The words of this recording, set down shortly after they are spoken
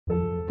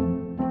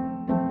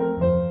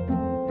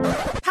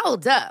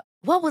Hold up.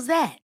 What was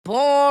that?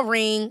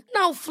 Boring.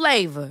 No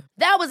flavor.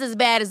 That was as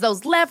bad as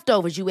those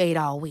leftovers you ate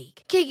all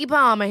week. Keke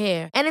Palmer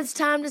here, and it's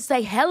time to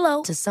say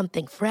hello to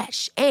something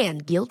fresh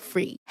and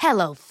guilt-free.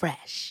 Hello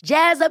Fresh.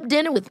 Jazz up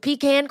dinner with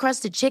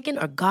pecan-crusted chicken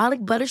or garlic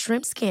butter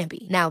shrimp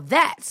scampi. Now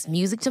that's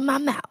music to my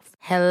mouth.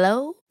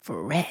 Hello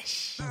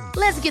Fresh.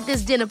 Let's get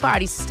this dinner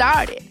party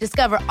started.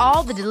 Discover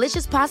all the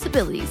delicious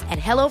possibilities at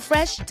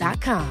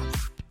hellofresh.com.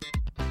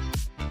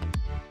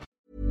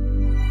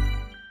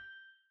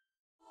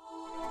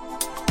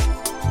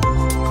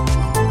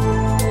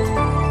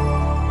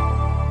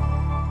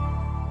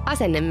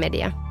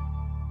 Asennemedia.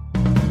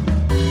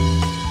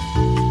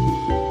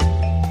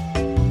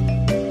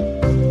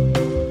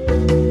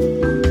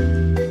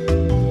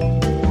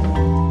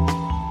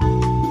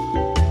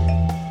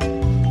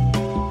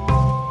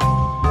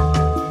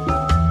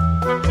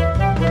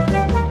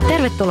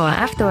 Tervetuloa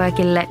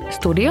Afterworkille.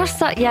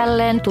 Studiossa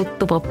jälleen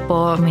tuttu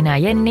poppo, minä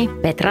Jenni,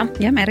 Petra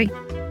ja Meri.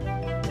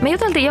 Me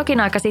juteltiin jokin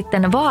aika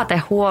sitten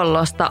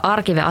vaatehuollosta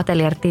Arkive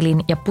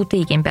Atelier-tilin ja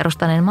putiikin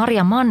perustaneen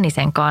Maria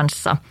Mannisen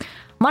kanssa.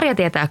 Maria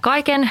tietää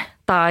kaiken,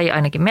 tai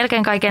ainakin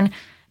melkein kaiken,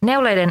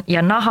 neuleiden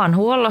ja nahan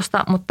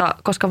huollosta, mutta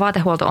koska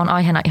vaatehuolto on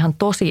aiheena ihan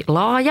tosi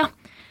laaja,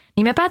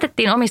 niin me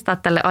päätettiin omistaa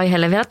tälle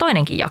aiheelle vielä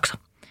toinenkin jakso.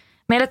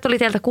 Meille tuli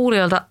teiltä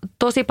kuulijoilta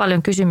tosi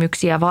paljon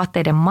kysymyksiä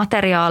vaatteiden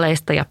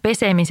materiaaleista ja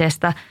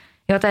pesemisestä,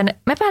 joten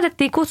me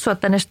päätettiin kutsua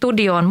tänne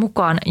studioon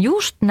mukaan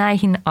just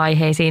näihin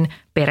aiheisiin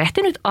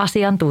perehtynyt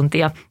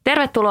asiantuntija.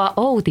 Tervetuloa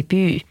Outi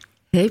Pyy.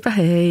 Heipä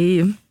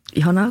hei.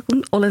 Ihanaa,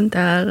 kun olen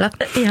täällä.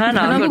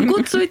 Ihanaa kun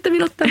kutsuitte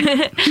minut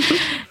tänne.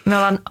 Me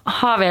ollaan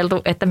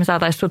haaveiltu, että me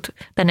saataisiin sut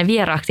tänne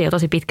vieraaksi jo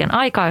tosi pitkän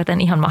aikaa,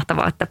 joten ihan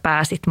mahtavaa, että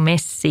pääsit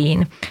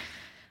messiin.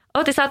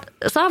 Outi, sä oot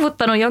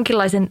saavuttanut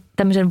jonkinlaisen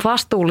tämmöisen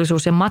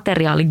vastuullisuus- ja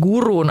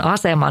materiaaligurun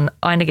aseman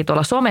ainakin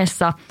tuolla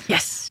somessa.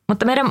 Yes.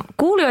 Mutta meidän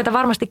kuulijoita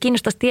varmasti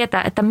kiinnostaisi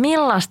tietää, että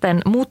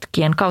millaisten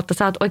mutkien kautta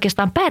sä oot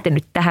oikeastaan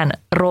päätynyt tähän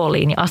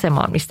rooliin ja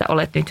asemaan, missä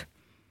olet nyt.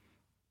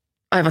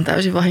 Aivan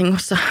täysin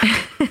vahingossa.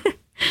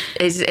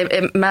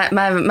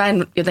 Mä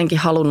en jotenkin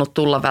halunnut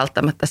tulla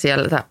välttämättä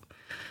sieltä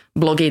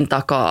blogin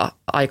takaa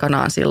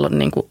aikanaan silloin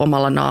niin kuin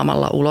omalla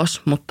naamalla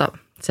ulos, mutta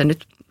se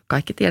nyt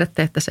kaikki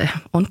tiedätte, että se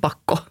on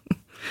pakko,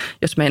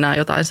 jos meinaa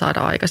jotain saada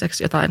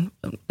aikaiseksi, jotain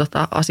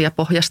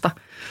asiapohjasta.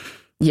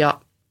 Ja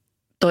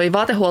toi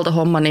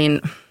vaatehuoltohomma,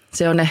 niin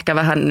se on ehkä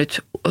vähän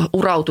nyt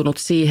urautunut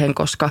siihen,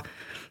 koska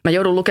mä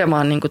joudun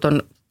lukemaan niin kuin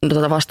ton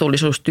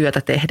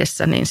vastuullisuustyötä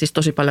tehdessä, niin siis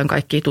tosi paljon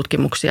kaikkia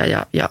tutkimuksia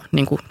ja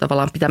niin kuin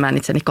tavallaan pitämään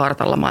itseni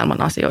kartalla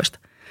maailman asioista.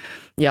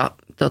 Ja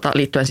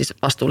liittyen siis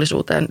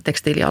vastuullisuuteen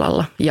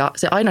tekstiilialalla. Ja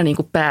se aina niin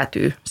kuin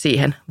päätyy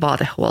siihen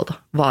vaatehuolto,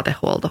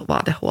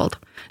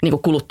 niin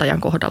kuin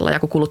kuluttajan kohdalla. Ja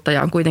kun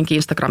kuluttaja on kuitenkin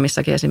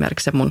Instagramissakin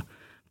esimerkiksi se mun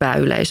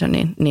pääyleisö,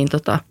 niin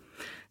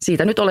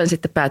siitä nyt olen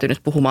sitten päätynyt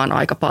puhumaan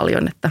aika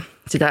paljon, että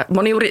sitä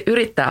moni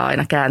yrittää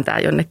aina kääntää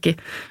jonnekin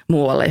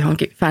muualle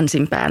johonkin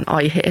fansimpään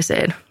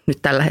aiheeseen, nyt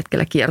tällä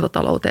hetkellä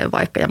kiertotalouteen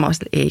vaikka, ja mä oon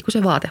sitten, ei kun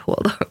se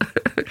vaatehuolto.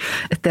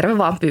 Että terve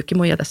vaan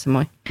pyykkimuija tässä,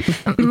 moi.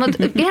 Mutta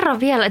kerro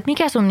vielä, että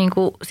mikä sun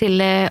niinku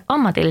sille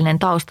ammatillinen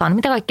tausta on?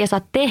 Mitä kaikkea sä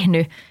oot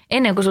tehnyt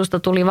ennen kuin susta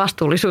tuli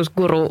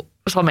vastuullisuusguru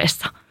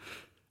somessa?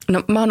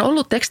 No mä oon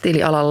ollut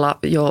tekstiilialalla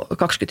jo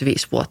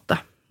 25 vuotta.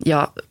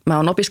 Ja mä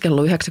oon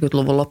opiskellut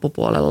 90-luvun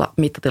loppupuolella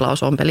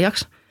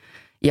mittatilausompelijaksi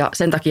ja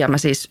sen takia mä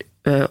siis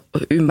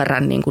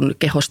ymmärrän niin kuin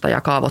kehosta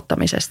ja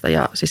kaavoittamisesta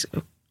ja siis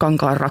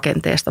kankaan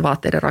rakenteesta,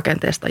 vaatteiden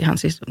rakenteesta ihan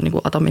siis niin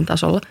kuin atomin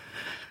tasolla.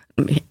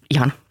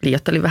 Ihan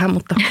liioittelin vähän,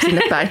 mutta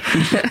sinne päin.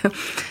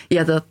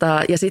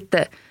 Ja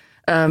sitten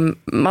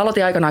mä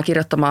aloitin aikanaan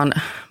kirjoittamaan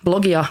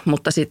blogia,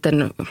 mutta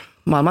sitten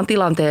maailman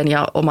tilanteen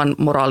ja oman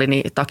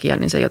moraalini takia,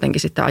 niin se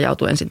jotenkin sitten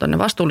ajautui ensin tuonne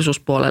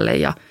vastuullisuuspuolelle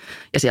ja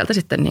sieltä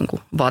sitten niin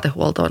kuin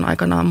vaatehuoltoon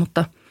aikanaan,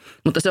 mutta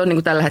se on niin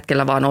kuin tällä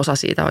hetkellä vaan osa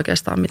siitä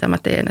oikeastaan, mitä mä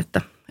teen,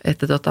 että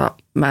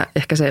mä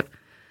ehkä se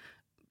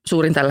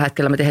suurin tällä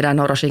hetkellä me tehdään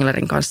Nora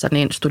Schinglerin kanssa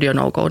niin Studio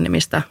No Go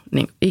 -nimistä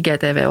niin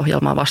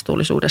IGTV-ohjelmaa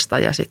vastuullisuudesta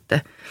ja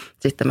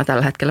sitten mä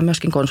tällä hetkellä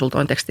myöskin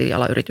konsultoin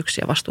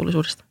tekstiilialayrityksiä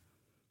vastuullisuudesta.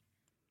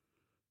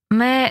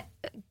 Me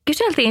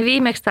kyseltiin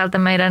viimeksi tältä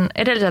meidän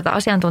edelliseltä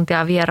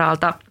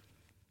asiantuntijavieraalta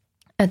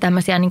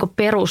tämmöisiä niin kuin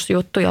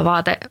perusjuttuja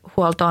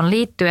vaatehuoltoon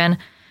liittyen,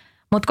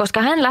 mutta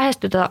koska hän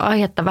lähestyi tätä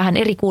aihetta vähän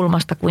eri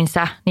kulmasta kuin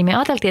sä, niin me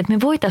ajateltiin, että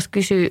me voitaisiin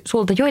kysyä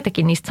sulta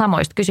joitakin niistä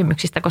samoista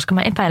kysymyksistä, koska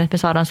mä epäilen, että me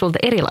saadaan sulta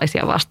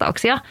erilaisia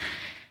vastauksia.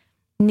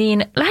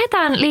 Niin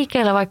lähdetään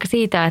liikkeelle vaikka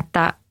siitä,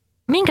 että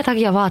minkä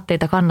takia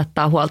vaatteita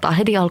kannattaa huoltaa.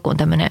 Heti alkuun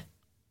tämmöinen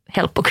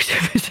helppo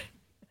kysymys.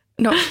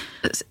 No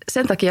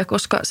sen takia,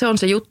 koska se on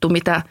se juttu,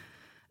 mitä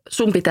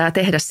sun pitää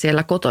tehdä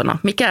siellä kotona.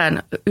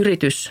 Mikään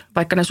yritys,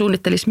 vaikka ne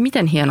suunnittelisi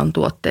miten hienon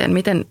tuotteen,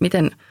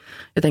 miten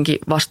jotenkin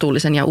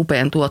vastuullisen ja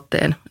upean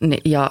tuotteen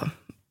ja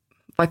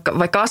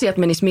vaikka asiat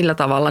menis millä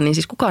tavalla, niin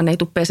siis kukaan ei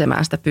tule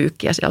pesemään sitä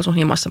pyykkiä siellä sun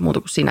himassa muuta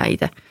kuin sinä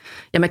itse.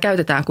 Ja me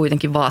käytetään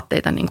kuitenkin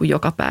vaatteita niin kuin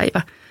joka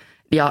päivä.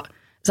 Ja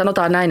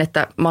sanotaan näin,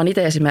 että mä oon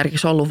itse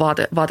esimerkiksi ollut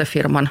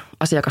vaatefirman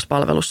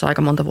asiakaspalvelussa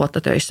aika monta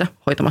vuotta töissä,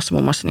 hoitamassa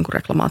muun muassa niin kuin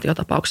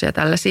reklamaatiotapauksia ja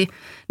tällaisia,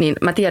 niin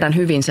mä tiedän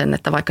hyvin sen,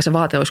 että vaikka se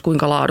vaate olisi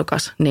kuinka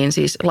laadukas, niin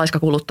siis laiska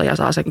kuluttaja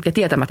saa sen, ja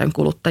tietämätön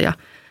kuluttaja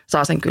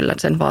saa sen kyllä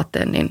sen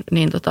vaatteen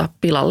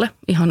pilalle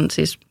ihan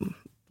siis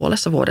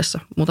puolessa vuodessa,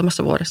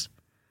 muutamassa vuodessa.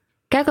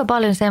 Käykö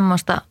paljon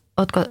semmoista,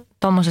 ootko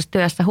tuommoisessa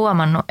työssä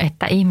huomannut,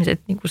 että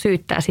ihmiset niinku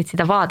syyttää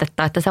sitä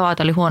vaatetta, että se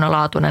vaate oli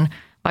huonolaatuinen,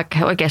 vaikka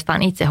he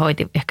oikeastaan itse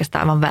hoiti ehkä sitä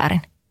aivan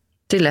väärin?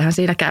 Sillehän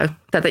siinä käy.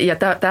 Ja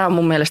tämä on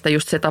mun mielestä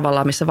just se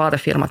tavallaan, missä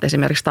vaatefirmat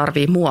esimerkiksi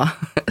tarvii mua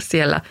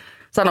siellä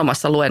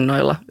sanomassa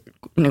luennoilla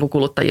niin kuin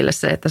kuluttajille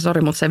se, että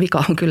sori, mutta se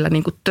vika on kyllä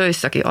niin kuin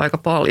töissäkin aika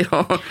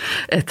paljon.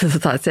 Että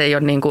se ei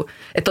ole niin kuin,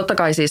 että totta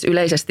kai siis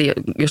yleisesti,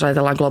 jos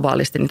ajatellaan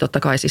globaalisti, niin totta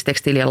kai siis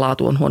tekstiilien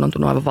laatu on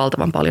huonontunut aivan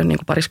valtavan paljon niin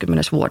kuin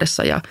 20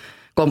 vuodessa ja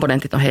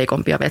komponentit on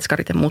heikompia,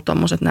 vetskarit ja muut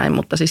tommoset näin,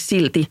 mutta siis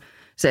silti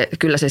se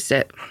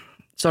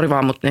sori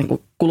vaan, mutta niin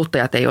kuin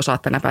kuluttajat ei osaa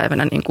tänä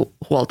päivänä niin kuin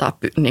huoltaa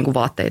niin kuin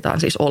vaatteitaan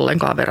siis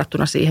ollenkaan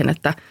verrattuna siihen,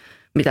 että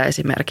mitä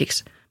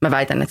esimerkiksi mä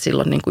väitän, että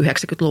silloin niin kuin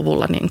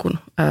 90-luvulla niin kuin,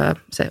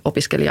 se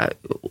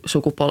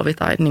opiskelijasukupolvi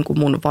tai niin kuin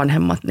mun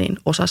vanhemmat niin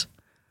osas.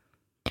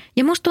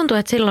 Ja musta tuntuu,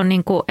 että silloin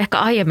niin kuin ehkä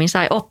aiemmin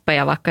sai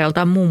oppeja vaikka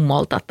joltain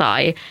mummolta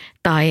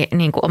tai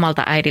niin kuin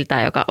omalta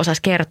äidiltään, joka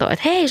osasi kertoa,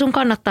 että hei, sun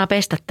kannattaa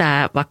pestä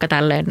tää vaikka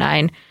tälleen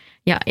näin.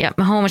 Ja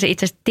mä huomasin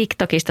itse asiassa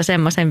TikTokista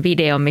semmoisen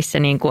videon, missä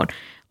niin kuin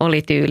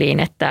oli tyyliin,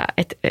 että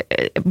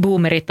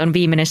boomerit on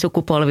viimeinen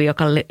sukupolvi,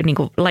 joka niin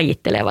kuin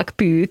lajittelee vaikka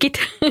pyykit.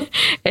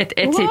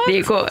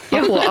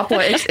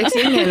 Apua, eikö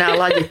jengi enää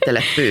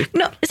lajittele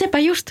pyykkiä? No sepä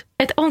just,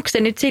 että onko se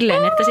nyt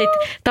silleen, että sitten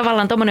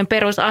tavallaan tommoinen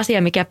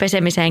perusasia, mikä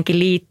pesemiseenkin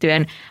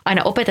liittyen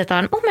aina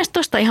opetetaan. Mun mielestä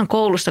tuosta ihan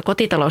koulussa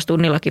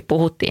kotitaloustunnillakin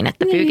puhuttiin,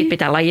 että pyykit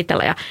pitää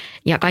lajitella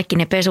ja kaikki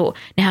ne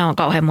nehän on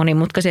kauhean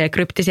monimutkaisia ja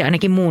kryptisiä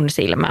ainakin mun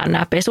silmään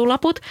nämä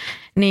pesulaput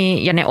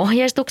niin, ja ne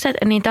ohjeistukset,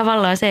 niin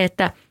tavallaan se,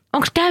 että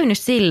onko käynyt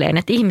silleen,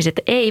 että ihmiset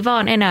ei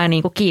vaan enää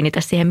niinku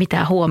kiinnitä siihen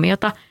mitään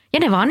huomiota ja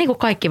ne vaan niinku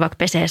kaikki vaikka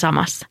pesee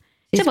samassa.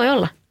 Se voi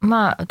olla.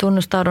 Mä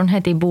tunnustaudun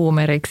heti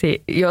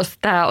boomeriksi, jos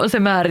tämä on se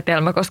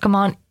määritelmä, koska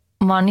mä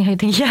oon ihan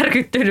jotenkin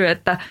järkyttynyt,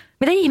 että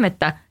mitä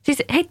ihmettä?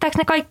 Siis heittääkö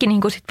ne kaikki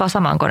niinku sit vaan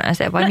samaan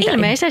koneeseen vai no mitä?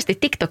 Ilmeisesti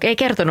TikTok ei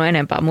kertonut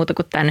enempää muuta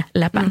kuin tämän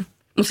läpän.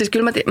 Mutta siis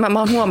kyllä mä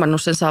oon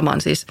huomannut sen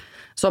saman siis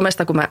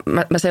somesta, kun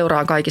mä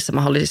seuraan kaikissa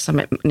mahdollisissa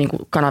niinku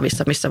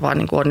kanavissa, missä vaan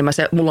niinku on,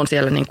 niin mulla on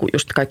siellä niinku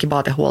just kaikki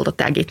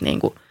vaatehuoltotagit,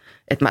 niinku,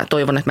 että mä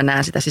toivon, että mä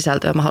näen sitä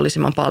sisältöä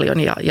mahdollisimman paljon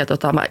ja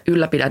mä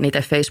ylläpidän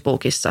niitä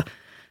Facebookissa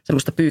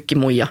semmoista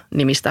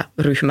pyykkimuija-nimistä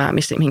ryhmää,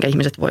 minkä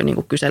ihmiset voi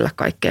niinku kysellä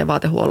kaikkea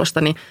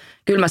vaatehuollosta, niin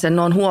kyllä mä sen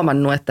oon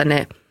huomannut, että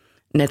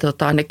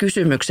ne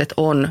kysymykset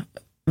on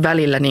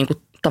välillä niinku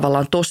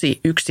tavallaan tosi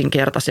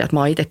yksinkertaisia, että mä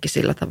oon itsekin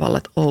sillä tavalla,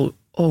 että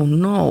oh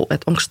no,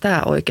 että onko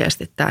tämä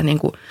oikeasti tämä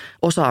niinku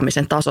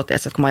osaamisen taso,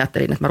 että kun mä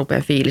ajattelin, että mä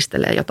rupean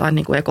fiilistelemään jotain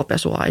niinku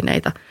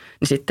ekopesuaineita,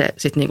 niin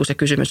sitten niinku se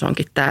kysymys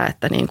onkin tämä,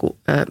 että niinku,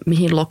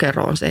 mihin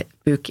lokeroon se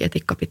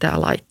pyykkietikka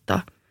pitää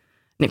laittaa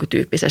niinku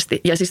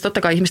tyyppisesti. Ja siis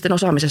totta kai ihmisten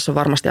osaamisessa on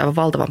varmasti aivan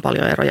valtavan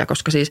paljon eroja,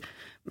 koska siis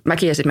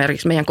mäkin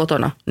esimerkiksi meidän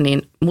kotona,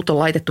 niin mut on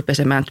laitettu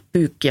pesemään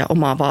pyykkiä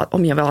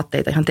omia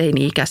vaatteita ihan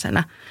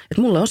teini-ikäisenä.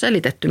 Että mulle on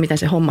selitetty, miten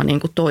se homma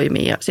niinku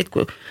toimii ja sitten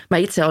kun mä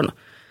itse on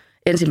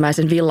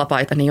ensimmäisen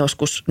villapaitani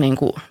joskus niin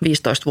kuin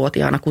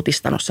 15-vuotiaana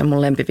kutistanut sen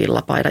mun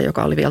lempivillapaidan,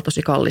 joka oli vielä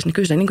tosi kallis, niin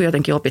kyllä se niin kuin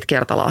jotenkin opit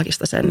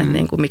kertalaakista sen, että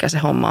niin kuin mikä se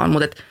homma on.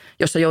 Mutta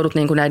jos sä joudut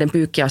niin kuin näiden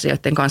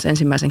pyykkiasioiden kanssa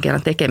ensimmäisen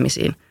kerran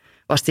tekemisiin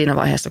vasta siinä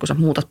vaiheessa, kun sä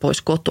muutat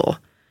pois kotoa,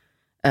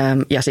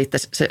 ja sitten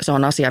se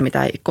on asia,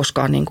 mitä ei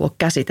koskaan niin kuin ole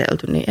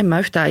käsitelty, niin en mä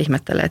yhtään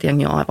ihmettele, että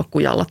jengi on aivan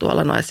kujalla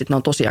tuolla. No, että sitten ne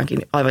on tosiaankin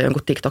aivan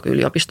jonkun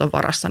TikTok-yliopiston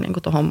varassa niin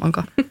kuin tuon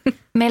hommankaan.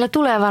 Meillä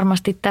tulee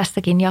varmasti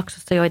tässäkin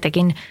jaksossa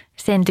joitakin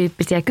sen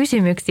tyyppisiä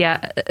kysymyksiä.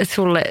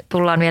 Sulle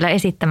tullaan vielä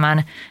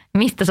esittämään,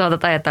 mistä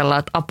saatat ajatella,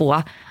 että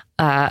apua.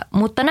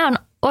 Mutta nämä on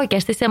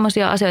oikeasti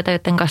semmoisia asioita,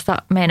 joiden kanssa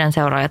meidän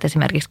seuraajat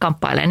esimerkiksi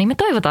kamppailee. Niin me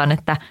toivotaan,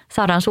 että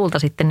saadaan sulta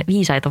sitten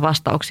viisaita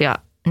vastauksia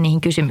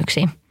niihin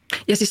kysymyksiin.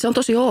 Ja siis se on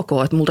tosi ok,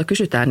 että multa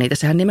kysytään niitä.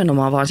 Sehän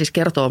nimenomaan vaan siis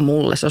kertoo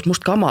mulle. Se olisi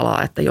musta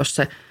kamalaa, että jos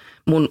se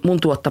mun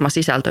tuottama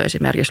sisältö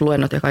esimerkiksi,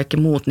 luennot ja kaikki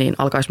muut, niin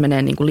alkaisi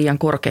menee niin kuin liian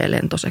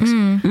korkealentoiseksi.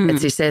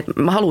 Että siis se, että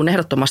mä haluan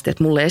ehdottomasti,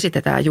 että mulle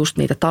esitetään just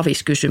niitä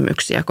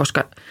taviskysymyksiä,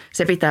 koska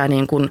se pitää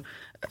niin kuin,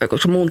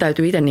 koska mun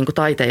täytyy itse niin kuin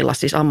taiteilla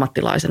siis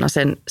ammattilaisena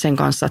sen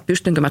kanssa, että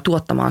pystynkö mä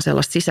tuottamaan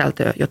sellaista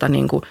sisältöä, jota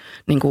niin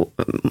kuin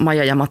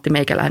Maija ja Matti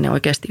Meikäläinen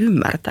oikeasti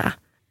ymmärtää.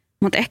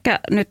 Mutta ehkä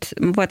nyt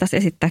voitaisiin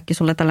esittääkin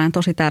sulle tällainen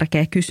tosi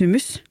tärkeä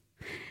kysymys.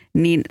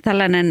 Niin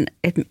tällainen,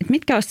 että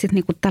mitkä olisi sitten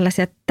niinku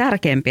tällaisia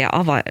tärkeimpiä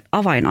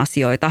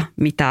avainasioita,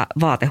 mitä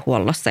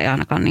vaatehuollossa ei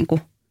ainakaan, niinku,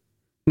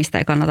 mistä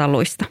ei kannata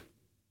luista?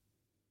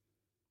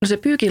 No se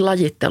pyykin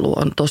lajittelu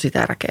on tosi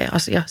tärkeä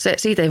asia.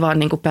 Siitä ei vaan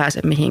niinku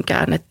pääse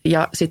mihinkään.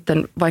 Ja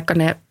sitten vaikka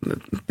ne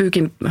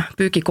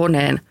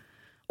pyykikoneen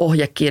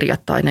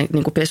ohjekirjat tai ne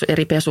niinku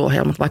eri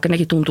pesuohjelmat, vaikka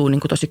nekin tuntuu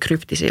niinku tosi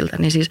kryptisiltä,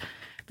 niin siis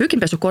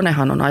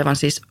pyykinpesukonehan on aivan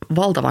siis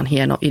valtavan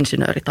hieno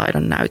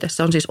insinööritaidon näyte.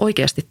 Se on siis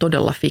oikeasti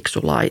todella fiksu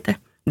laite.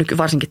 Nyt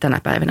varsinkin tänä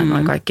päivänä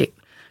noin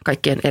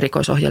kaikkien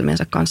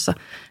erikoisohjelmiensa kanssa.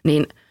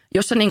 Niin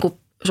jos sä niin kuin,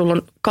 sulla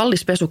on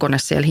kallis pesukone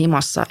siellä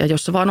himassa ja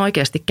jos sä vaan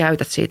oikeasti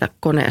käytät siitä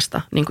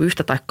koneesta niin kuin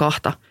 1 tai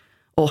 2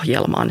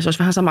 ohjelmaa, niin se olisi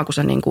vähän sama kuin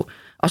sä niin kuin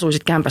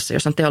asuisit kämpässä,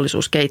 jossa on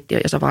teollisuuskeittiö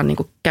ja sä vaan niin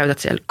kuin käytät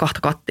siellä 2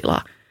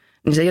 kattilaa.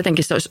 Niin se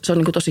jotenkin se on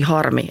niin kuin tosi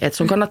harmi, että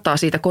sun kannattaa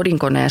siitä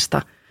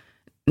kodinkoneesta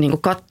niin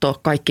kuin katsoa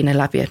kaikki ne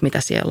läpi, että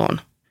mitä siellä on.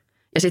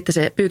 Ja sitten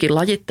se pyykin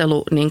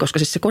lajittelu, niin koska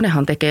siis se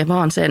konehan tekee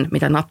vaan sen,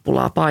 mitä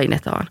nappulaa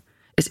painetaan.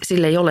 Se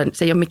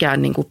ei ole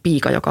mikään niin kuin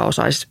piika, joka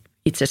osaisi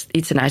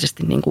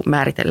itsenäisesti niin kuin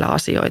määritellä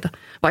asioita,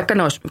 vaikka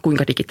ne olisi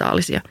kuinka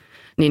digitaalisia.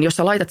 Niin jos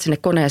sä laitat sinne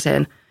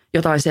koneeseen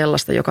jotain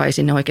sellaista, joka ei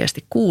sinne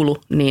oikeasti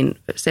kuulu, niin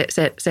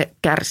se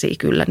kärsii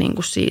kyllä niin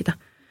kuin siitä.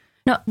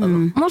 No,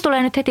 mulla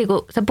tulee nyt heti,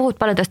 kun sä puhut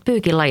paljon tästä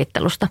pyykin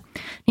lajittelusta,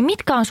 niin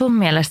mitkä on sun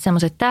mielestä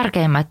semmoiset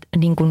tärkeimmät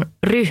niin kuin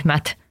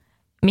ryhmät,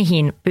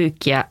 mihin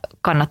pyykkiä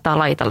kannattaa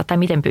lajitella tai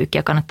miten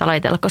pyykkiä kannattaa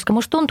lajitella? Koska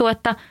musta tuntuu,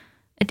 että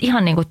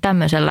ihan niin kuin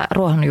tämmöisellä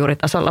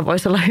ruohonjuuritasolla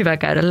voisi olla hyvä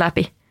käydä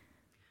läpi.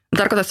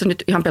 Tarkoitatko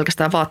nyt ihan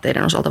pelkästään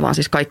vaatteiden osalta, vaan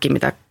siis kaikki,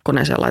 mitä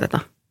koneeseen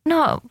laitetaan?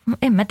 No,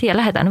 en mä tiedä.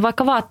 Lähdetään nyt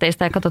vaikka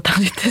vaatteista ja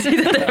katsotaan sitten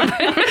siitä.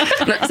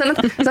 No,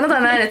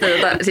 sanotaan näin, että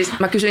siis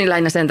mä kysyin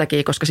lähinnä sen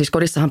takia, koska siis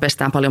kodissahan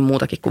pestään paljon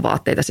muutakin kuin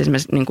vaatteita. Siis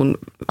esimerkiksi niin kuin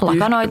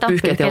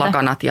pyyhkeet ja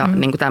lakanat ja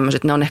niin kuin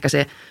tämmöiset, ne on ehkä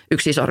se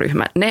yksi iso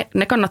ryhmä.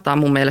 Ne kannattaa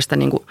mun mielestä,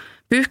 niin kuin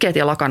pyyhkeet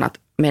ja lakanat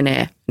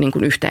menee niin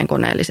kuin yhteen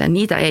koneelliseen.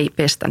 Niitä ei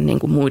pestä niin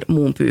kuin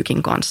muun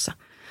pyykin kanssa.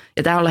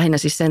 Ja tämä on lähinnä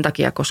siis sen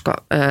takia,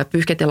 koska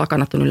pyyhkeet ja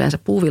lakanat on yleensä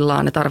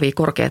puuvillaan, ne tarvii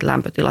korkeat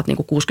lämpötilat, niin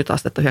kuin 60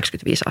 astetta,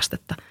 95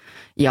 astetta.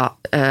 Ja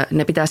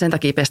ne pitää sen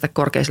takia pestä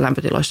korkeissa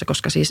lämpötiloissa,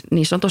 koska siis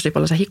niissä on tosi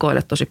paljon, sä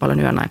hikoilet tosi paljon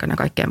yön aikana ja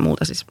kaikkea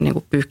muuta. Siis niin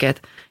kuin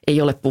pyyhkeet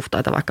ei ole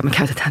puhtaita, vaikka me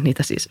käytetään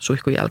niitä siis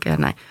suihkun jälkeen ja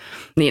näin.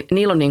 Niin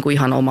niillä on niin kuin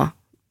ihan oma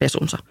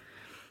pesunsa.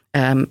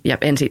 Ja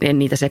en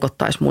niitä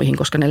sekoittaisi muihin,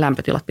 koska ne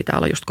lämpötilat pitää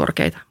olla just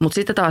korkeita. Mutta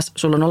sitten taas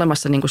sulla on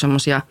olemassa niin kuin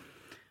semmoisia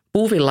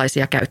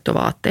puuvillaisia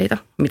käyttövaatteita,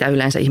 mitä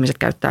yleensä ihmiset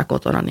käyttää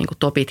kotona, niin kuin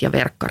topit ja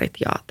verkkarit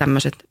ja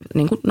tämmöiset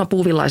niin kuin,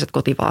 puvillaiset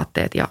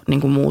kotivaatteet ja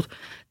niin kuin muut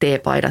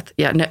teepaidat.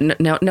 Ja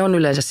ne on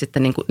yleensä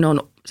sitten, niin kuin, ne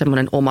on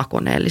semmoinen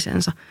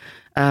omakoneellisensa.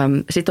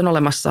 Sitten on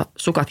olemassa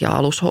sukat ja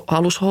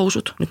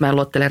alushousut. Nyt mä en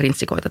luottele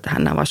rintsikoita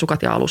tähän näin, vaan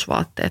sukat ja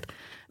alusvaatteet.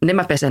 Ne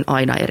mä pesen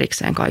aina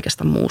erikseen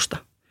kaikesta muusta.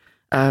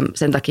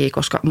 Sen takia,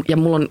 koska, ja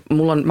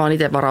mä oon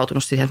itse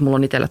varautunut siihen, että mulla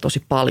on itsellä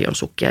tosi paljon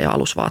sukkia ja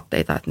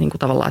alusvaatteita, että niin kuin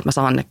tavallaan, että mä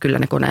saan kyllä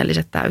ne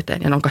koneelliset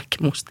täyteen ja ne on kaikki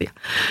mustia.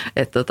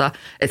 Että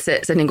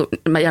se niin kuin,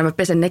 mä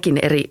pesen nekin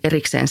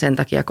erikseen sen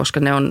takia, koska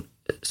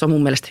se on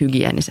mun mielestä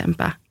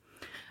hygienisempää.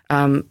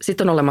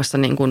 Sitten on olemassa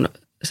niin kuin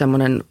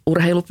semmoinen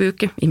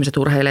urheilupyykki. Ihmiset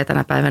urheilee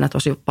tänä päivänä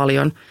tosi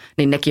paljon,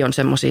 niin nekin on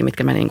semmoisia,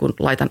 mitkä mä niin kuin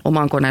laitan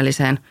omaan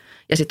koneelliseen.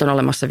 Ja sitten on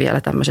olemassa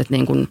vielä tämmöiset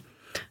niin kuin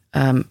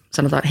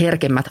sanotaan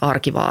herkemmät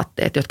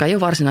arkivaatteet, jotka ei ole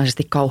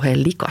varsinaisesti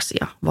kauhean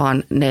likaisia,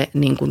 vaan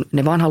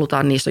ne vaan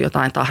halutaan, niissä on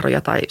jotain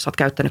tahroja tai sä oot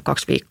käyttänyt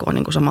 2 viikkoa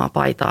niin kuin samaa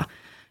paitaa,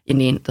 ja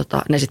niin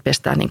ne sitten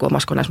pestään niin kuin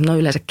omassa koneessa. Ne on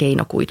yleensä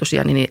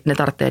keinokuituisia, niin ne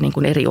tarvitsee niin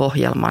kuin eri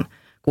ohjelman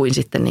kuin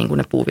sitten niin kuin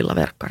ne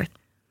puuvillaverkkarit.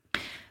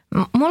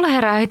 Mulla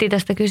herää heti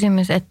tästä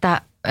kysymys,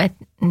 että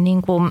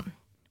niin kuin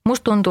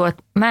musta tuntuu,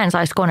 että mä en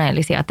saisi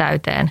koneellisia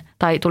täyteen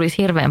tai tulisi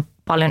hirveän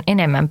paljon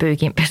enemmän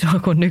pyykinpesua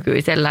kuin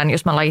nykyisellään,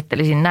 jos mä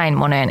lajittelisin näin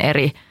moneen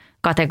eri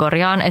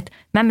kategoriaan. Että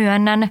mä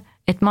myönnän,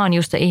 että mä oon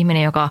just se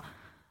ihminen, joka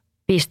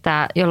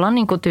pistää, jolla on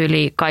niin kuin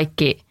tyyli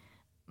kaikki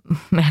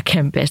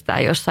melkein pestää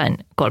jossain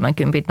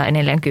 30 tai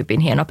 40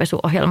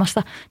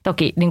 hienopesuohjelmassa.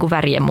 Toki niin kuin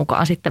värien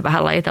mukaan sitten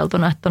vähän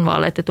lajiteltuna, että on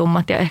vaaleat ja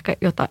tummat ja ehkä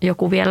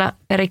joku vielä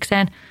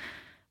erikseen.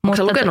 Onko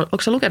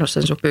sä lukenut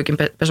sen sun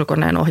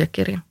pyykinpesukoneen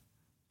ohjekirjan?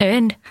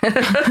 En.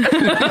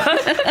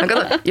 No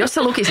kato, jos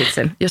sä lukisit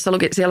sen,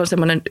 siellä on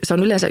semmoinen, se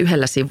on yleensä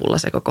yhdellä sivulla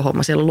se koko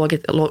homma. Siellä on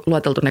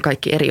lueteltu ne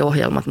kaikki eri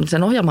ohjelmat, mutta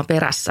sen ohjelman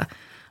perässä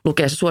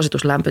lukee se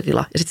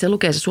suosituslämpötila ja sitten se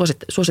lukee se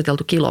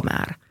suositeltu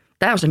kilomäärä.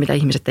 Tämä on se, mitä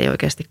ihmiset ei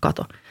oikeasti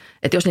kato.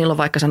 Että jos niillä on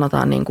vaikka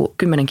sanotaan niin kuin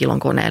 10 kilon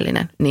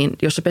koneellinen, niin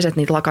jos sä peset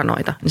niitä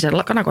lakanoita, niin sen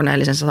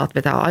lakanakoneellisen sä saat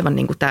vetää aivan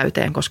niin kuin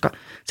täyteen, koska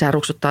sehän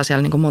ruksuttaa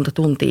siellä niin kuin monta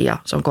tuntia ja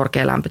se on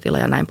korkea lämpötila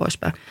ja näin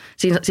poispäin.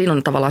 Siinä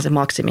on tavallaan se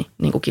maksimi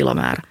niin kuin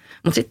kilomäärä.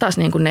 Mutta sitten taas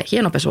niin kuin ne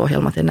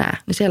hienopesuohjelmat ja nämä,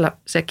 niin siellä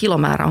se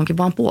kilomäärä onkin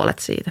vaan puolet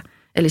siitä.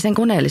 Eli sen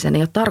koneellisen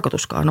ei ole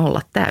tarkoituskaan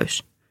olla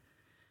täys.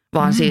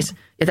 Vaan siis,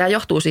 ja tämä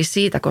johtuu siis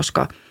siitä,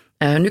 koska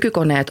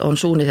nykykoneet on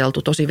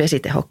suunniteltu tosi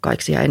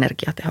vesitehokkaiksi ja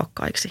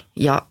energiatehokkaiksi.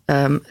 Ja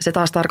se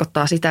taas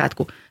tarkoittaa sitä, että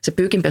kun se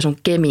pyykinpesun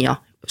kemia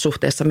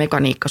suhteessa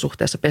mekaniikka,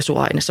 suhteessa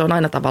pesuaine, se on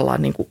aina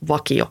tavallaan niin kuin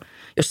vakio.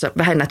 Jos sä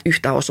vähennät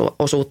yhtä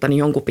osuutta, niin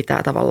jonkun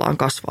pitää tavallaan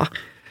kasvaa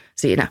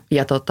siinä,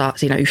 ja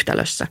siinä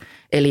yhtälössä.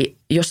 Eli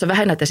jos sä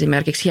vähennät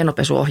esimerkiksi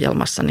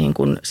hienopesuohjelmassa niin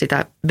kuin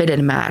sitä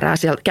veden määrää,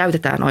 siellä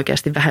käytetään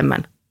oikeasti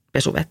vähemmän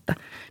pesuvettä,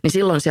 niin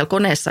silloin siellä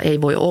koneessa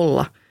ei voi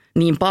olla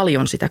niin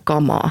paljon sitä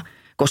kamaa,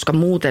 koska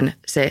muuten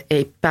se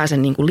ei pääse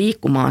niin kuin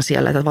liikkumaan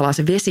siellä, että tavallaan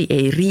se vesi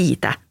ei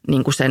riitä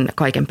niin kuin sen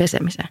kaiken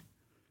pesemiseen.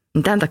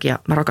 Tämän takia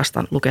mä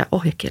rakastan lukea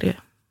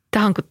ohjekirjoja.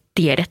 Tämä on kuin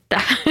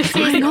tiedettä.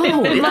 Tämä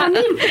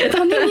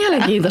on niin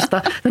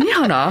mielenkiintoista. Tämä on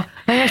ihanaa.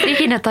 Mä en olisi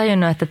ikinä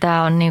tajunnut, että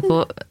tämä on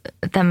niinku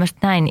tämmöistä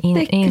näin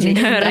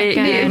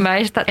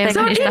insinöörimäistä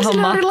teknistä hommaa. Se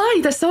on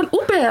insinöörilaite, se on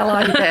upea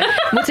laite.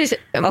 Mutta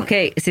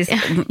siis,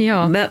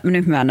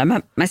 nyt myönnän,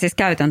 mä siis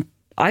käytän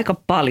aika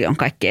paljon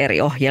kaikki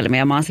eri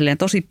ohjelmia. Mä oon silleen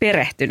tosi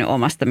perehtynyt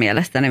omasta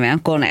mielestäni meidän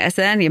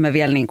koneeseen ja mä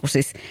vielä niin kuin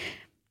siis,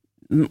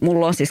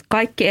 mulla on siis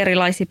kaikki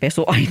erilaisia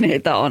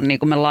pesuaineita on, niin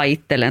kuin mä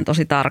lajittelen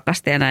tosi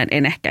tarkasti ja näin,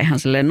 en ehkä ihan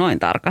silleen noin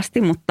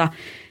tarkasti, mutta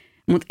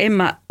en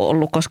mä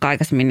ollut koskaan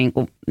aikaisemmin niin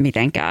kuin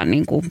mitenkään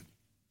niin kuin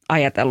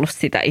ajatellut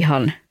sitä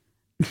ihan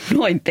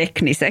noin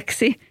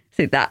tekniseksi,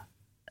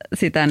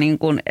 sitä niin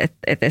kuin,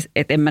 että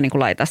en mä niin kuin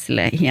laita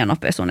silleen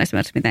hienopesun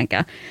esimerkiksi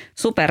mitenkään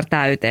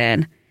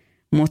supertäyteen,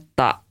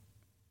 mutta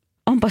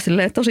onpa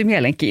silleen tosi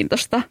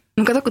mielenkiintoista.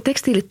 No kato, kun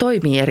tekstiili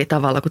toimii eri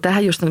tavalla, kun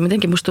tähän just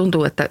mitenkin musta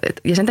tuntuu,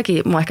 ja sen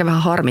takia mua ehkä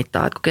vähän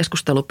harmittaa, että kun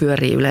keskustelu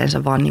pyörii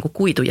yleensä vaan niin kuin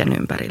kuitujen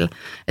ympärillä,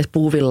 että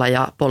puuvilla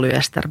ja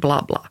polyester,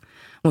 bla bla.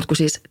 Mutta kun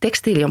siis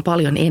tekstiili on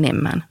paljon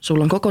enemmän,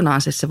 sulla on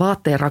kokonaan se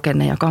vaatteen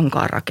rakenne ja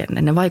kankaan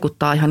rakenne, ne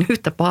vaikuttaa ihan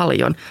yhtä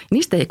paljon,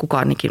 niistä ei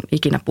kukaan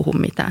ikinä puhu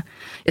mitään.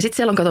 Ja sitten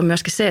siellä on kato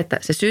myöskin se, että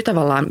se syy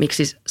tavallaan,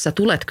 miksi sä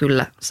tulet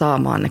kyllä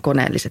saamaan ne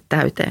koneelliset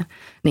täyteen,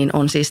 niin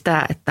on siis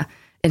tämä, että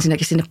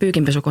ensinnäkin sinne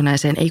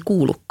pyykinpesukoneeseen ei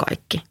kuulu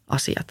kaikki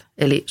asiat.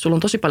 Eli sulla on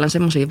tosi paljon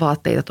semmoisia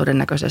vaatteita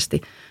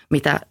todennäköisesti,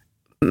 mitä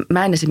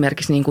mä en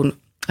esimerkiksi niin kuin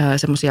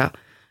semmoisia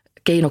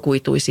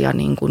keinokuituisia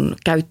niin kuin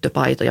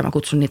käyttöpaitoja, mä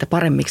kutsun niitä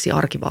paremmiksi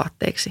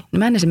arkivaatteiksi.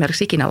 Mä en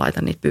esimerkiksi ikinä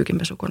laita niitä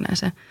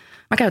pyykinpesukoneeseen.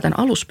 Mä käytän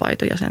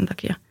aluspaitoja sen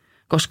takia,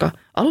 koska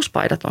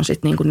aluspaidat on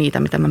sitten niinku niitä,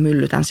 mitä mä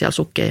myllytän siellä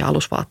sukkien ja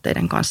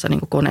alusvaatteiden kanssa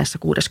niinku koneessa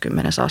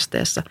 60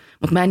 asteessa.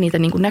 Mutta mä en niitä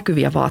niinku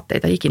näkyviä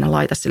vaatteita ikinä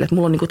laita sille, että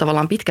mulla on niinku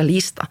tavallaan pitkä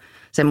lista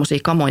semmoisia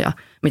kamoja,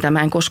 mitä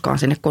mä en koskaan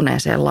sinne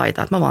koneeseen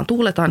laita. Et mä vaan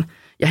tuuletan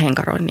ja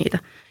henkaroin niitä.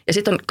 Ja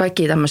sitten on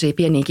kaikkia tämmöisiä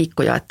pieniä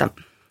kikkoja,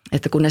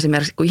 että kun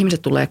esimerkiksi kun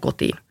ihmiset tulee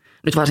kotiin,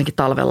 nyt varsinkin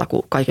talvella,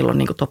 kun kaikilla on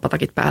niinku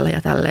toppatakit päällä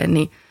ja tälleen,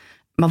 niin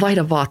mä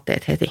vaihdan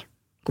vaatteet heti,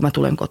 kun mä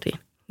tulen kotiin.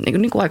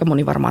 Niin kuin aika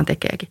moni varmaan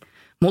tekeekin.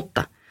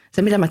 Mutta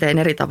se, mitä mä teen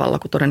eri tavalla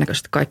kuin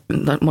todennäköisesti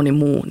moni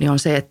muu, niin on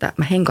se, että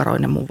mä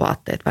henkaroin ne mun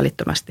vaatteet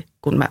välittömästi.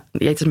 Ja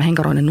itse asiassa mä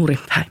henkaroin ne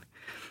nurinpäin,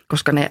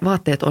 koska ne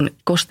vaatteet on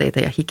kosteita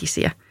ja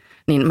hikisiä.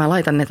 Niin mä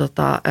laitan ne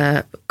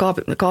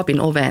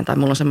kaapin oveen, tai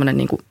mulla on semmoinen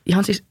niinku,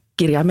 ihan siis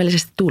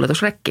kirjaimellisesti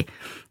tuuletusrekki,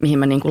 mihin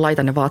mä niinku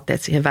laitan ne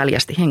vaatteet siihen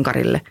väljästi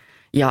henkarille.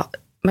 Ja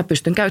mä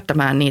pystyn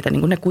käyttämään niitä, niin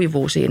kuin ne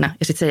kuivuu siinä,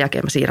 ja sitten sen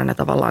jälkeen mä siirrän ne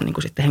tavallaan niin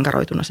kuin sitten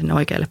henkaroituna sinne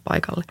oikealle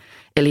paikalle.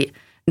 Eli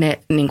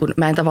niin kuin,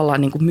 mä en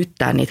tavallaan niin kuin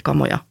myttää niitä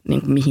kamoja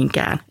niin kuin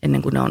mihinkään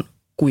ennen kuin ne on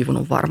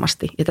kuivunut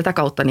varmasti. Ja tätä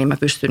kautta niin mä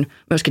pystyn,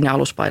 myöskin ne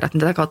aluspaidat, niin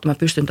tätä kautta mä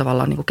pystyn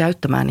tavallaan niin kuin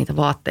käyttämään niitä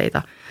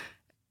vaatteita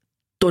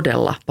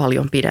todella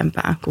paljon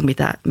pidempään kuin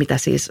mitä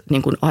siis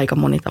niin kuin aika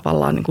moni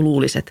tavallaan niin kuin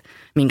luulisi, että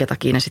minkä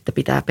takia ne sitten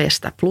pitää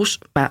pestä. Plus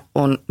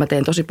mä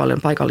teen tosi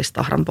paljon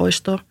paikallistahran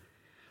poistoa,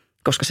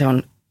 koska se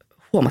on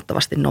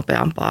huomattavasti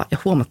nopeampaa ja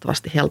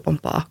huomattavasti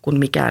helpompaa kuin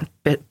mikään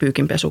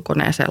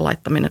pyykinpesukoneeseen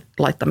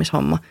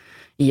laittamishomma.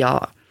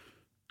 Ja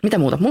mitä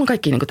muuta? Mulla on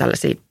kaikki niin kuin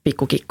tällaisia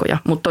pikkukikkoja,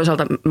 mutta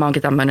toisaalta mä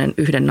oonkin tämmöinen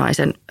yhden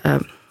naisen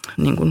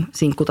niin kuin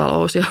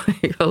sinkkutalous,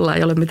 jolla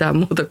ei ole mitään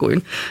muuta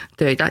kuin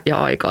töitä ja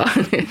aikaa.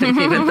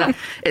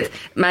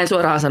 Mä en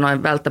suoraan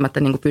sanoen välttämättä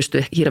niin kuin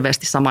pysty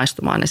hirveästi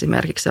samaistumaan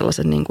esimerkiksi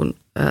sellaisen niin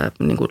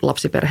kuin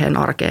lapsiperheen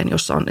arkeen,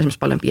 jossa on esimerkiksi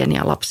paljon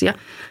pieniä lapsia.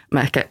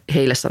 Mä ehkä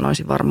heille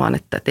sanoisin varmaan,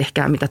 että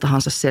tehkää mitä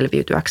tahansa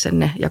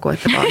selviytyäksenne ja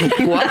koettakaa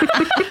nukkua.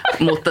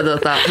 mutta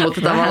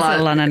tavallaan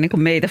sellainen niin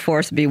kuin may the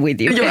force be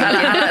with you. Joo,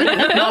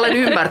 mä olen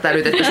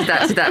ymmärtänyt,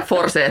 että sitä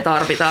forcea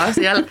tarvitaan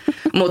siellä.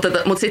 Mutta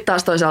sitten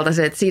taas toisaalta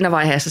se, että siinä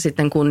vaiheessa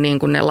sitten, kun niin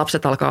kun ne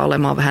lapset alkaa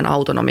olemaan vähän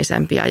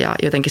autonomisempia ja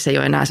jotenkin se ei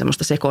ole enää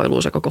semmoista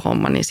sekoilua se koko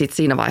homma, niin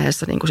siinä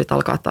vaiheessa niin sit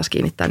alkaa taas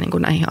kiinnittää niin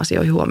kun näihin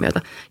asioihin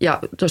huomiota. Ja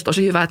se olisi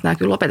tosi hyvä, että nämä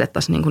kyllä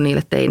lopetettaisiin niin kun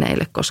niille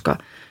teineille, koska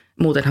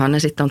muutenhan ne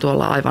sitten on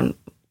tuolla aivan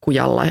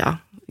kujalla ja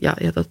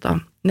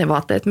ne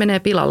vaatteet menee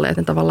pilalle,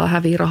 että ne tavallaan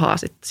hävii rahaa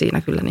sit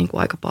siinä kyllä niin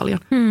kuin aika paljon.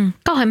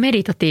 Kauhean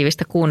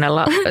meditatiivista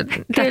kuunnella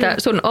tätä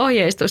sun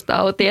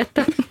ohjeistusta, Outi,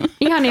 että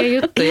ihania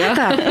juttuja.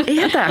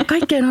 Ei hätää,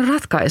 kaikkeen on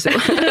ratkaisu.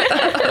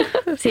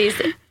 Siis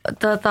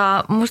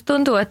musta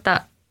tuntuu,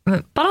 että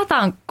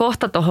palataan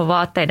kohta tuohon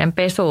vaatteiden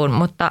pesuun,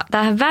 mutta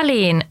tähän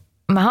väliin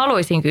mä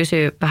haluaisin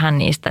kysyä vähän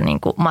niistä niin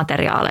kuin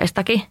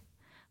materiaaleistakin,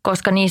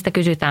 koska niistä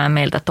kysytään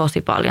meiltä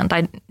tosi paljon.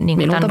 Tai niin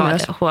kuin tämän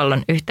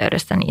vaatehuollon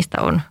yhteydessä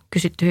niistä on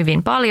kysytty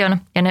hyvin paljon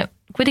ja ne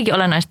kuitenkin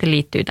olennaisesti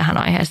liittyy tähän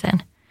aiheeseen.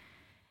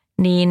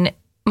 Niin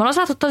me ollaan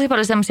saatu tosi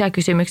paljon sellaisia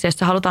kysymyksiä,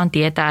 joissa halutaan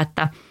tietää,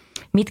 että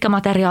mitkä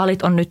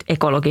materiaalit on nyt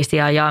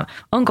ekologisia ja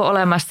onko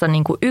olemassa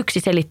niin kuin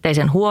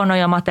yksiselitteisen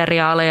huonoja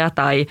materiaaleja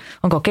tai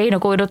onko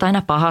keinokuidut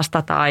aina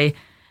pahasta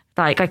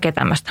tai kaikkea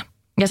tämmöistä.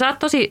 Ja sä oot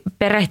tosi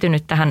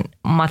perehtynyt tähän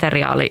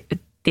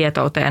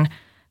materiaalitietouteen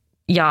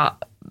ja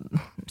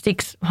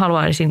siksi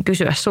haluaisin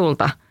kysyä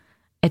sulta,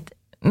 että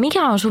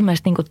mikä on sun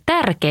mielestä niin kuin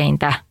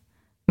tärkeintä,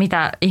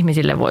 mitä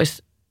ihmisille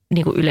voisi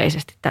niin kuin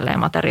yleisesti tälleen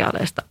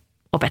materiaaleista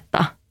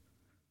opettaa?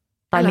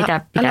 Tai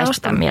mitä pitäisi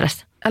pitää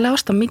mielessä? Älä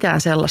osta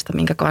mitään sellaista,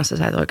 minkä kanssa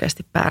sä et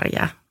oikeasti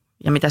pärjää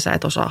ja mitä sä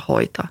et osaa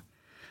hoitaa.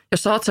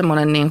 Jos sä oot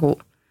semmoinen niin kuin,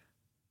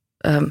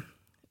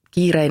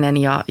 kiireinen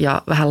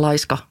ja vähän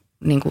laiska,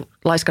 niin kuin,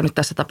 laiska nyt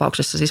tässä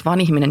tapauksessa, siis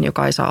vaan ihminen,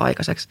 joka ei saa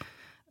aikaiseksi,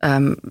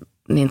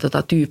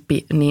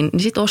 tyyppi, niin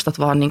sit ostat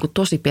vaan niin kuin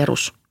tosi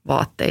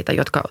perusvaatteita,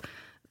 jotka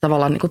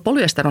tavallaan niin kuin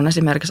polyester on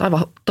esimerkiksi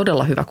aivan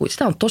todella hyvä, kun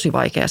sitä on tosi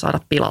vaikea saada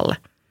pilalle.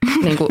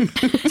 Niin kuin,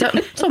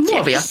 se on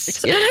muovia.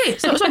 Yes.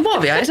 Se on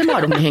muovia, ei se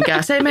maadu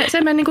mihinkään. Se ei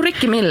mene niin kuin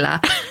rikki millään.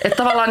 Että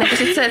tavallaan niin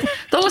sit se,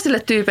 tollaisille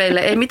tyypeille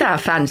ei mitään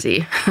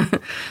fancy.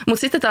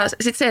 Mutta sitten taas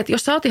se, että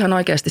jos sä oot ihan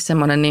oikeasti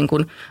semmoinen niin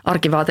kuin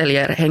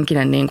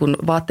arkivaatelier-henkinen niin kuin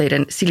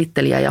vaatteiden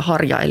silittelijä ja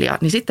harjailija,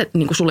 niin sitten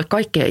niin kuin sulle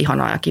kaikkea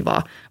ihanaa ja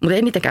kivaa. Mutta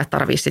ei niitäkään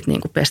tarvitse sitten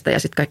niin kuin pestä ja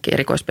sitten kaikki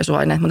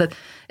erikoispesuaineet. Mutta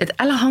et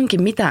älä hanki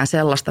mitään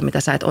sellaista,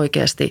 mitä sä et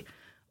oikeasti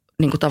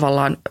niin kuin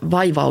tavallaan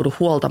vaivaudu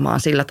huoltamaan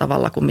sillä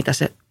tavalla, kuin mitä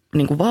se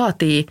niin kuin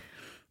vaatii.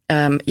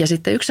 Ja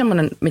sitten yksi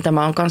semmoinen, mitä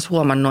mä oon myös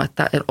huomannut,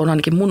 että on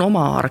ainakin mun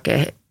omaa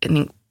arkea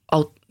niin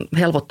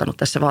helpottanut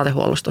tässä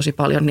vaatehuollossa tosi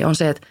paljon, niin on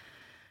se, että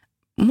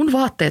mun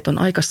vaatteet on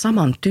aika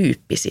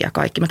samantyyppisiä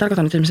kaikki. Mä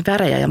tarkoitan nyt esimerkiksi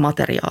värejä ja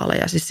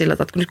materiaaleja. Siis sillä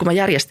tavalla, että nyt kun mä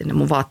järjestin ne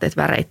mun vaatteet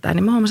väreittäin,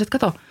 niin mä huomasin,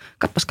 että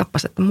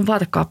kappas, että mun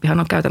vaatekaappihan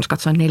on käytännössä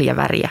katsoen 4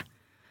 väriä.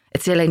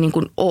 Että siellä ei niin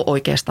kuin ole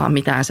oikeastaan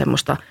mitään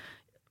semmoista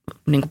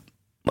niin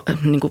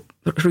kuin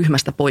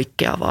ryhmästä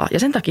poikkeavaa. Ja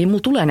sen takia mulla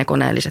tulee ne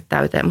koneelliset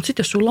täyteen. Mutta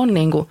sitten jos sulla on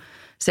niin kuin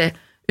se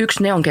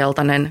yksi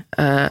neonkeltainen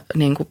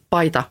niin kuin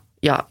paita,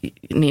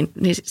 niin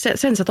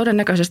sen sä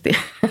todennäköisesti...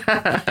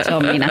 Se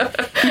on minä.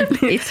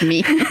 It's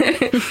me.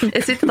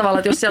 Et sitten tavallaan,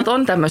 että jos sieltä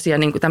on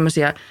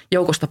tämmöisiä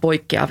joukosta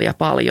poikkeavia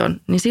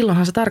paljon, niin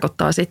silloinhan se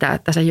tarkoittaa sitä,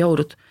 että sä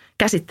joudut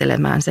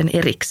käsittelemään sen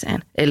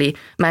erikseen. Eli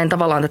mä en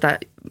tavallaan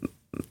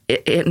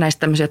näistä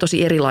tämmöisiä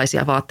tosi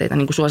erilaisia vaatteita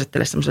niin kuin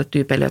suosittele semmoisille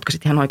tyypeille, jotka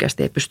sitten ihan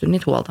oikeasti ei pysty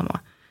niitä huoltamaan.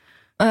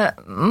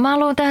 Mä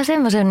haluan tähän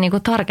semmoisen niin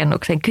kuin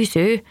tarkennuksen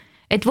kysyä,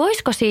 että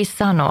voisiko siis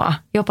sanoa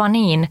jopa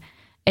niin,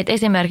 että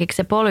esimerkiksi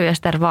se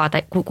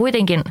polyestervaate, kun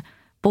kuitenkin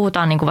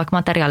puhutaan niin kuin vaikka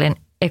materiaalin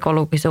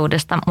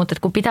ekologisuudesta, mutta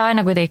kun pitää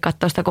aina kuitenkin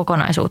katsoa sitä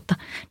kokonaisuutta,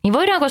 niin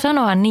voidaanko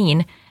sanoa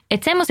niin,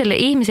 että semmoisille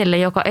ihmisille,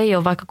 joka ei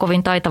ole vaikka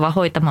kovin taitava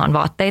hoitamaan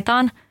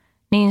vaatteitaan,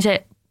 niin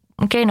se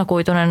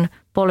keinokuituinen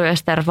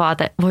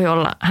polyestervaate voi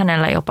olla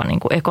hänellä jopa niin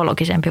kuin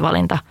ekologisempi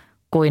valinta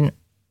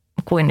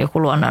kuin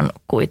joku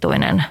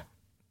luonnonkuituinen,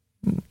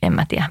 en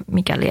mä tiedä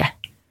mikä lie.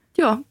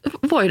 Joo,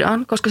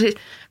 voidaan, koska siis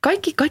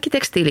kaikki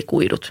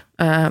tekstiilikuidut,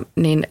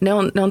 niin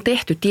ne on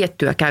tehty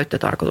tiettyä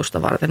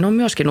käyttötarkoitusta varten. Ne on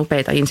myöskin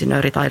upeita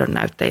insinööritaidon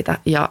näytteitä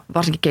ja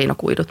varsinkin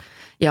keinokuidut.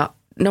 Ja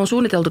ne on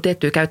suunniteltu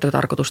tiettyä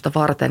käyttötarkoitusta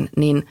varten,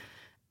 niin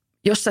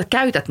jos sä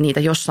käytät niitä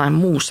jossain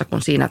muussa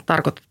kuin siinä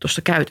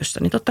tarkoitetussa käytössä,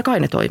 niin totta kai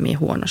ne toimii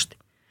huonosti.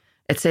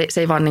 Että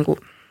se ei vaan niin kuin,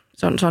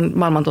 se on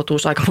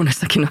maailmantotuus aika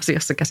monessakin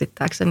asiassa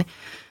käsittääkseni.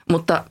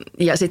 Mutta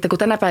ja sitten kun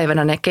tänä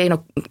päivänä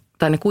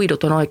ne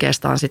kuidut on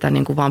oikeastaan sitä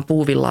niin kuin vaan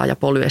puuvillaa ja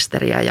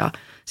polyesteriä ja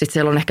sitten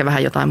siellä on ehkä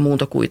vähän jotain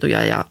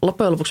muuntokuituja. Ja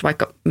loppujen lopuksi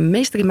vaikka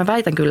meistäkin mä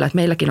väitän kyllä, että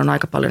meilläkin on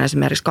aika paljon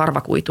esimerkiksi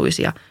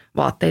karvakuituisia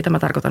vaatteita. Mä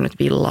tarkoitan nyt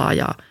villaa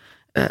ja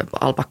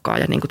alpakkaa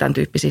ja niin kuin tämän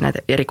tyyppisiä näitä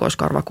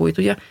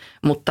erikoiskarvakuituja.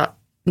 Mutta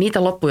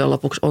niitä loppujen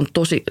lopuksi on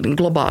tosi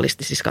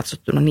globaalisti siis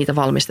katsottuna, niitä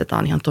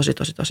valmistetaan ihan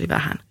tosi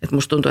vähän. Et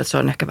musta tuntuu, että se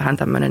on ehkä vähän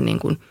tämmöinen niin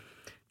kuin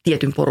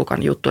tietyn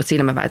porukan juttu. Et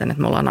siinä mä väitän,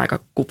 että me ollaan aika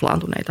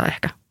kuplaantuneita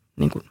ehkä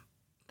niin kuin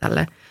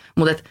tälleen.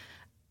 Mutta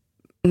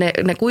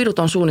ne kuidut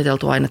on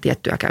suunniteltu aina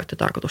tiettyä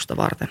käyttötarkoitusta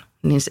varten,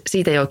 niin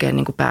siitä ei oikein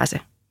niin kuin pääse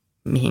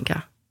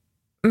mihinkään.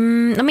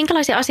 No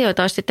minkälaisia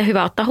asioita olisi sitten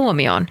hyvä ottaa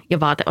huomioon jo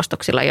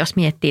vaateostoksilla, jos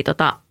miettii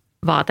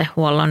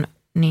vaatehuollon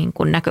niin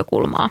kuin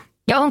näkökulmaa?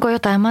 Ja onko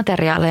jotain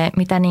materiaaleja,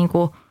 mitä niin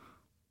kuin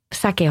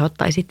sä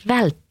kehottaisit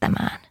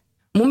välttämään?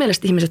 Mun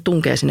mielestä ihmiset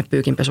tunkee sinne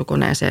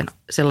pyykinpesukoneeseen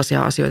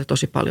sellaisia asioita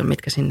tosi paljon,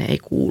 mitkä sinne ei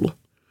kuulu.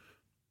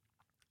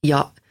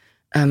 Ja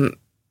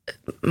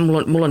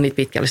mulla on niitä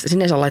pitkällistä.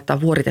 Sinne ei saa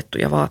laittaa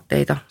vuoritettuja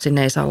vaatteita.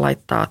 Sinne ei saa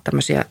laittaa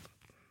tämmöisiä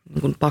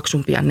niin kuin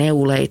paksumpia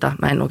neuleita.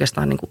 Mä en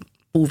oikeastaan niin kuin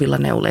puuvilla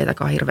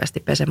neuleitakaan hirveästi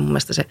pese. Mun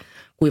mielestä se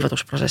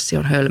kuivatusprosessi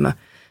on hölmö.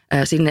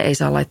 Sinne ei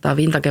saa laittaa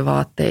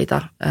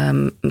vintagevaatteita,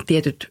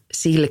 tietyt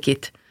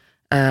silkit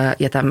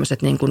ja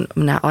tämmöiset niin kuin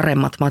nämä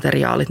aremmat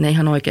materiaalit. Ne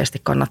ihan oikeasti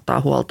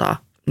kannattaa huoltaa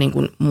niin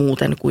kuin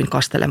muuten kuin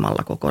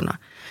kastelemalla kokonaan.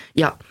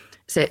 Ja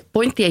se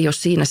pointti ei ole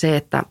siinä se,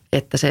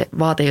 että se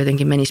vaate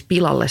jotenkin menisi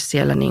pilalle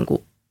siellä niin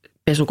kuin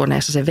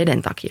pesukoneessa sen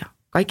veden takia.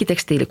 Kaikki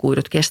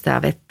tekstiilikuidut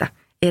kestää vettä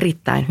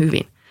erittäin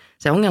hyvin.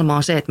 Se ongelma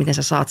on se, että miten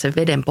sä saat sen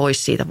veden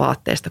pois siitä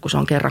vaatteesta, kun se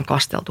on kerran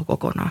kasteltu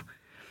kokonaan.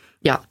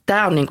 Ja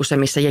tämä on niinku se,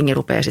 missä jengi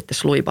rupeaa sitten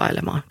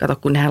sluibailemaan. Kato,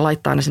 kun nehän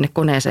laittaa ne sinne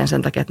koneeseen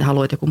sen takia, että ne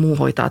haluaa, että joku muu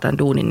hoitaa tämän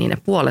duunin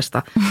niiden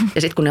puolesta.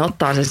 Ja sitten kun ne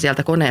ottaa sen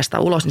sieltä koneesta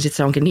ulos, niin sitten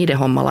se onkin niiden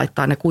homma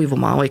laittaa ne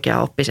kuivumaan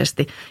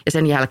oikeaoppisesti. Ja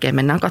sen jälkeen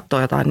mennään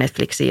katsoa jotain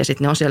Netflixiä ja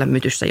sitten ne on siellä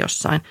mytyssä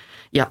jossain.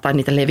 Tai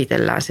niitä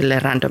levitellään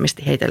silleen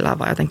randomisti, heitellään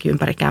vaan jotenkin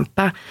ympäri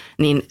kämppää.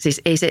 Niin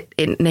siis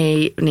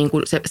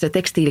se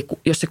tekstiili,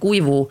 jos se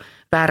kuivuu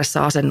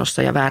väärässä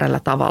asennossa ja väärällä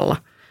tavalla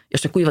 –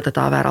 jos se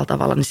kuivatetaan väärällä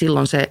tavalla, niin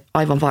silloin se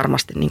aivan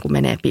varmasti niin kuin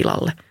menee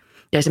pilalle.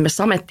 Ja esimerkiksi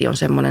sametti on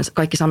semmoinen,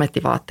 kaikki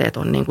samettivaatteet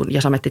on niin kuin,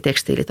 ja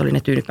samettitekstiilit, oli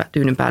ne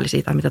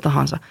tyynynpäällisiä tai mitä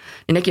tahansa,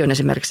 niin nekin on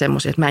esimerkiksi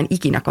semmoisia, että mä en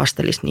ikinä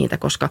kastelisi niitä,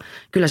 koska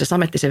kyllä se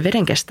sametti sen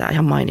veden kestää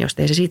ihan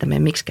mainiosti, ei se siitä mene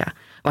miksikään,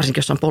 varsinkin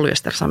jos on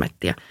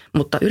polyester-samettia.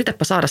 Mutta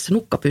yritäpä saada se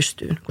nukka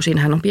pystyyn, kun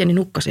siinähän on pieni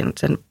nukka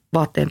sen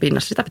vaatteen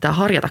pinnassa. Sitä pitää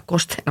harjata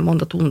kosteena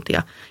monta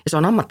tuntia ja se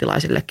on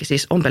ammattilaisillekin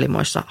siis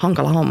ompelimoissa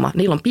hankala homma.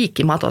 Niillä on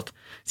piikkimatot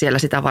siellä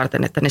sitä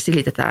varten, että ne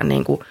silitetään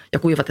niin kuin, ja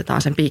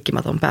kuivatetaan sen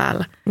piikkimaton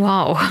päällä.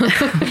 Wow.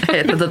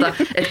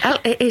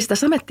 Ei sitä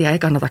samettia ei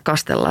kannata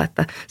kastella,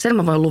 että sen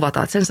mä voin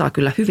luvata, että sen saa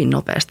kyllä hyvin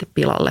nopeasti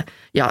pilalle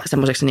ja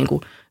semmoiseksi niin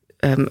kuin,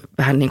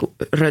 vähän niin kuin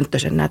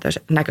rönttösen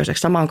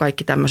näköiseksi. Sama on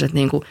kaikki tämmöiset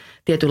niin kuin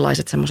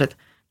tietynlaiset semmoiset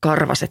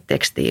karvaset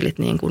tekstiilit,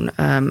 niin kuin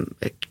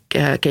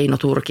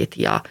keinoturkit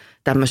ja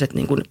tämmöiset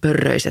niin kuin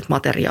pörröiset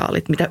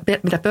materiaalit.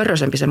 Mitä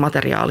pörröisempi se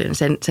materiaali,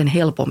 niin sen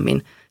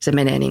helpommin se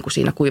menee niin kuin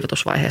siinä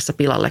kuivatusvaiheessa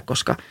pilalle,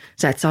 koska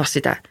sä et saa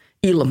sitä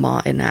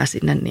ilmaa enää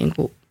sinne niin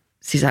kuin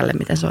sisälle,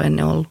 miten se on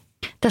ennen ollut.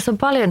 Tässä on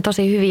paljon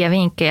tosi hyviä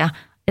vinkkejä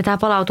ja tämä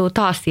palautuu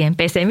taas siihen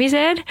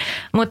pesemiseen,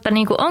 mutta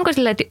niin kuin, onko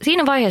sille, että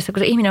siinä vaiheessa, kun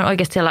se ihminen on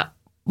oikeasti siellä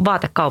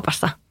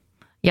vaatekaupassa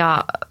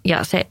ja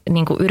se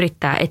niin kuin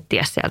yrittää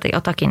etsiä sieltä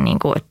jotakin, niin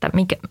kuin, että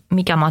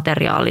mikä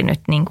materiaali nyt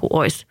niin kuin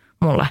olisi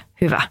mulle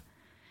hyvä,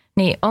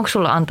 niin onko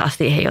sulla antaa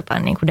siihen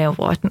jotain niin kuin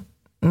neuvoa, että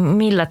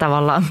millä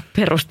tavalla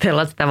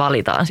perusteella sitä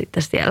valitaan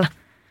sitten siellä?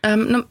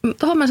 No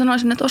tuohon mä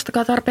sanoisin, että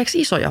ostakaa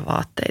tarpeeksi isoja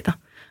vaatteita.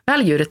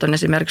 Väljyydet on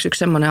esimerkiksi yksi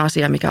sellainen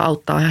asia, mikä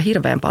auttaa ihan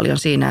hirveän paljon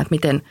siinä, että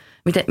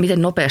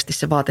miten nopeasti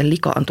se vaate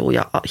likaantuu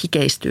ja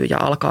hikeistyy ja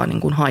alkaa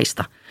niin kuin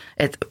haista.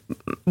 Et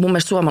mun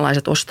mielestä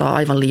suomalaiset ostaa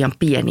aivan liian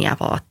pieniä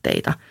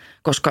vaatteita,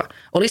 koska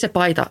oli se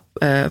paita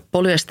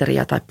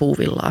polyesteriä tai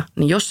puuvillaa,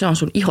 niin jos se on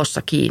sun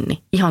ihossa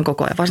kiinni ihan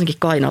koko ajan, varsinkin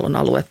kainalon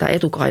alue tai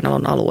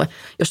etukainalon alue,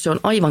 jos se on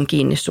aivan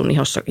kiinni sun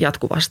ihossa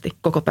jatkuvasti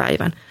koko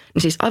päivän,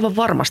 niin siis aivan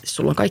varmasti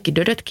sulla on kaikki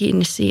dödöt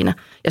kiinni siinä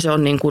ja se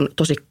on niin kuin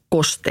tosi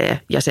kostee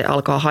ja se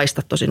alkaa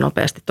haista tosi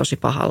nopeasti, tosi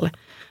pahalle.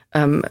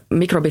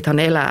 Mikrobithan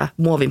elää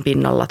muovin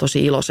pinnalla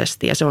tosi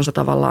iloisesti ja se on se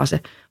tavallaan se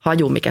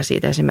haju, mikä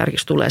siitä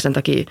esimerkiksi tulee. Sen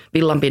takia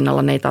villan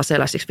pinnalla ne ei taas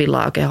elä, siksi villa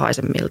ei oikein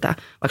haise miltään,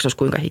 vaikka se olisi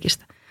kuinka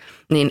hikistä.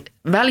 Niin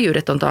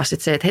väljyydet on taas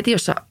sit se, että heti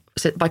jos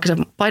vaikka se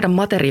paidan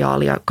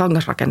materiaali ja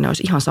kangasrakenne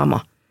olisi ihan sama,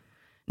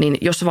 niin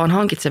jos sä vaan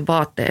hankit sen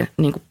vaatteen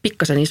niin kuin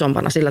pikkasen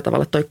isompana sillä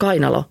tavalla, että toi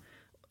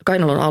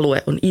kainalon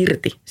alue on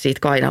irti siitä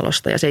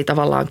kainalosta ja se ei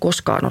tavallaan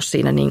koskaan ole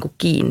siinä niin kuin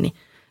kiinni,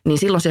 niin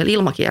silloin siellä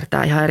ilma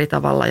kiertää ihan eri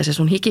tavalla ja se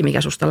sun hiki,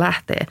 mikä susta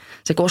lähtee,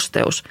 se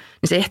kosteus,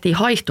 niin se ehtii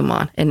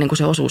haihtumaan ennen kuin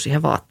se osuu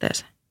siihen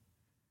vaatteeseen.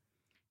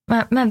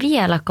 Mä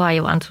vielä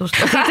kaivan susta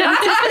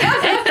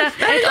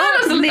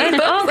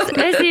että onko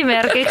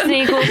esimerkiksi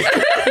niinku,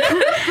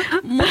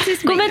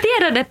 kun mä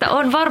tiedän, että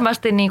on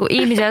varmasti niinku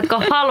ihmisiä,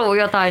 jotka haluaa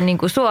jotain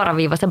niinku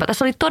suoraviivaisempaa.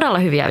 Tässä oli todella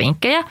hyviä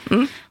vinkkejä,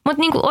 mutta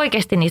niinku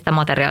oikeasti niistä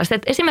materiaalista.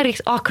 Et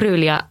esimerkiksi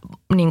akryyliä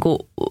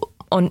niinku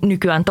on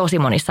nykyään tosi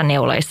monissa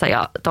neuleissa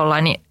ja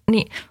tollain,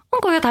 niin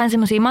onko jotain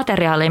semmoisia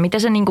materiaaleja, mitä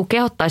sä niinku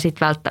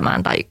kehottaisit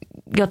välttämään tai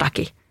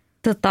jotakin?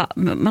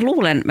 Mä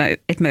luulen,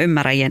 että mä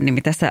ymmärrän, Jenni,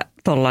 mitä sä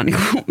tuolla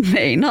niinku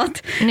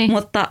meinaat, niin.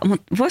 mutta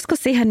voisiko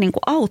siihen niinku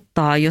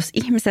auttaa, jos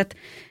ihmiset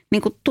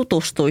niinku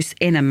tutustuisi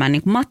enemmän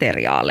niinku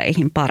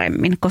materiaaleihin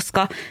paremmin,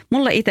 koska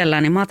mulle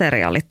itselläni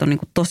materiaalit on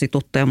niinku tosi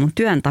tuttuja mun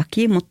työn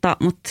takia, mutta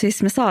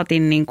siis me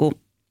saatiin niinku,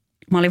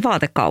 mä olin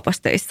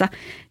vaatekaupassa töissä,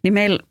 niin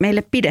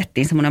meille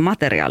pidettiin semmoinen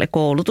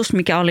materiaalikoulutus,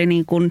 mikä oli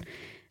niinku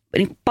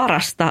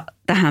parasta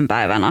tähän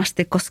päivän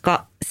asti,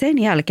 koska sen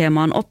jälkeen mä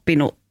oon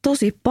oppinut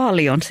tosi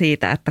paljon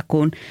siitä, että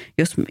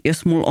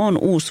jos mulla on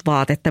uusi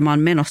vaate, että mä oon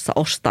menossa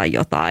ostaa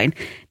jotain,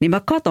 niin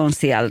mä katon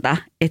sieltä,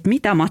 että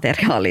mitä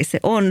materiaalia se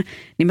on,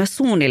 niin mä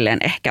suunnilleen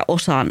ehkä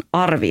osaan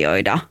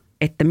arvioida,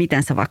 että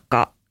miten se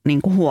vaikka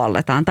niin kuin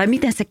huolletaan tai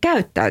miten se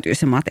käyttäytyy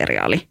se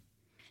materiaali.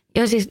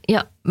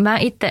 Ja mä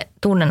itse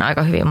tunnen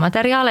aika hyvin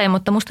materiaaleja,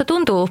 mutta musta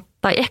tuntuu,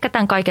 tai ehkä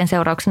tämän kaiken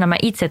seurauksena mä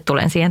itse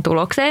tulen siihen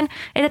tulokseen,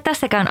 että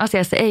tässäkään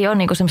asiassa ei ole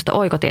niinku semmoista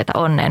oikotietä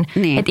onneen.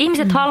 Niin. Että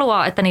ihmiset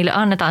haluaa, että niille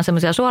annetaan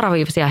semmoisia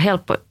suoraviivaisia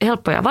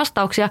helppoja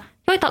vastauksia,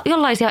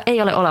 jollaisia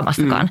ei ole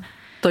olemassakaan.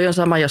 Toi on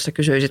sama, jos sä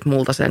kysyisit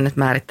multa sen, että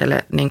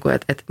määrittele, niin kuin,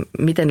 että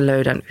miten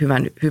löydän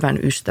hyvän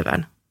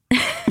ystävän.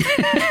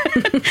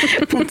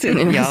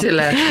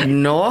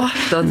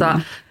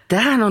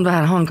 Tähän on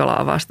vähän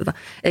hankalaa vastata.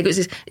 Eikö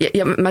siis,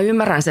 ja mä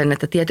ymmärrän sen,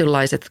 että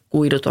tietynlaiset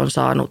kuidut on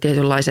saanut,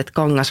 tietynlaiset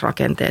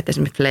kangasrakenteet,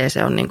 esimerkiksi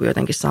fleece on niin kuin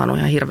jotenkin saanut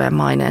ihan hirveän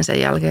maineen sen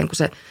jälkeen, kun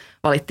se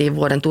valittiin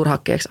vuoden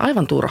turhakkeeksi.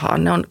 Aivan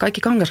turhaan.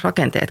 Kaikki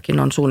kangasrakenteetkin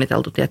on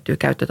suunniteltu tiettyä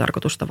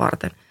käyttötarkoitusta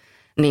varten.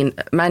 Niin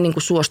mä en niin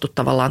kuin suostu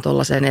tavallaan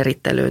tuollaiseen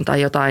erittelyyn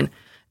tai jotain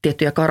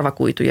tiettyjä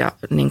karvakuituja,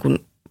 niin kuin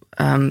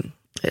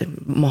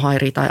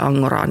mohairia tai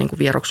angoraa niin kuin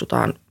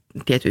vieroksutaan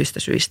tietyistä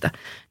syistä,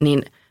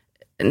 niin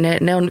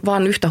ne on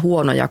vaan yhtä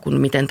huonoja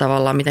kuin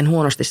miten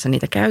huonosti sä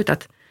niitä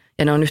käytät.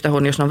 Ja ne on yhtä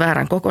huonoja, jos ne on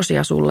väärän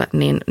kokoisia sulle,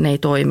 niin ne ei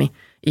toimi.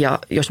 Ja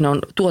jos ne on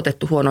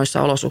tuotettu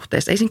huonoissa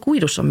olosuhteissa, ei siinä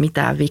kuidussa ole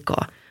mitään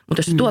vikaa. Mutta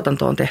jos se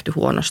tuotanto on tehty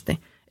huonosti,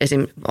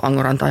 esim.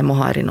 Angoran tai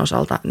mohairin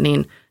osalta,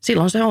 niin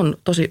silloin se on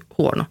tosi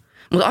huono.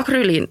 Mutta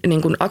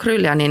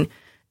akryyliä, niin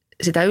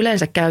sitä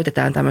yleensä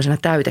käytetään tämmöisenä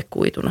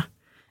täytekuituna.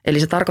 Eli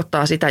se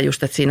tarkoittaa sitä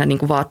just, että siinä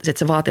niinku että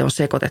se vaate on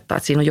sekoitetta,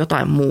 että siinä on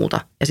jotain muuta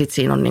ja sitten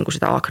siinä on niinku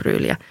sitä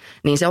akryyliä.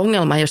 Niin se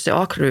ongelma ei ole se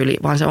akryyli,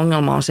 vaan se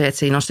ongelma on se, että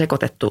siinä on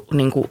sekoitettu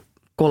niinku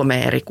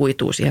 3 eri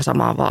kuitua siihen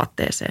samaan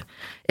vaatteeseen.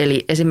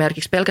 Eli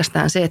esimerkiksi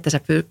pelkästään se, että sä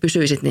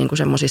pysyisit niinku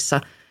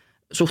semmoisissa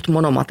suht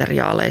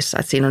monomateriaaleissa,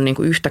 että siinä on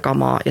niinku yhtä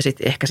kamaa ja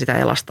sitten ehkä sitä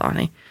elastaa,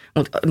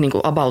 mutta niinku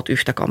about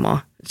yhtä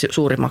kamaa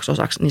suurimmaksi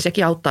osaksi, niin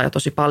sekin auttaa jo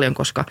tosi paljon,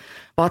 koska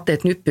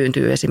vaatteet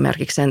nyppyyntyy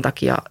esimerkiksi sen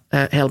takia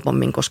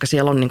helpommin, koska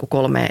siellä on niinku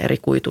 3 eri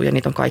kuitua ja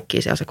niitä on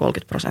kaikki siellä se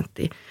 30%.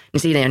 Niin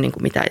siinä ei ole niinku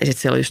mitään. Ja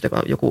sitten siellä on just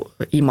joku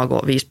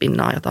imago 5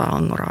 pinnaa jotain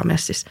angoraa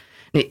messissä.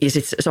 Niin, ja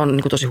sitten se on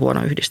niinku tosi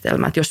huono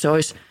yhdistelmä. Että jos se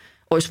olisi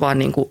vaan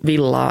niinku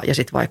villaa ja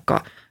sitten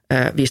vaikka 15%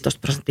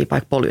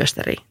 vaikka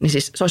polyesteriä, niin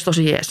siis se olisi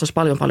tosi jees, se olisi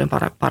paljon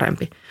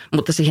parempi.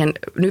 Mutta siihen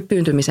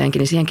nyppyyntymiseenkin,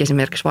 niin siihenkin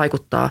esimerkiksi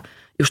vaikuttaa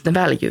just ne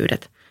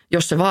väljyydet.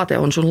 Jos se vaate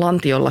on sun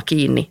lantiolla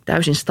kiinni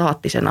täysin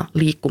staattisena,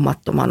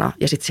 liikkumattomana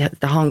ja sitten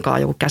sitä hankaa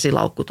joku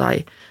käsilaukku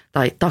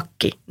tai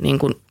takki, niin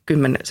kuin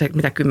 10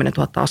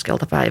 000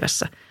 askelta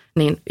päivässä,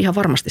 niin ihan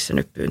varmasti se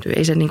nyppyyntyy.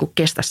 Ei se niin kuin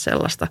kestä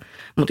sellaista.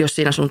 Mutta jos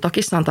siinä sun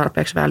takissa on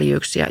tarpeeksi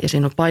väljyyksiä ja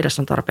siinä on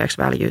paidassa on tarpeeksi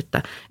väljyyttä,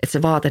 että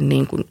se vaate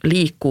niin kuin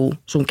liikkuu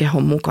sun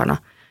kehon mukana,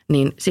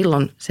 niin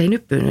silloin se ei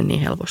nyppyynny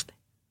niin helposti.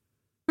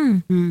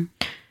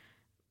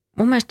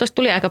 Mun mielestä tuossa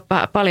tuli aika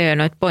paljon jo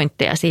noita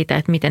pointteja siitä,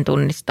 että miten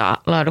tunnistaa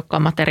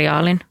laadukkaan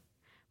materiaalin.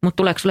 Mutta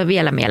tuleeko sulle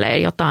vielä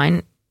mieleen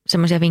jotain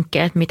semmoisia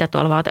vinkkejä, että mitä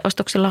tuolla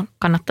vaateostoksilla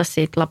kannattaisi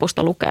siitä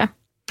lapusta lukea?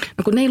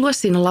 No kun ne ei lue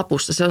siinä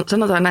lapussa.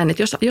 Sanotaan näin,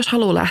 että jos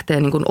haluaa lähteä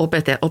niin kuin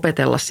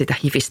opetella sitä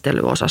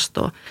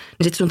hivistelyosastoa,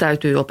 niin sitten sun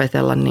täytyy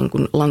opetella niin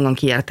kuin langan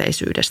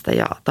kierteisyydestä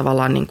ja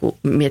tavallaan niin kuin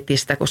miettiä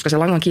sitä, koska se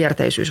langan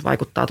kierteisyys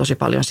vaikuttaa tosi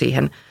paljon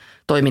siihen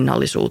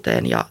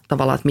toiminnallisuuteen ja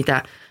tavallaan,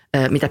 että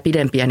mitä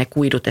pidempiä ne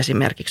kuidut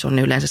esimerkiksi on,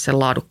 niin yleensä se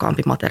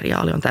laadukkaampi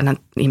materiaali on. Tänään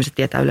ihmiset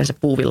tietää yleensä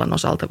puuvillan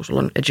osalta, kun sulla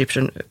on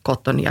Egyptian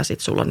cotton ja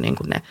sitten sulla on niin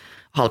kuin ne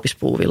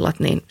halpispuuvillat,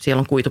 niin siellä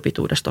on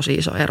kuitupituudessa tosi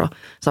iso ero.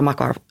 Sama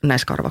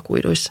näissä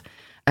karvakuiduissa.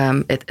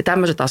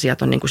 Tämmöiset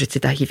asiat on niin kuin sit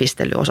sitä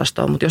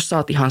hivistelyosastoa, mutta jos sä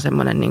oot ihan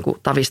semmoinen niin kuin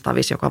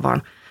tavis, joka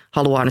vaan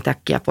haluaa nyt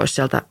äkkiä pois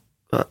sieltä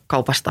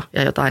kaupasta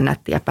ja jotain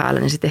nättiä päälle,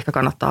 niin sitten ehkä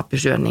kannattaa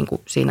pysyä niin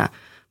kuin siinä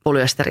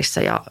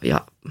polyesterissä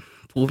ja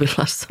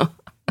puuvillassa.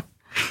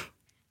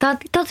 Tämä on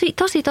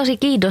tosi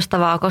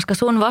kiinnostavaa, koska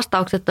sun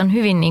vastaukset on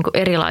hyvin niin kuin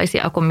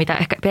erilaisia kuin mitä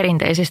ehkä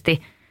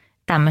perinteisesti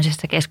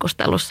tämmöisessä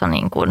keskustelussa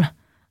niin kuin,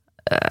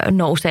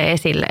 nousee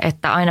esille.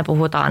 Että aina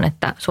puhutaan,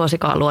 että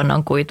suosikaa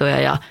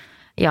luonnonkuituja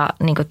ja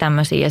niin kuin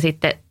tämmöisiä.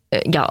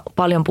 Ja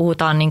paljon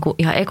puhutaan niin kuin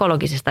ihan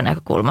ekologisesta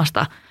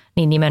näkökulmasta,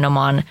 niin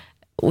nimenomaan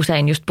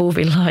usein just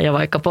puuvillaa ja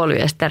vaikka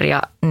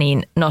polyesteria,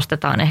 niin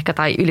nostetaan ehkä,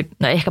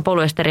 ehkä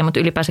polyesteria, mutta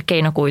ylipäänsä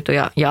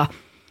keinokuituja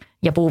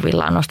ja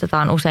puuvillaa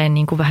nostetaan usein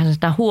niin kuin vähän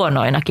sitä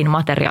huonoinakin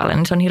materiaaleina.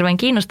 Niin se on hirveän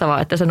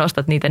kiinnostavaa, että sä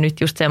nostat niitä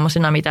nyt just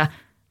semmoisina, mitä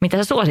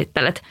sä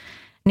suosittelet.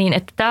 Niin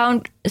että tämä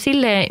on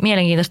silleen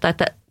mielenkiintoista,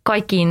 että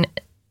kaikkiin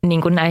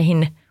niin kuin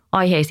näihin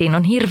aiheisiin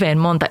on hirveän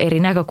monta eri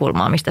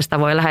näkökulmaa, mistä sitä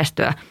voi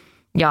lähestyä.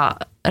 Ja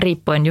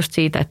riippuen just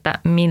siitä, että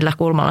millä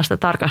kulmalla sitä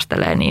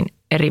tarkastelee, niin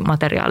eri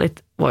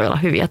materiaalit voi olla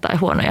hyviä tai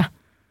huonoja.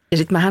 Ja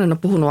sitten mähän en ole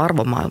puhunut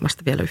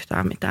arvomaailmasta vielä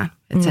yhtään mitään.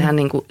 Että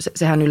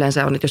sehän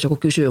yleensä on, että jos joku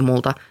kysyy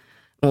multa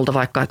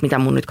vaikka, että mitä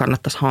mun nyt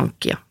kannattaisi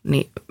hankkia,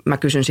 niin mä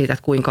kysyn siitä,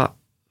 että kuinka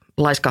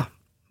laiska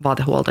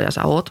vaatehuoltaja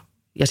sä oot.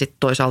 Ja sitten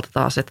toisaalta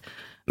taas, että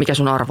mikä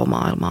sun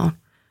arvomaailma on.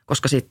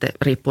 Koska sitten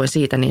riippuen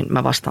siitä, niin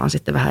mä vastaan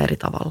sitten vähän eri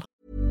tavalla.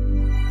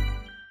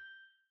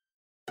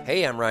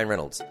 Hey, I'm Ryan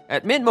Reynolds.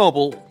 At Mint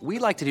Mobile, we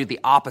like to do the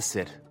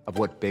opposite of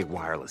what Big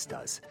Wireless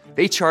does.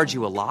 They charge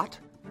you a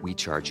lot, we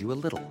charge you a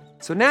little.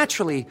 So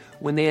naturally,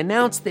 when they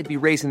announced they'd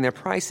be raising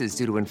their prices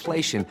due to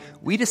inflation,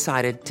 we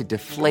decided to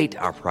deflate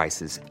our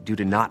prices due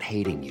to not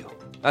hating you.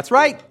 That's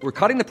right. We're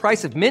cutting the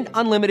price of Mint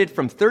Unlimited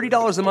from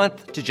 $30 a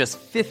month to just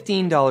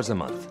 $15 a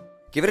month.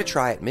 Give it a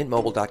try at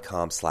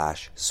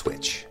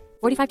mintmobile.com/switch.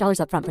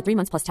 $45 up front for 3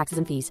 months plus taxes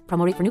and fees.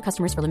 Promo rate for new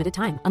customers for limited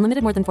time.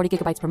 Unlimited more than 40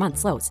 gigabytes per month.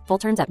 Slows full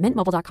terms at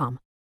mintmobile.com.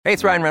 Hey,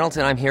 it's Ryan Reynolds,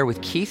 and I'm here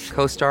with Keith,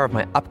 co-star of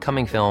my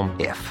upcoming film,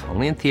 If,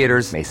 only in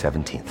theaters May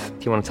 17th.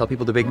 Do you want to tell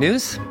people the big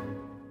news?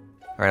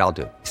 All right, I'll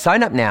do it.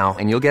 Sign up now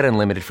and you'll get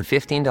unlimited for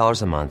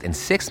 $15 a month and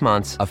 6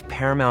 months of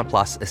Paramount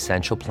Plus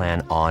Essential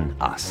Plan on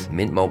us.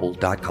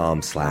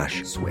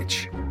 mintmobile.com/switch.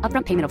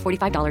 Upfront payment of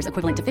 $45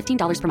 equivalent to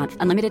 $15 per month.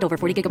 Unlimited over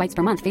 40 gigabytes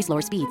per month. Face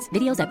lower speeds.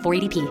 Videos at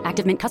 480p.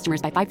 Active Mint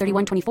customers by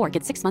 531.24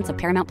 get 6 months of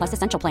Paramount Plus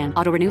Essential Plan.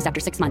 Auto renews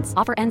after 6 months.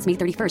 Offer ends May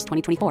 31st,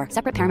 2024.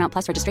 Separate Paramount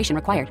Plus registration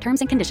required.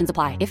 Terms and conditions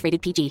apply if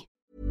rated PG.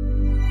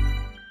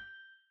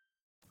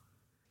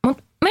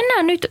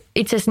 Mennään nyt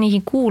itse asiassa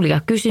niihin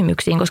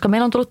kuulijakysymyksiin, koska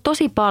meillä on tullut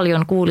tosi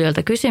paljon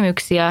kuulijoilta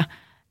kysymyksiä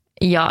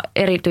ja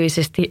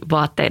erityisesti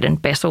vaatteiden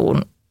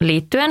pesuun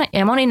liittyen.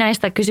 Ja moni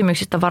näistä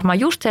kysymyksistä on varmaan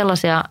just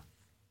sellaisia,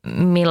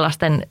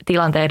 millaisten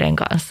tilanteiden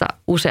kanssa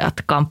useat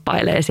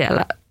kamppailee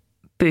siellä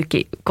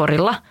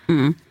pyykkikorilla.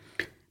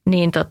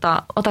 Niin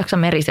otatko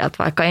Meri sieltä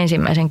vaikka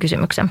ensimmäisen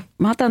kysymyksen?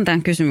 Mä otan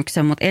tämän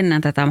kysymyksen, mutta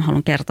ennen tätä mä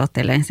haluan kertoa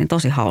teille ensin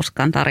tosi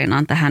hauskan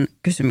tarinan tähän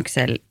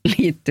kysymykseen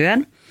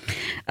liittyen.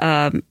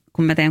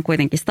 Kun mä teen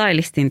kuitenkin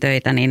stylistin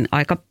töitä, niin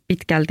aika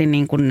pitkälti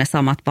niin kun ne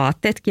samat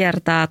vaatteet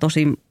kiertää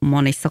tosi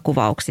monissa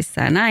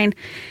kuvauksissa ja näin.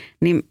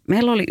 Niin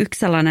meillä oli yksi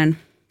sellainen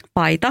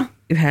paita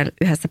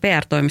yhdessä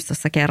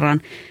PR-toimistossa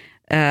kerran,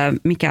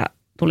 mikä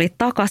tuli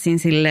takaisin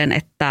silleen,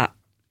 että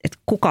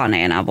kukaan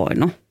ei enää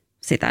voinut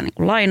sitä niin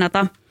kuin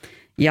lainata.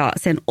 Ja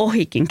sen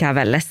ohikin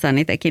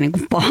kävellessäni teki niin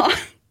kuin paha.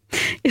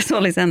 Ja se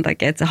oli sen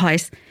takia, että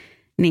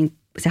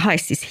se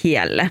haisi siis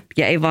hielle.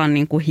 Ja ei vaan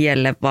niin kuin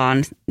hielle,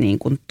 vaan niin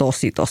kuin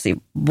tosi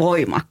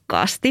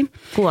voimakkaasti.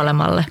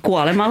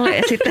 Kuolemalle.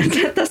 Ja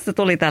sitten tässä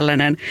tuli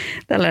tällainen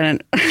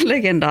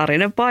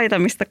legendaarinen paita,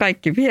 mistä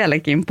kaikki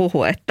vieläkin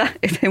puhuu, että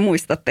he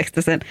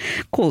muistatteko sen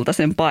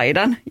kultaisen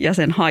paidan ja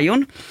sen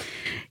hajun.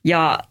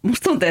 Ja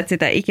musta tuntuu, että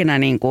sitä ikinä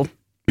niin kuin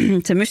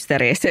se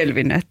mysteeri ei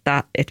selvinnyt,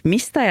 että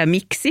mistä ja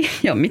miksi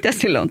ja mitä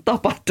sille on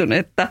tapahtunut,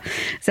 että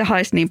se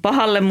haisi niin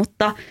pahalle,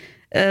 mutta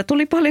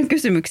tuli paljon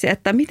kysymyksiä,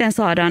 että miten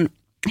saadaan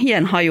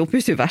hienhaju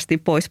pysyvästi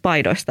pois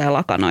paidoista ja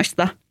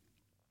lakanoista.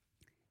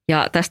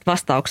 Ja tästä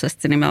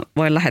vastauksesta niin mä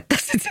voin lähettää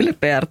sitten sille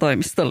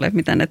PR-toimistolle,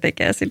 mitä ne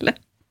tekee sille.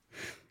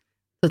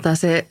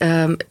 Se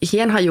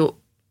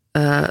hienhaju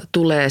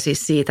tulee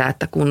siis siitä,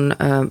 että kun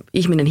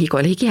ihminen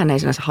hikoilee, hikihän ei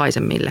sinänsä haise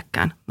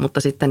millekään,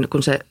 mutta sitten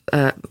kun se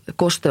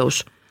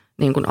kosteus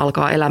niin kun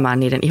alkaa elämään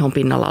niiden ihon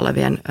pinnalla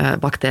olevien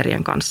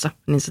bakteerien kanssa,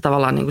 niin se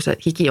tavallaan niin kun se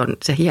hiki on,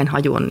 se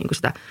hienhaju on niin kun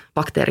sitä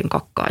bakteerin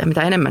kakkaa. Ja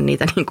mitä enemmän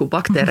niitä niin kun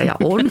bakteereja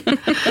on,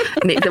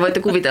 niin te voitte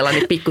kuvitella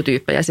niitä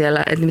pikkutyyppejä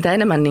siellä, että mitä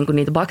enemmän niin kun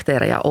niitä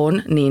bakteereja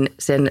on, niin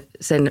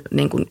sen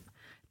niin kun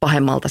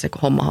pahemmalta se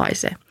homma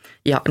haisee.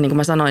 Ja niin kuin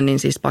mä sanoin, niin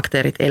siis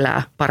bakteerit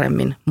elää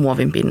paremmin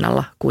muovin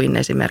pinnalla kuin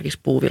esimerkiksi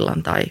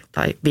puuvillan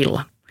tai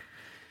villan.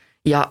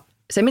 Ja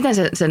se,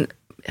 miten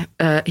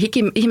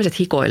ihmiset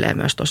hikoilee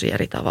myös tosi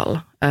eri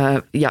tavalla.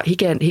 Ja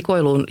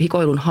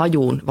hikoilun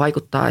hajuun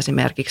vaikuttaa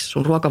esimerkiksi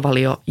sun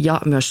ruokavalio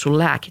ja myös sun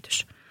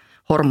lääkitys,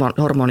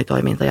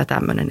 hormonitoiminta ja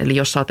tämmöinen. Eli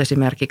jos sä oot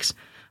esimerkiksi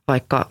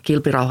vaikka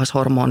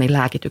kilpirauhashormonin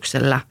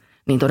lääkityksellä,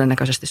 niin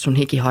todennäköisesti sun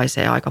hiki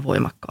haisee aika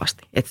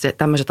voimakkaasti. Että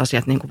tämmöiset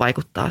asiat niin kuin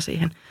vaikuttaa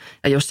siihen.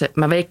 Ja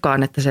mä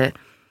veikkaan, että se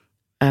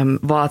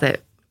vaate,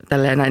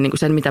 näin, niin kuin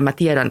sen mitä mä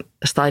tiedän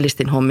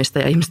stylistin hommista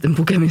ja ihmisten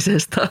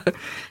pukemisesta,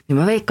 niin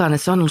mä veikkaan,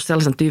 että se on ollut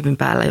sellaisen tyypin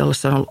päällä, jolla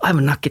se on ollut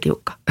aivan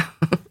nakkitiukka.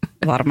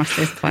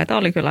 Varmasti. Vaita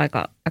oli kyllä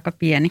aika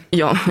pieni.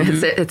 Joo,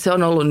 että se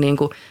on ollut niin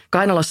kuin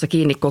kainalossa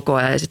kiinni koko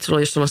ajan. Ja sitten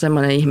jos sulla on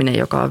sellainen ihminen,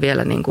 joka on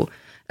vielä niin kuin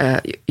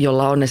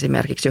jolla on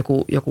esimerkiksi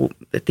joku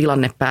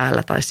tilanne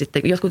päällä. Tai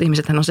sitten jotkut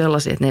ihmisethän on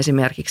sellaisia, että ne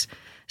esimerkiksi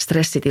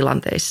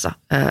stressitilanteissa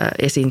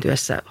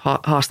esiintyessä,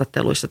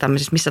 haastatteluissa,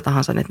 tämmöisissä missä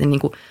tahansa, että ne niin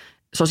kuin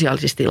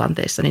sosiaalisissa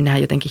tilanteissa, niin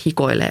nehän jotenkin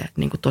hikoilee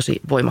niin kuin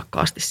tosi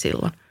voimakkaasti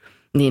silloin.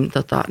 Niin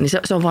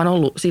se on vaan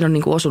ollut, siinä on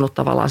niin kuin osunut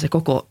tavallaan se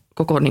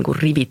koko niin kuin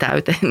rivi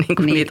täyteen niin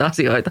kuin niitä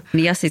asioita.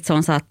 Niin ja sitten se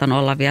on saattanut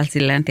olla vielä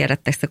silleen,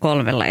 tiedättekö se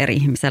 3 eri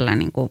ihmisellä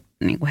niin kuin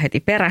heti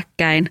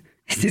peräkkäin.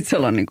 Sitten se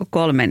on niin kuin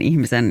 3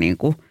 ihmisen niin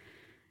kuin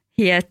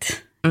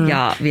hiet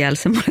ja vielä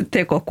semmoinen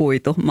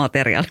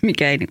tekokuitumateriaali,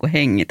 mikä ei niin kuin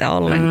hengitä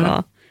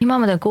ollenkaan. Niin mä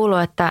oon muuten kuullut,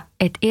 että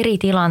eri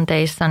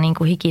tilanteissa niin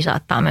kuin hiki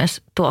saattaa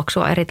myös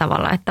tuoksua eri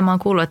tavalla. Että mä oon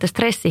kuullut, että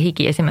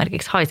stressihiki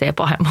esimerkiksi haisee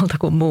pahemmalta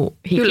kuin muu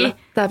hiki. Kyllä,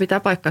 tämä pitää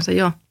paikkansa,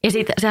 joo. Ja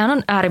sehän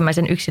on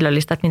äärimmäisen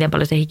yksilöllistä, että miten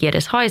paljon se hiki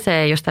edes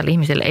haisee. Jos tällä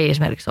ihmisellä ei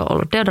esimerkiksi ole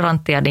ollut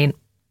deodoranttia, niin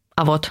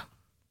avot,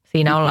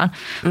 siinä ollaan.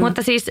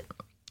 Mutta siis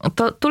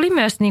tuli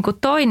myös niin kuin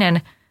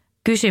toinen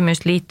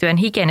kysymys liittyen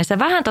hikeen. Sä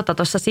vähän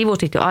tuossa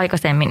sivusit jo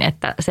aikaisemmin,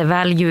 että se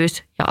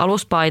väljyys ja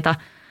aluspaita.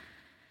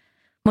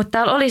 Mutta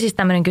täällä oli siis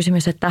tämmöinen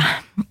kysymys,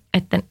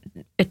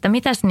 että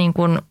mitäs niin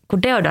kun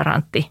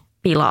deodorantti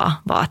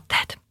pilaa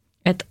vaatteet.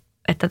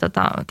 Että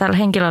tällä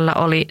henkilöllä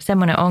oli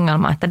semmoinen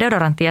ongelma, että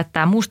deodorantti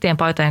jättää mustien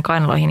paitojen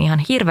kainaloihin ihan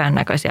hirveän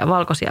näköisiä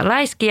valkoisia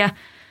läiskiä,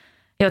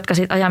 jotka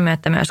sitten ajan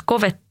myötä myös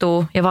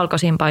kovettuu ja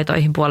valkoisiin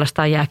paitoihin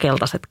puolestaan jää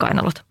keltaiset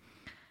kainalot.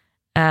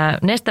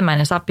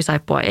 Nestemäinen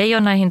sappisaippua ei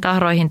ole näihin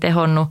tahroihin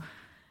tehonnut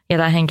ja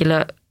tämä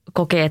henkilö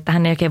kokee, että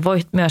hän ei oikein voi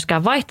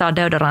myöskään vaihtaa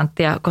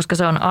deodoranttia, koska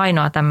se on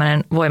ainoa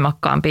tämmöinen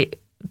voimakkaampi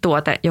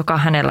tuote, joka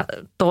hänellä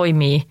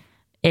toimii,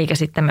 eikä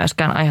sitten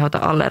myöskään aiheuta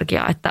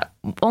allergiaa. Että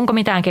onko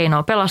mitään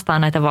keinoa pelastaa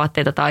näitä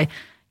vaatteita tai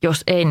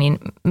jos ei, niin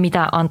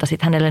mitä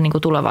antaisit hänelle niin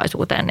kuin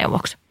tulevaisuuteen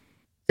neuvoksi?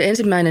 Se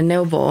ensimmäinen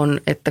neuvo on,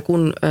 että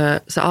kun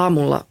sä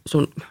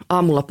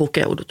aamulla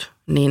pukeudut,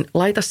 niin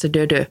laita se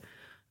dödö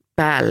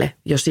päälle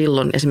jo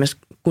silloin. Esimerkiksi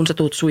kun sä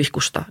tuut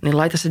suihkusta, niin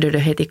laita se dödö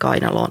heti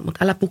kainaloon,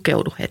 mutta älä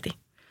pukeudu heti.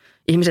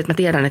 Mä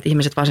tiedän, että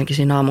ihmiset varsinkin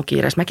siinä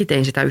aamukiireessä, mäkin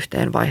tein sitä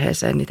yhteen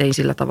vaiheeseen, niin tein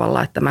sillä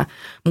tavalla, että mä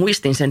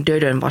muistin sen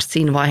dödön vasta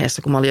siinä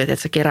vaiheessa, kun mä olin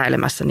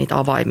keräilemässä niitä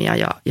avaimia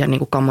ja niin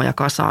kuin kammoja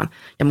kasaan.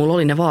 Ja mulla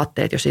oli ne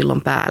vaatteet jo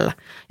silloin päällä.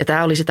 Ja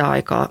tämä oli sitä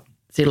aikaa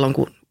silloin,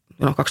 kun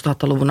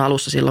 2000-luvun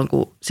alussa, silloin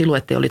kun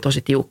siluetti oli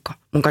tosi tiukka.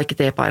 Mun kaikki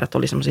teepaidat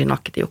oli semmoisia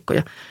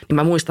nakkitiukkoja. Niin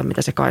mä muistan,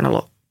 mitä se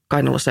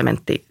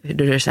kainalosementti,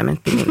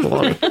 dödösementti niin kuin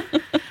oli.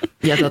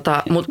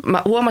 Mutta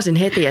mä huomasin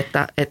heti,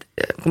 että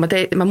kun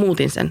mä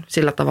muutin sen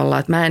sillä tavalla,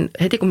 että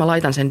heti kun mä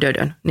laitan sen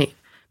dödön, niin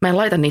mä en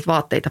laita niitä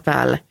vaatteita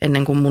päälle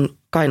ennen kuin mun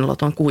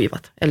kainalot on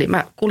kuivat. Eli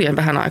mä kuljen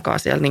vähän aikaa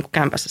siellä niin kuin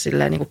kämpässä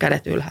silleen niin kuin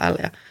kädet ylhäällä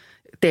ja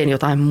teen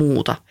jotain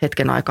muuta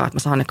hetken aikaa, että mä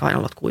saan ne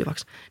kainalot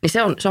kuivaksi. Niin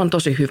se on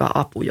tosi hyvä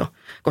apu jo,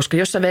 koska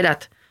jos sä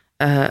vedät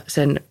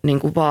sen niin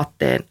kuin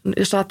vaatteen,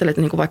 jos sä ajattelet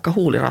niin kuin vaikka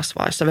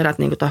huulirasvaa, jos sä vedät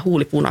niin kuin, tai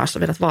huulipunaa, jos sä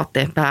vedät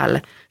vaatteen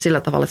päälle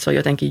sillä tavalla, että se on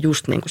jotenkin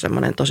just niin kuin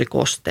semmoinen tosi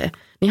kostee,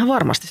 niin ihan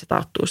varmasti se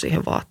tarttuu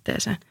siihen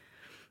vaatteeseen.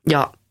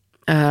 Ja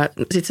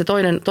sitten se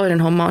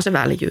toinen homma on se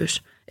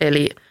väljyys.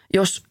 Eli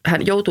jos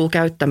hän joutuu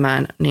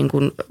käyttämään niin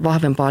kuin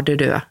vahvempaa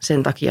dödöä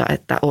sen takia,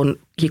 että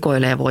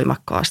hikoilee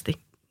voimakkaasti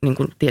niin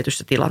kuin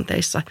tietyissä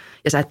tilanteissa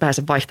ja sä et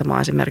pääse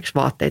vaihtamaan esimerkiksi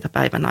vaatteita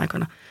päivän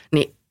aikana,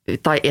 niin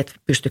tai et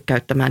pysty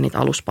käyttämään niitä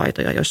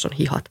aluspaitoja, joissa on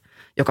hihat,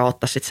 joka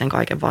ottaisi sitten sen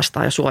kaiken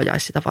vastaan ja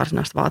suojaisi sitä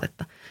varsinaista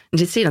vaatetta. Niin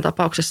sitten siinä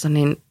tapauksessa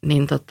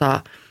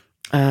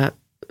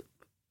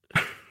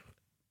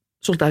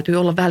sulla täytyy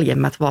olla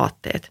väljemmät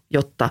vaatteet,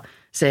 jotta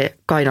se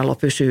kainalo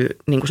pysyy,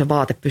 niin kuin se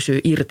vaate pysyy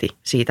irti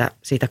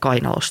siitä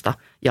kainalosta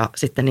ja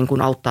sitten niin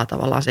kuin auttaa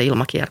tavallaan se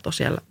ilmakierto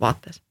siellä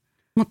vaatteessa.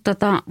 Mutta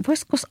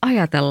voisiko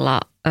ajatella,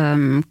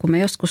 kun me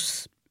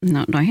joskus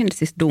noihin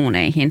siis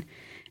duuneihin,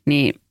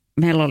 niin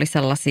meillä oli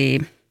sellaisia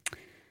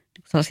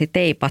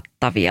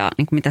teipattavia,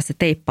 niin kuin mitä sä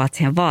teippaat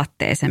siihen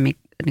vaatteeseen, niin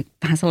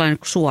vähän sellainen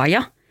kuin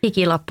suoja.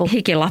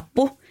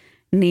 Hikilappu,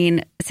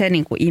 niin se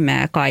niin kuin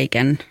imee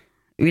kaiken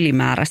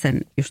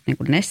ylimääräisen just niin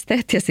kuin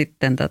nesteet ja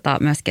sitten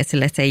myöskin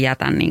sille, että se ei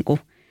jätä niin kuin,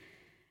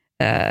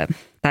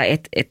 tai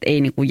et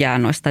ei niin kuin jää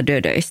noista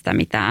dödöistä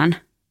mitään.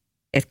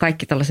 Että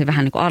kaikki tällaisia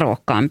vähän niin kuin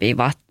arvokkaampia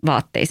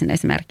vaatteisiin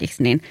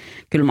esimerkiksi, niin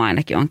kyllä mä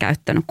ainakin olen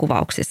käyttänyt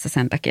kuvauksissa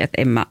sen takia,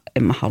 että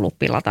en mä halua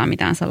pilata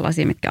mitään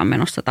sellaisia, mitkä on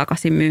menossa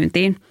takaisin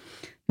myyntiin.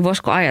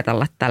 Voisiko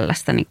ajatella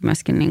tällaista niin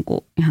myöskin niin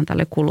kuin ihan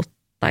tälle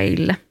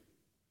kuluttajille?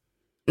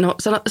 No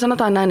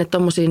sanotaan näin, että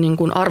tuommoisia niin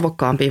kuin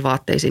arvokkaampiin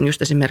vaatteisiin,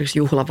 just esimerkiksi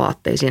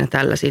juhlavaatteisiin ja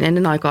tällaisiin.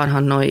 Ennen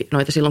aikaanhan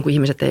noita silloin, kun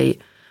ihmiset ei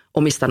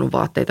omistanut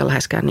vaatteita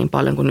läheskään niin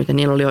paljon kuin nyt, ja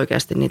niillä oli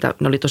oikeasti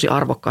ne oli tosi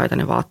arvokkaita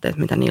ne vaatteet,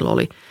 mitä niillä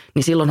oli.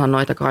 Niin silloinhan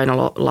noita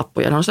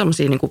kainalolappuja, ne on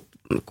semmoisia niin kuin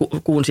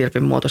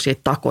kuunsirpin muotoisia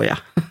takoja,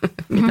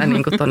 mitä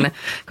niin kuin tuonne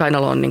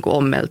kainaloon niin kuin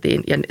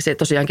ommeltiin. Ja se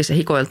tosiaankin se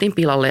hikoiltiin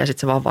pilalle ja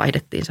sitten se vaan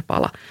vaihdettiin se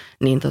pala.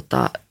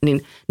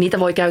 Niin niitä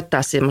voi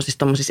käyttää semmoisissa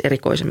tommosissa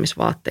erikoisemmissa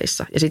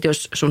vaatteissa. Ja sitten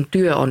jos sun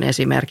työ on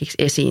esimerkiksi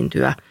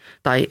esiintyä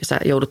tai sä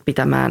joudut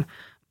pitämään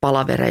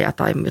palavereja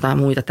tai jotain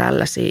muita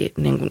tällaisia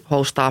niin kuin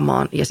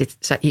hostaamaan ja sitten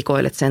sä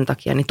hikoilet sen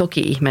takia, niin toki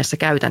ihmeessä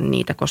käytän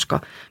niitä,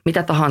 koska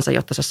mitä tahansa,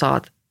 jotta sä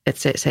saat,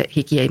 että se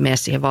hiki ei mene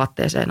siihen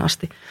vaatteeseen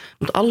asti.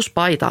 Mutta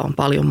aluspaita on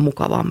paljon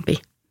mukavampi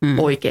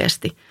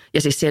oikeasti.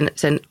 Ja siis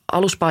sen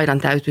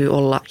aluspaidan täytyy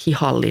olla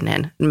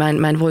hihallinen.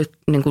 Mä en voi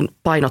niin kuin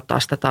painottaa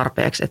sitä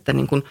tarpeeksi, että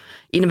niin kuin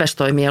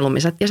investoi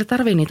mieluummin. Ja se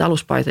tarvii niitä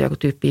aluspaitoja kuin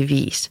tyyppiä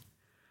 5.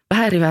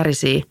 Vähän eri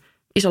värisiä.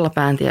 Isolla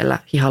pääntiellä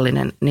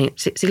hihallinen, niin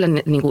sillä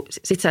niin kuin,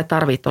 sit sä et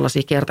tarvitse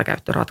tuollaisia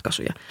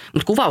kertakäyttöratkaisuja.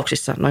 Mutta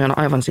kuvauksissa ne on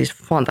aivan siis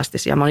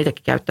fantastisia. Mä oon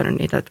itsekin käyttänyt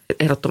niitä, että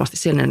ehdottomasti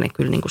sinne ne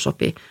kyllä niin kuin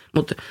sopii.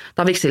 Mutta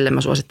taviksille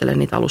mä suosittelen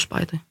niitä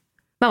aluspaitoja.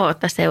 Mä voin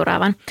ottaa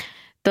seuraavan.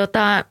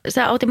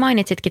 Sä Outi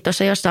mainitsitkin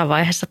tuossa jossain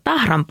vaiheessa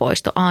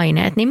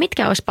tahranpoistoaineet, niin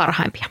mitkä olisi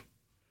parhaimpia?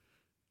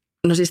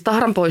 No siis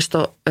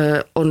tahranpoisto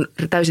on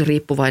täysin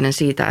riippuvainen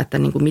siitä, että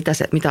niin kuin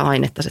mitä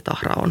ainetta se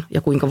tahra on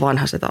ja kuinka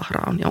vanha se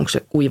tahra on ja onko se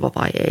kuiva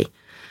vai ei.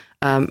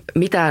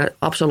 Mitään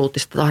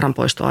absoluuttista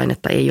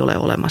tahranpoistoainetta ei ole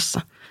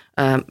olemassa.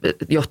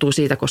 Johtuu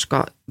siitä,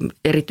 koska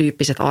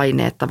erityyppiset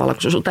aineet tavallaan,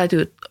 kun sulla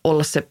täytyy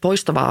olla se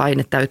poistava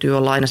aine, täytyy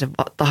olla aina se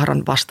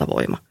tahran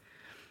vastavoima.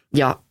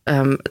 Ja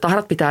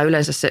tahrat pitää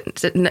yleensä,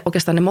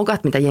 oikeastaan ne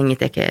mokat, mitä jengi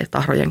tekee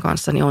tahrojen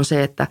kanssa, niin on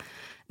se, että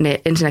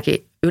ne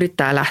ensinnäkin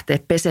yrittää lähteä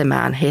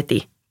pesemään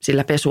heti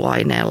sillä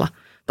pesuaineella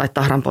tai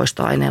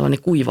tahranpoistoaineella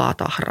niin kuivaa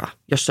tahraa.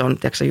 Jos se on,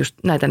 tiedätkö, just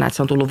näitä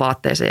se on tullut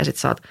vaatteeseen ja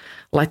sitten sä oot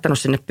laittanut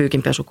sinne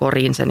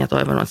pyykinpesukoriin sen ja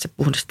toivonut, että se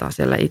puhdistaa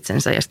siellä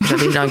itsensä. Ja sitten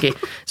se vihdoinkin,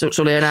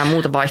 sulla ei enää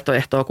muuta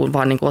vaihtoehtoa kuin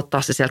vaan niin kuin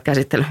ottaa se sieltä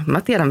käsittelyyn.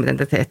 Mä tiedän, miten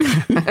te teette.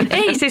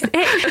 Ei siis,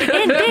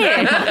 en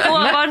tee. Mua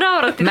vaan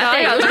nauratti. Mä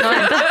ajatus,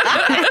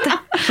 että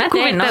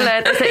kuvittelee,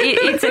 että se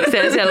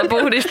itsekseen siellä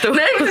puhdistuu.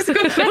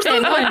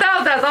 Tämä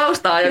on tämä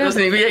tausta-ajatus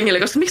niin kuin jengille,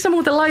 koska miksi sä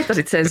muuten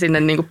laittasit sen sinne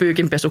niin kuin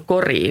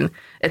pyykinpesukoriin?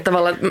 Että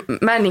tavallaan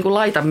mä en niin kuin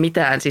laita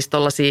mitään siis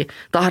tollaisia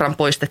tahran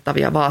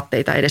poistettavia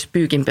vaatteita edes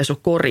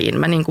pyykinpesukoriin.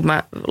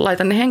 Mä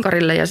laitan ne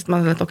henkarille ja sitten mä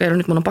ajattelen, että okei, no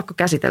nyt mun on pakko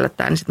käsitellä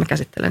tämä, niin sitten mä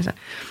käsittelen sen.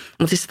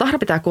 Mutta siis se tahra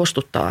pitää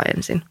kostuttaa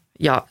ensin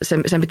ja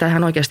sen pitää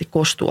ihan oikeasti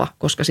kostua,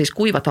 koska siis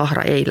kuiva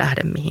tahra ei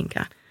lähde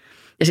mihinkään.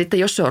 Ja sitten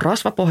jos se on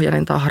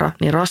rasvapohjainen tahra,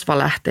 niin rasva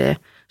lähtee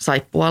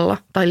saippualla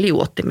tai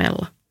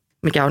liuottimella,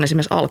 mikä on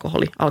esimerkiksi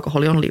alkoholi.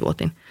 Alkoholi on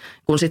liuotin.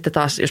 Kun sitten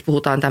taas, jos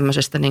puhutaan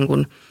tämmöisestä niin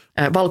kuin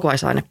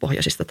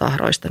valkuaisainepohjaisista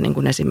tahroista, niin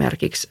kuin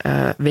esimerkiksi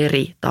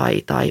veri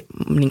tai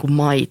niin kuin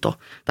maito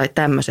tai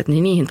tämmöiset,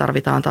 niin niihin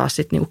tarvitaan taas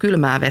sitten niin kuin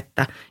kylmää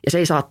vettä. Ja se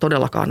ei saa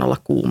todellakaan olla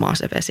kuumaa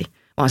se vesi,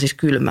 vaan siis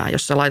kylmää.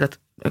 Jos sä laitat,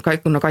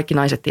 kaikki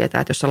naiset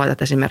tietää, että jos sä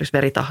laitat esimerkiksi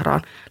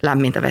veritahraan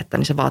lämmintä vettä,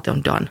 niin se vaate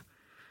on done.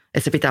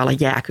 että se pitää olla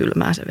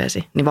jääkylmää se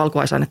vesi. Niin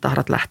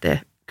valkuaisainetahrat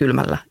lähtee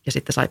kylmällä ja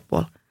sitten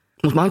saippualla.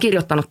 Mutta mä oon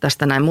kirjoittanut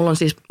tästä näin. Mulla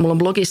on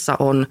blogissa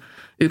on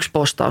yksi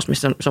postaus,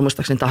 missä on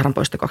muistaakseni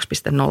tahranpoisto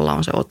 2.0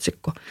 on se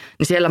otsikko.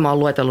 Niin siellä mä oon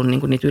luetellut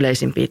niinku niitä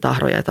yleisimpiä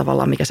tahroja ja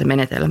tavallaan mikä se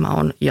menetelmä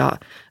on. Ja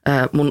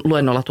mun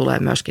luennolla tulee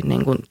myöskin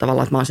niinku,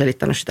 tavallaan, että mä oon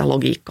selittänyt sitä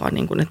logiikkaa,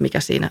 niinku, että mikä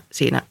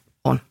siinä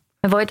on.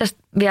 Me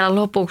voitaisiin vielä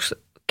lopuksi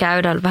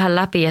käydä vähän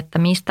läpi, että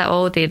mistä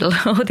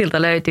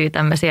Outilta löytyy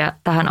tämmöisiä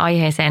tähän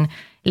aiheeseen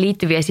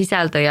liittyviä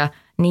sisältöjä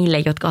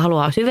niille, jotka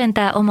haluaa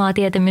syventää omaa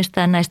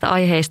tietämystään näistä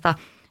aiheista.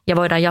 Ja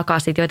voidaan jakaa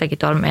sitten joitakin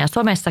tuolla meidän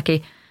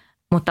somessakin,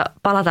 mutta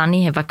palataan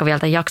niihin vaikka vielä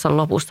tämän jakson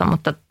lopussa,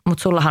 mutta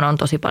sullahan on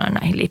tosi paljon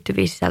näihin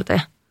liittyviä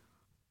sisältöjä.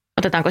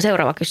 Otetaanko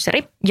seuraava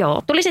kyssäri?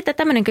 Joo. Tuli sitten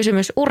tämmöinen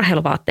kysymys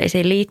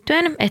urheiluvaatteisiin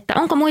liittyen, että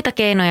onko muita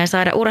keinoja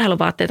saada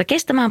urheiluvaatteita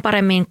kestämään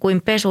paremmin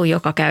kuin pesu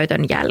joka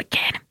käytön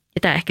jälkeen?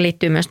 Ja tämä ehkä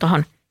liittyy myös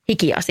tuohon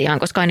hikiasiaan,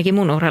 koska ainakin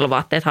mun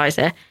urheiluvaatteet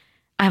haisee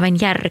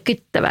aivan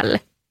järkyttävälle.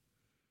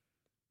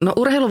 No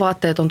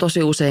urheiluvaatteet on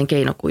tosi usein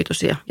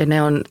keinokuituisia ja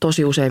ne on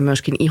tosi usein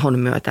myöskin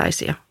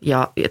ihonmyötäisiä.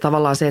 Ja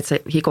tavallaan se, että sä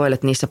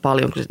hikoilet niissä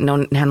paljon,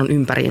 nehän on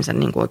ympäriinsä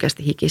niin kuin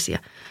oikeasti hikisiä.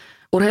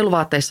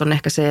 Urheiluvaatteissa on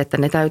ehkä se, että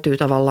ne täytyy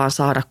tavallaan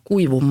saada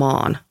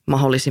kuivumaan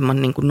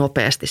mahdollisimman niin kuin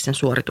nopeasti sen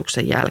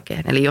suorituksen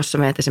jälkeen. Eli jos sä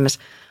menet esimerkiksi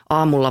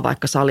aamulla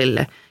vaikka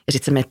salille ja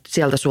sitten sä menet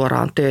sieltä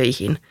suoraan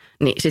töihin,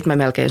 niin sitten mä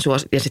melkein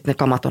ja sitten ne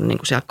kamat on niin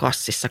kuin siellä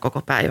kassissa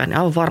koko päivän. Ja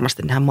aivan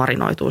varmasti nehän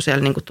marinoituu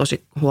siellä niin kuin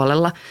tosi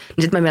huolella.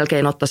 Niin sitten mä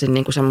melkein ottaisin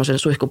niin kuin semmoisen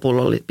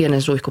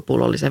pienen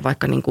suihkupullolisen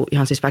vaikka niin kuin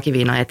ihan siis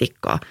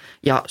väkiviinaetikkaa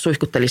ja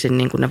suihkuttelisin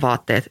niin kuin ne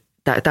vaatteet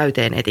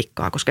täyteen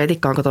etikkaa, koska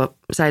etikka on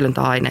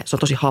säilöntäaine, se on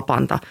tosi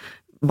hapanta.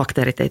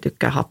 Bakteerit ei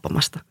tykkää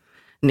happamasta,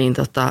 niin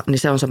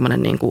se on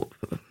semmoinen niin kuin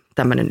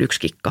tämmöinen yksi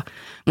kikka.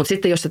 Mutta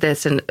sitten jos sä teet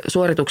sen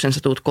suorituksen, sä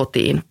tuut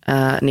kotiin,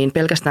 niin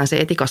pelkästään se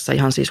etikassa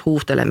ihan siis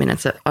huuhteleminen,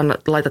 että sä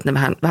laitat ne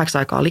vähäksi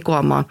aikaa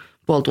likoamaan,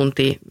 puoli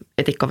tuntia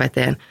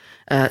etikkaveteen,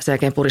 sen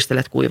jälkeen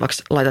puristelet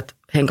kuivaksi, laitat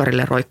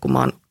henkarille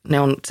roikkumaan, ne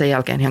on sen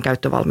jälkeen ihan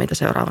käyttövalmiita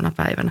seuraavana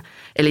päivänä.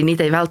 Eli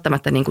niitä ei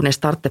välttämättä niin kuin ne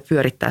tarvitse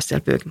pyörittää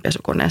siellä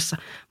pyykinpesukoneessa,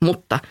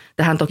 mutta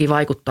tähän toki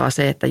vaikuttaa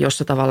se, että jos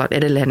sä tavallaan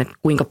edelleen, että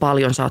kuinka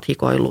paljon sä oot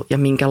hikoillut ja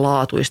minkä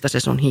laatuista se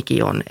sun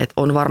hiki on. Että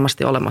on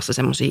varmasti olemassa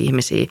semmoisia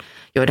ihmisiä,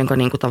 joiden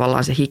niin kuin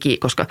tavallaan se hiki,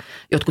 koska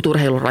jotkut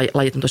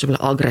urheilulajit on tosi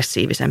paljon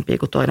aggressiivisempia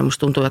kuin toinen. Musta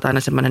tuntuu, että aina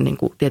semmoinen niin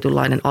kuin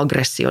tietynlainen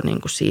aggressio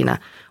niin kuin siinä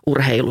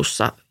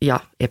urheilussa ja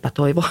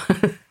epätoivo.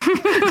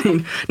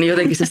 niin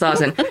jotenkin se saa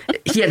sen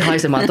hien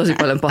haisemaan tosi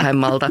paljon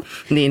pahemmalta.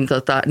 Niin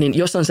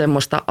jos on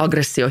semmoista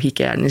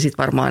aggressiohikeä, niin sitten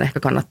varmaan ehkä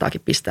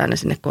kannattaakin pistää ne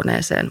sinne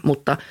koneeseen.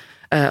 Mutta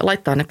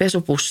laittaa ne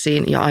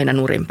pesupussiin ja aina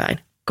nurinpäin.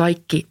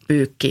 Kaikki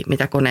pyykki,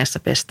 mitä koneessa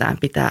pestään,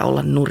 pitää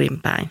olla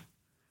nurinpäin.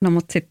 No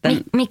mutta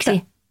sitten...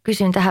 Miksi?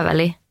 Kysyn tähän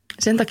väliin.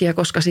 Sen takia,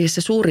 koska siis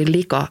se suurin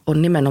lika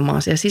on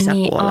nimenomaan siellä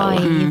sisäpuolella.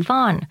 Niin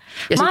aivan.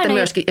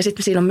 Ja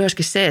sitten siinä on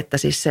myöskin se, että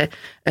siis se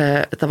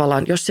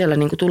tavallaan, jos siellä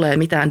niinku tulee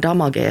mitään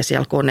damagea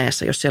siellä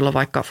koneessa, jos siellä on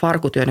vaikka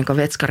farkutyö, niin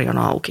vetskari on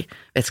auki.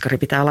 Vetskari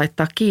pitää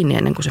laittaa kiinni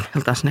ennen kuin se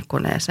veltaa sinne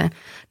koneeseen.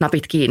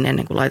 Napit kiinni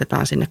ennen kuin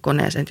laitetaan sinne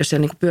koneeseen. Et jos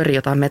siellä niinku pyörii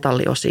jotain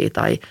metalliosia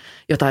tai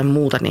jotain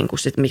muuta, niinku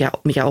sit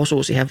mikä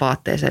osuu siihen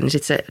vaatteeseen, niin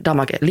sitten se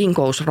damage,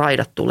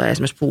 linkousraidat tulee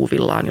esimerkiksi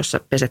puuvillaan, jos sä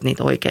peset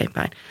niitä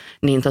oikeinpäin.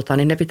 Niin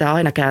ne pitää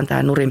aina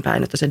kääntää nurinpäin,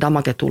 että se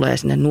damage tulee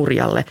sinne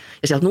nurjalle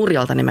ja sieltä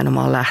nurjalta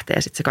nimenomaan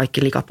lähtee sitten se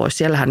kaikki lika pois.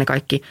 Siellähän ne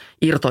kaikki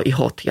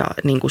irtoihot ja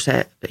niin kuin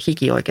se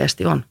hiki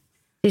oikeasti on.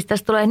 Siis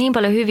tästä tulee niin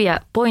paljon hyviä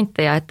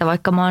pointteja, että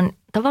vaikka mä oon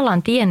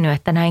tavallaan tiennyt,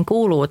 että näin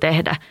kuuluu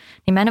tehdä,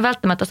 niin mä en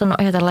välttämättä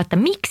osannut ajatella, että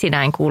miksi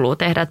näin kuuluu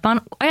tehdä. Että mä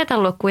oon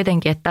ajatellut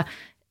kuitenkin, että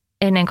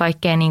ennen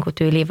kaikkea niin kuin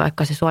tyyliin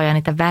vaikka se suojaa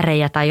niitä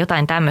värejä tai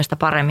jotain tämmöistä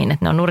paremmin,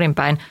 että ne on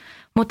nurinpäin.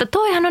 Mutta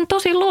toihan on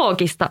tosi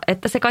loogista,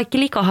 että se kaikki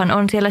likahan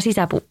on siellä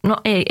no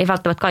ei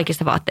välttämättä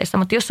kaikissa vaatteissa,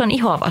 mutta jos se on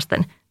ihoa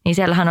vasten, niin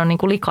siellähän on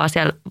niinku likaa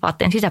siellä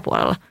vaatteen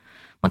sisäpuolella.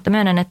 Mutta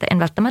myönnän, että en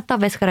välttämättä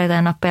ole veskareita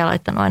ja nappeja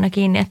laittanut aina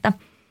kiinni, että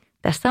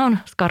tässä on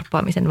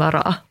skarppaamisen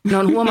varaa. Ne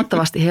on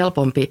huomattavasti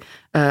helpompi,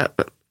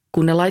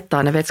 kun ne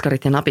laittaa ne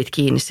vetskarit ja napit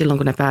kiinni silloin,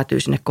 kun ne päätyy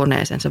sinne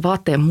koneeseen. Se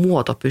vaatteen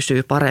muoto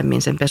pysyy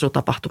paremmin sen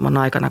pesutapahtuman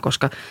aikana,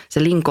 koska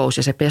se linkous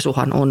ja se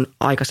pesuhan on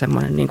aika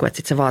semmoinen, niin kuin, että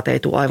sit se vaate ei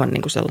tule aivan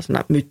niin kuin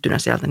sellaisena myttynä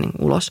sieltä niin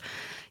kuin ulos.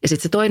 Ja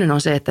sitten se toinen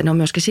on se, että ne on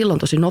myöskin silloin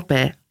tosi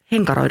nopea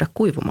henkaroida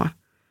kuivumaan,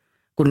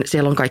 kun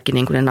siellä on kaikki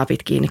niin kuin ne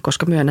napit kiinni,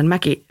 koska myönnän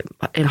mäkin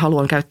en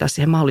halua käyttää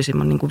siihen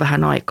mahdollisimman niin kuin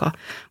vähän aikaa.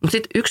 Mutta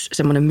sitten yksi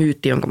semmoinen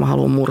myytti, jonka mä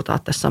haluan murtaa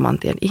tässä saman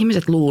tien.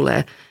 Ihmiset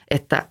luulee,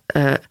 että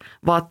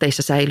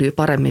vaatteissa säilyy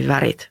paremmin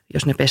värit,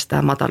 jos ne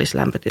pestään matalissa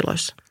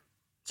lämpötiloissa.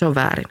 Se on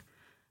väärin.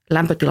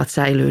 Lämpötilat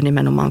säilyy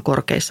nimenomaan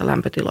korkeissa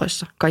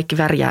lämpötiloissa. Kaikki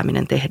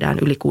värjääminen tehdään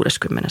yli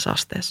 60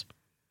 asteessa.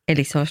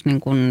 Eli se olisi niin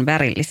kuin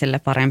värilliselle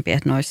parempi,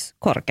 että ne olisi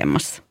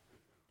korkeammassa.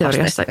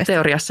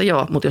 Teoriassa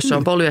joo, mutta jos se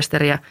on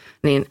polyesteriä,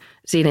 niin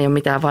siinä ei ole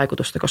mitään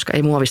vaikutusta, koska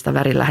ei muovista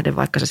väri lähde,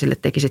 vaikka sä sille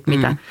tekisit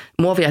mitä.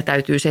 Muovia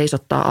täytyy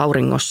seisottaa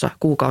auringossa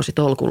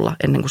kuukausitolkulla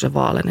ennen kuin se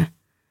vaalenee.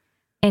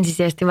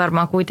 ensisijaisesti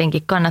varmaan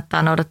kuitenkin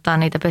kannattaa noudattaa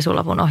niitä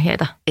pesulavun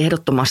ohjeita.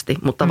 Ehdottomasti,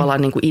 mutta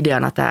tavallaan niin kuin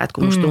ideana tämä, että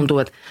kun musta tuntuu,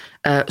 että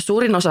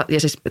suurin osa, ja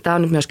siis tämä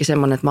on nyt myöskin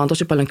semmoinen, että mä oon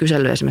tosi paljon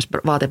kysellyt esimerkiksi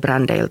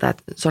vaatebrändeiltä,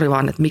 että sori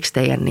vaan, että miksi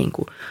teidän niin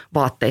kuin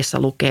vaatteissa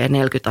lukee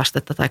 40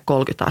 astetta tai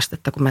 30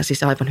 astetta, kun mä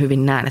siis aivan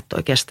hyvin näen, että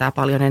toi kestää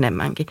paljon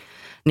enemmänkin.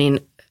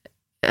 Niin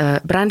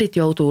brändit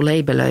joutuu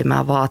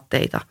labelöimään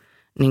vaatteita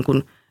niin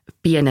kuin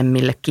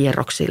pienemmille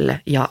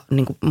kierroksille ja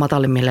niin kuin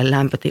matalimmille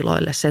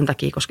lämpötiloille sen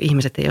takia, koska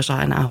ihmiset ei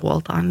osaa enää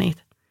huoltaa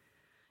niitä.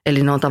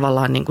 Eli ne on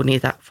tavallaan niin kuin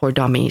niitä for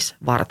dummies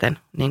varten,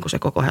 niin kuin se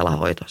koko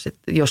helahoito.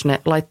 Sitten jos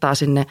ne laittaa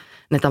sinne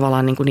ne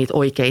tavallaan niin kuin niitä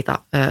oikeita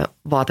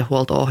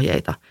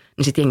vaatehuolto-ohjeita,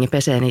 niin sitten jengi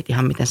pesee niitä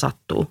ihan miten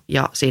sattuu.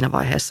 Ja siinä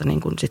vaiheessa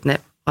niin kuin sit ne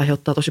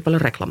aiheuttaa tosi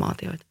paljon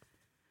reklamaatioita.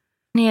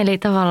 Niin, eli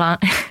tavallaan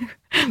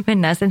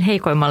mennään sen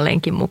heikoimman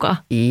lenkin mukaan.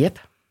 Jep.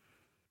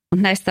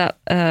 Näistä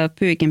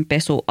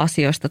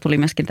pyykinpesuasioista tuli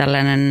myöskin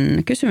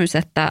tällainen kysymys,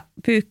 että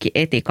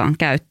pyykkietikan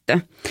käyttö.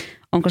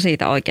 Onko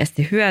siitä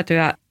oikeasti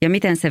hyötyä ja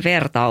miten se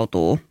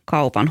vertautuu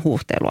kaupan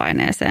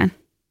huuhteluaineeseen?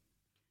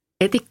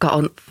 Etikka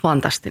on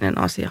fantastinen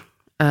asia.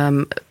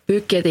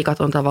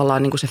 Pyykkietikat on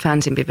tavallaan niin kuin se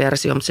fansimpi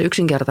versio, mutta se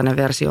yksinkertainen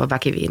versio on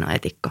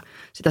väkiviinaetikka.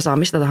 Sitä saa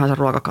mistä tahansa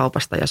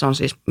ruokakaupasta ja se on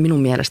siis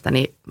minun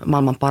mielestäni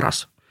maailman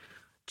paras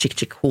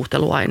chick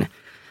huuhteluaine.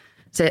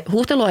 Se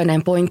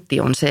huuhteluaineen pointti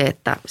on se,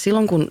 että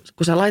silloin kun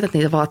sä laitat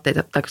niitä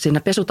vaatteita tai siinä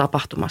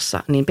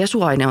pesutapahtumassa, niin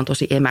pesuaine on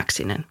tosi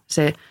emäksinen.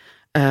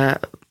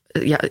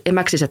 Ja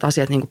emäksiset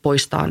asiat niin kuin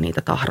poistaa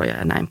niitä tahroja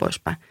ja näin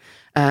poispäin.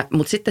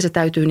 Mutta sitten se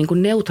täytyy niin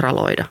kuin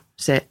neutraloida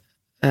se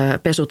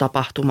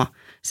pesutapahtuma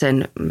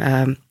sen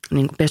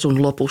niin kuin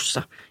pesun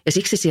lopussa. Ja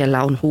siksi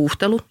siellä on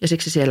huuhtelu ja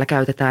siksi siellä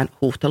käytetään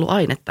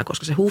huuhteluainetta,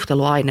 koska se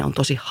huuhteluaine on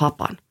tosi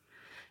hapan.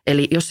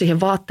 Eli jos siihen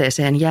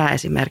vaatteeseen jää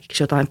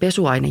esimerkiksi jotain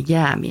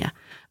pesuainejäämiä,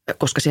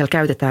 koska siellä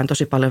käytetään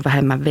tosi paljon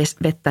vähemmän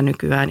vettä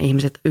nykyään,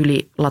 ihmiset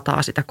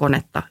ylilataa sitä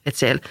konetta, että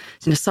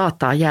sinne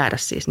saattaa jäädä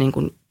siis niin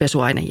kuin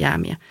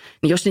pesuainejäämiä.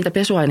 Niin jos niitä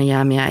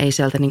pesuainejäämiä ei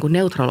sieltä niin kuin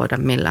neutraloida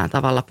millään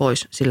tavalla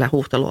pois sillä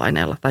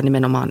huuhteluaineella tai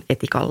nimenomaan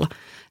etikalla,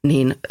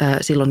 niin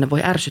silloin ne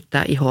voi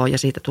ärsyttää ihoa ja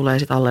siitä tulee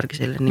sitten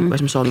allergisille niin kuin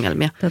esimerkiksi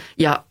ongelmia.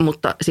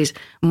 Mutta siis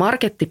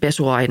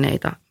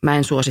markettipesuaineita mä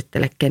en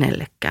suosittele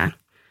kenellekään.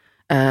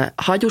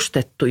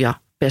 Hajustettuja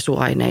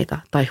pesuaineita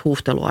tai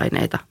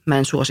huuhteluaineita mä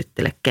en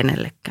suosittele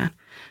kenellekään.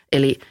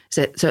 Eli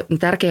se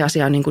tärkeä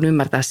asia on niin kuin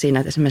ymmärtää siinä,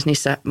 että esimerkiksi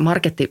niissä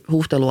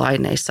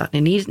markettihuuhteluaineissa,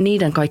 niin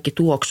niiden kaikki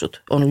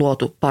tuoksut on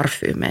luotu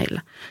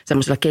parfyymeillä,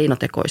 semmoisilla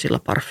keinotekoisilla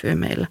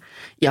parfyymeillä.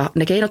 Ja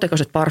ne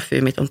keinotekoiset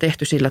parfyymit on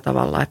tehty sillä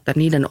tavalla, että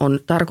niiden on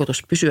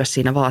tarkoitus pysyä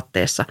siinä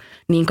vaatteessa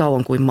niin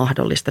kauan kuin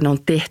mahdollista. Ne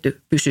on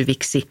tehty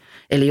pysyviksi.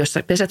 Eli jos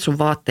sä peset sun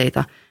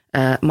vaatteita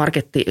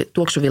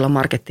tuoksuvilla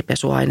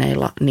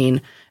markettipesuaineilla,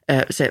 niin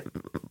se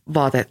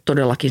vaate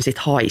todellakin sit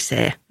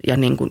haisee ja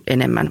niin kuin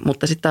enemmän.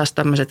 Mutta sitten taas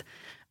tämmöiset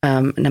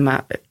nämä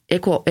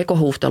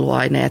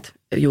ekohuuhteluaineet,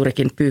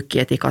 juurikin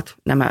pyykkietikat,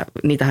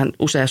 niitähän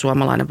usea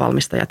suomalainen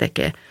valmistaja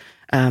tekee.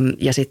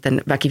 Ja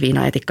sitten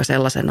väkiviinaetikka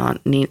sellaisenaan,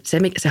 niin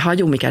se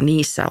haju, mikä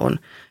niissä on,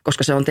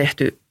 koska se on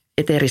tehty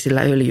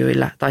eteerisillä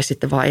öljyillä tai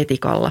sitten vaan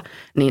etikalla,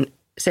 niin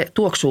se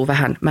tuoksuu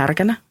vähän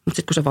märkänä, mutta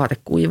sitten kun se vaate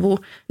kuivuu,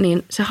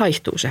 niin se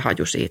haihtuu se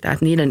haju siitä.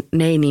 Että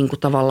ne ei niin kuin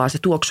tavallaan, se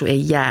tuoksu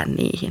ei jää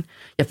niihin.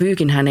 Ja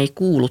pyykinhän ei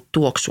kuulu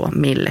tuoksua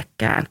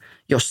millekään,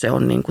 jos se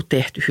on niin kuin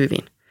tehty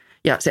hyvin.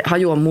 Ja se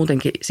haju on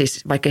muutenkin,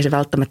 siis vaikka ei se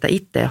välttämättä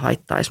itseä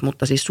haittaisi,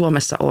 mutta siis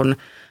Suomessa on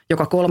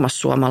joka 3.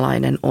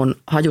 suomalainen on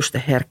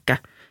hajusteherkkä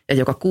ja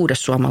joka 6.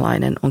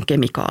 suomalainen on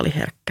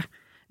kemikaaliherkkä.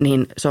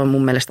 Niin se on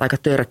mun mielestä aika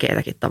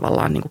törkeätäkin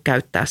tavallaan niin kuin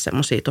käyttää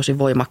semmoisia tosi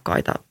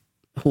voimakkaita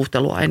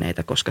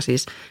huuhteluaineita, koska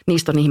siis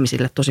niistä on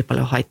ihmisille tosi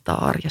paljon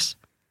haittaa arjessa.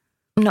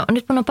 No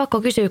nyt mun on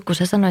pakko kysyä, kun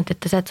sä sanoit,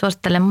 että sä et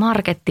suosittele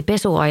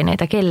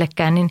markettipesuaineita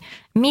kellekään, niin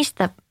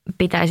mistä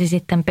pitäisi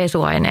sitten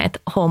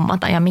pesuaineet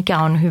hommata ja mikä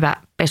on hyvä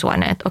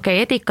pesuaineet?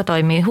 Okei, etikka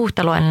toimii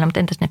huuhteluaineena, mutta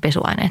entäs ne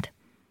pesuaineet?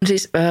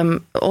 Siis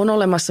on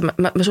olemassa,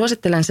 mä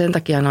suosittelen sen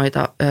takia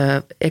noita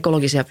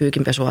ekologisia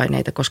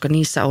pyykinpesuaineita, koska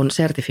niissä on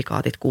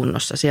sertifikaatit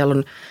kunnossa. Siellä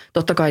on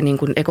totta kai niin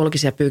kuin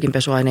ekologisia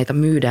pyykinpesuaineita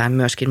myydään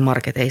myöskin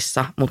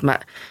marketeissa, mutta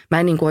mä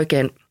en niin kuin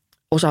oikein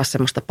osaa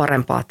semmoista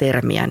parempaa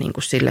termiä niin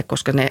kuin sille,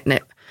 koska ne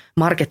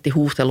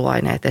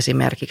markettihuuhteluaineet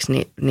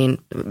esimerkiksi, niin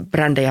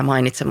brändejä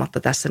mainitsematta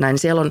tässä näin,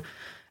 siellä on,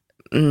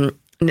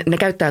 ne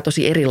käyttää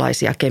tosi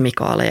erilaisia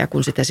kemikaaleja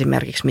kuin sitten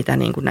esimerkiksi mitä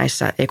niin kuin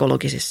näissä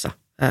ekologisissa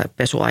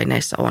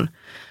pesuaineissa on.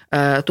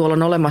 Tuolla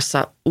on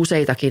olemassa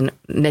useitakin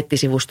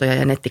nettisivustoja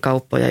ja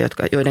nettikauppoja,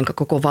 joiden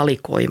koko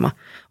valikoima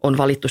on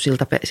valittu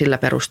sillä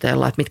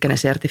perusteella, että mitkä ne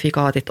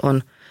sertifikaatit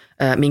on,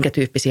 minkä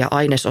tyyppisiä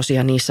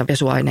ainesosia niissä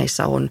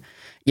pesuaineissa on.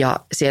 Ja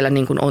siellä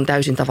niin kuin on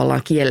täysin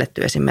tavallaan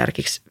kielletty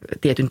esimerkiksi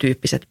tietyn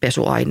tyyppiset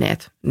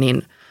pesuaineet,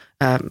 niin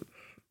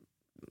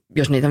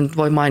jos niitä nyt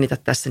voi mainita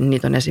tässä, niin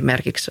niitä on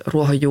esimerkiksi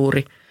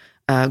ruohonjuuri,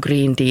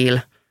 Green Deal,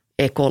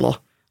 Ekolo,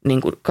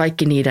 niin kuin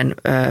kaikki niiden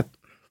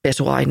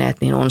pesuaineet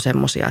niin on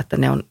semmoisia, että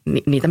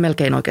niitä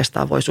melkein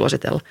oikeastaan voi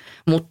suositella.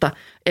 Mutta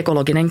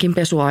ekologinenkin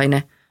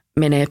pesuaine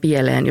menee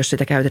pieleen, jos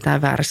sitä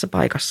käytetään väärässä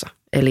paikassa.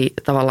 Eli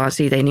tavallaan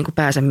siitä ei niin kuin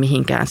pääse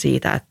mihinkään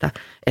siitä,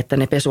 että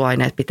ne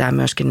pesuaineet pitää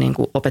myöskin niin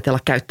kuin opetella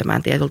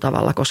käyttämään tietyllä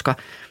tavalla, koska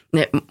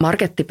ne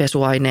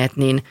markettipesuaineet,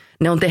 niin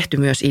ne on tehty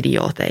myös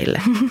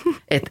idiooteille.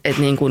 Et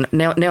niin kuin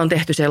ne on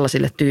tehty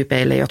sellaisille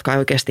tyypeille, jotka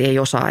oikeasti ei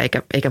osaa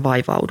eikä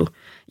vaivaudu.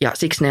 Ja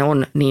siksi ne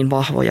on niin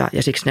vahvoja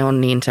ja siksi ne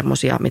on niin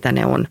semmoisia, mitä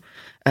ne on.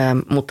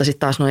 Mutta sitten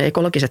taas nuo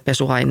ekologiset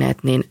pesuaineet,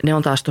 niin ne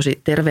on taas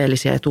tosi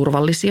terveellisiä ja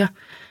turvallisia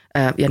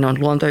ja ne on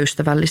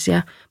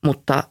luontoystävällisiä,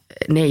 mutta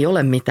ne ei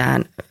ole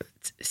mitään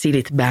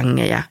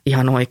silitbängejä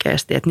ihan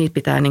oikeasti. Että niitä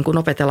pitää niin kuin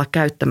opetella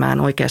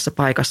käyttämään oikeassa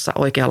paikassa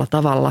oikealla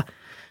tavalla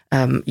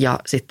ja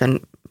sitten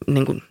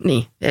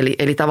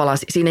eli tavallaan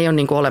siinä ei ole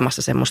niin kuin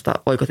olemassa semmoista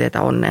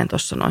oikotietä onneen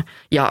tuossa noin.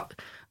 Ja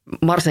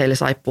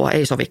Marseille-saippua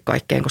ei sovi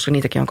kaikkeen, koska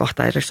niitäkin on 2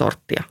 eri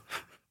sorttia.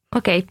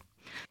 Okei.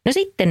 No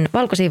sitten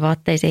valkoisiin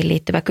vaatteisiin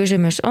liittyvä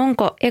kysymys.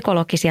 Onko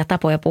ekologisia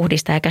tapoja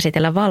puhdistaa ja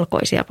käsitellä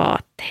valkoisia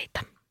vaatteita?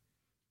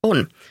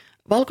 On.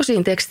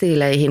 Valkoisiin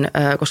tekstiileihin,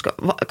 koska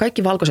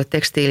kaikki valkoiset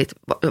tekstiilit,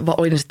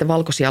 oli ne sitten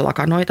valkoisia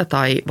lakanoita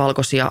tai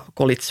valkoisia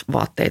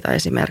kolitsvaatteita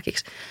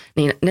esimerkiksi,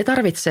 niin ne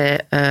tarvitsee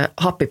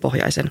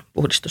happipohjaisen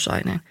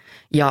puhdistusaineen.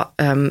 Ja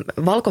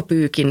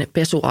valkopyykin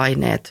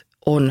pesuaineet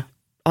on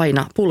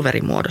aina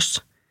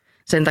pulverimuodossa.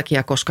 Sen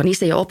takia, koska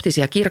niissä ei ole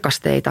optisia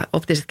kirkasteita.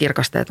 Optiset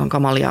kirkasteet on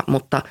kamalia,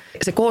 mutta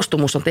se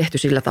koostumus on tehty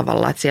sillä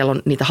tavalla, että siellä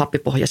on niitä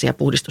happipohjaisia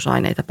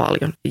puhdistusaineita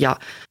paljon. Ja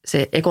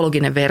se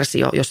ekologinen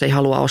versio, jos ei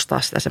halua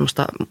ostaa sitä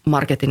semmoista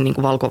marketin niin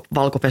kuin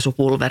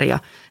valkopesupulveria,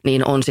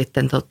 niin on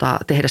sitten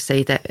tehdä se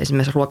itse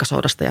esimerkiksi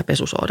ruokasoodasta ja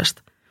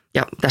pesusoodasta.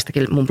 Ja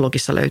tästäkin mun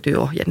blogissa löytyy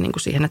ohje niin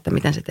kuin siihen, että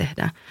miten se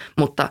tehdään.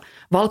 Mutta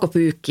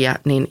valkopyykkiä,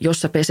 niin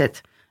jos sä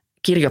peset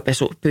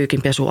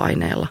kirjopyykin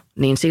pesuaineella,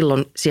 niin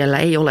silloin siellä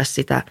ei ole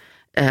sitä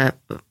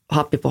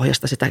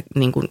happipohjasta sitä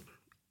niin kuin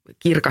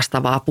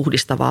kirkastavaa,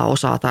 puhdistavaa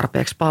osaa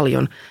tarpeeksi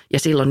paljon ja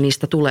silloin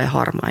niistä tulee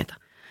harmaita.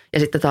 Ja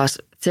sitten taas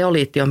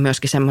zeoliitti on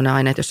myöskin semmoinen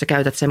aine, että jos sä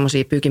käytät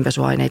semmoisia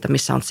pyykinpesuaineita,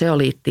 missä on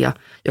zeoliittia,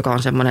 joka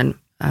on semmoinen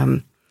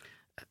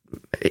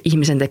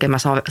ihmisen tekemä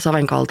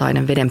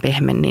savenkaltainen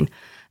vedenpehmen,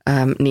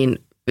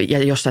 ja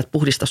jos sä et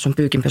puhdista sun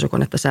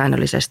pyykinpesukonetta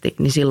säännöllisesti,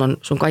 niin silloin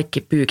sun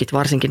kaikki pyykit,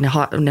 varsinkin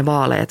ne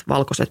vaaleat,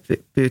 valkoiset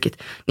pyykit,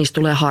 niistä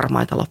tulee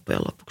harmaita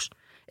loppujen lopuksi.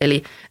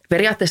 Eli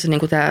periaatteessa niin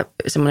kuin tämä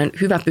semmoinen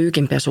hyvä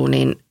pyykinpesu,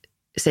 niin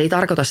se ei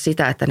tarkoita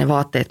sitä, että ne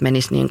vaatteet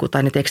menis niin kuin,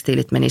 tai ne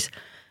tekstiilit menis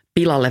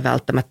pilalle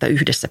välttämättä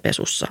yhdessä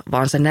pesussa,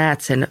 vaan sä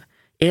näet sen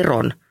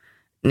eron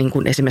niin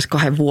kuin esimerkiksi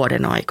 2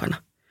 vuoden aikana.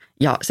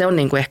 Ja se on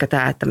niin kuin ehkä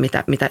tämä, että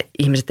mitä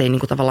ihmiset ei niin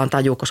kuin tavallaan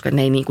tajua, koska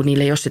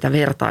niillä ei ole sitä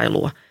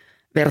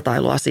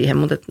vertailua siihen.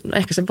 Mutta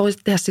ehkä se voisi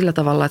tehdä sillä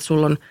tavalla, että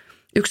sulla on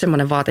yksi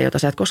semmoinen vaate, jota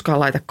sä et koskaan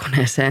laita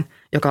koneeseen,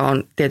 joka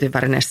on tietyn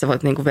värinen, sä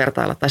voit niin kuin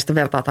vertailla, tai sitten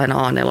vertaat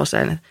aina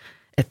A4.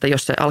 Että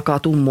jos se alkaa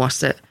tummua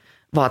se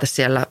vaate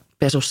siellä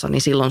pesussa,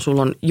 niin silloin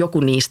sulla on joku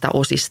niistä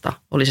osista,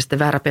 oli se sitten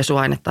väärä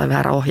pesuaine tai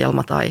väärä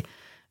ohjelma tai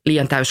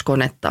liian täys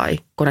kone tai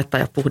konetta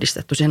ei ole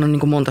puhdistettu. Siihen on niin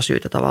kuin monta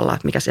syytä tavallaan,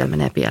 että mikä siellä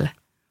menee pieleen.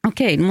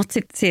 Okei, mutta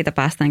siitä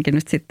päästäänkin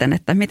nyt sitten,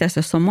 että mitäs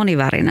jos on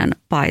monivärinen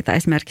paita,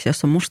 esimerkiksi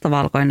jos on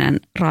mustavalkoinen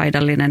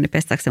raidallinen, niin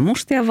pestääkö se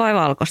mustia vai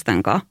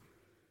valkoistenkaan?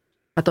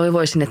 Mä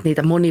toivoisin, että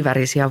niitä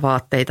monivärisiä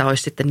vaatteita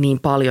olisi sitten niin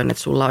paljon,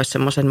 että sulla olisi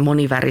semmoisen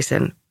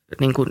monivärisen,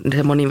 niin kuin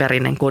se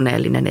monivärinen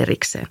koneellinen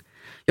erikseen.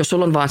 Jos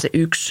sulla on vaan se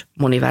yksi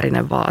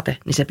monivärinen vaate,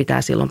 niin se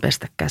pitää silloin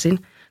pestä käsin,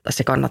 tai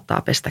se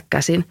kannattaa pestä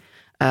käsin,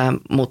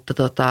 mutta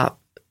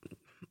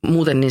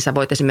muuten niin sä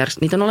voit esimerkiksi,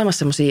 niitä on olemassa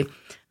semmoisia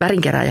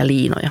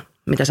värinkerääjäliinoja,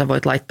 mitä sä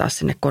voit laittaa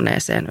sinne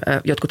koneeseen.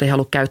 Jotkut ei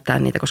halua käyttää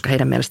niitä, koska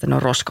heidän mielestä ne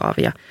on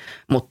roskaavia,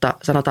 mutta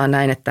sanotaan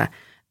näin, että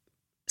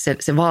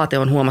se vaate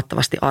on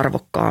huomattavasti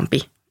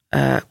arvokkaampi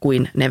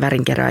kuin ne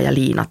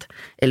värinkerääjäliinat.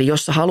 Eli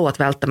jos sä haluat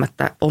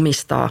välttämättä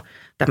omistaa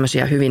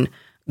tämmöisiä hyvin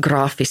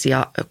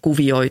graafisia,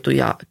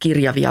 kuvioituja,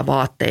 kirjavia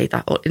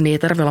vaatteita, niin ei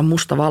tarvitse olla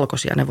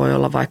mustavalkoisia, ne voi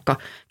olla vaikka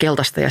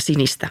keltaista ja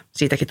sinistä.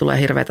 Siitäkin tulee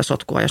hirveätä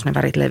sotkua, jos ne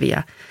värit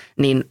leviää.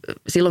 Niin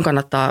silloin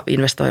kannattaa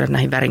investoida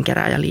näihin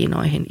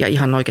värinkerääjäliinoihin ja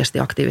ihan oikeasti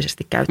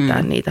aktiivisesti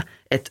käyttää niitä.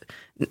 Et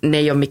ne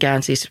ei ole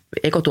mikään siis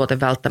ekotuote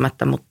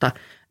välttämättä, mutta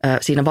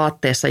siinä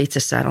vaatteessa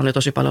itsessään on jo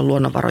tosi paljon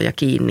luonnonvaroja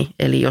kiinni.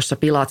 Eli jos sä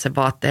pilaat sen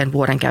vaatteen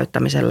vuoden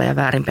käyttämisellä ja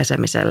väärin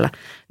pesemisellä,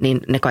 niin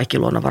ne kaikki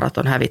luonnonvarat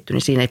on hävitty,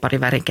 niin siinä ei pari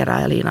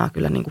värinkerääjäliinaa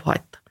kyllä niin kuin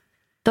haittaa.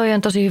 Toi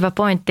on tosi hyvä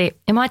pointti.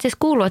 Ja mä itse asiassa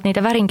kuullut, että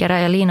niitä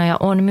värinkerääjäliinoja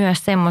on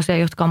myös semmoisia,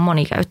 jotka on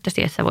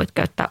monikäyttöisiä, että sä voit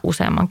käyttää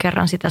useamman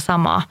kerran sitä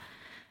samaa,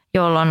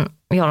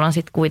 jolloin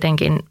sitten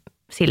kuitenkin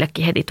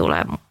sillekin heti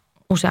tulee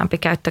useampi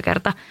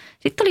käyttökerta.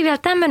 Sitten oli vielä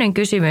tämmöinen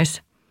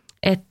kysymys,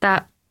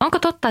 että onko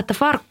totta, että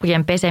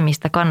farkkujen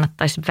pesemistä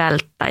kannattaisi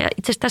välttää? Ja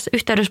itse asiassa tässä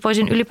yhteydessä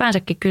voisin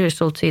ylipäänsäkin kysyä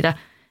sulta siitä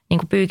niin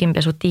kuin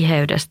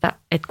pyykinpesutiheydestä,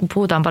 että kun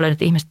puhutaan paljon,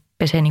 että ihmiset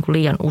pesee niin kuin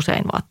liian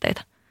usein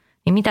vaatteita,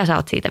 niin mitä sä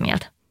oot siitä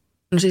mieltä?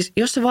 No siis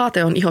jos se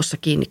vaate on ihossa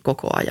kiinni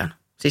koko ajan,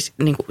 siis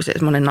niin kuin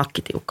semmoinen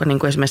nakkitiukka, niin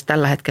kuin esimerkiksi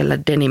tällä hetkellä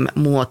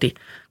denim-muoti,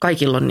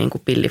 kaikilla on niin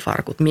kuin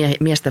pillifarkut.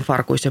 Miesten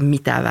farkuissa ei ole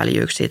mitään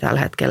väljyyksiä tällä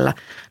hetkellä,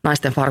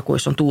 naisten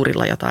farkuissa on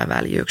tuurilla jotain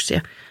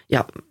väljyyksiä.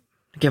 Ja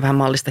vähän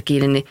mallista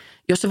kiinni, niin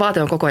jos se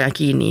vaate on koko ajan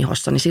kiinni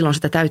ihossa, niin silloin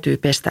sitä täytyy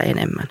pestä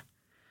enemmän,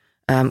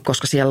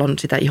 koska siellä on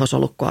sitä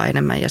ihosolukkoa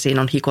enemmän ja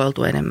siinä on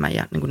hikoiltu enemmän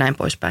ja niin kuin näin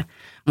poispäin.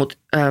 Mutta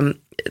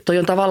toi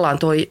on tavallaan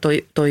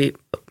toi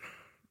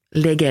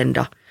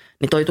legenda,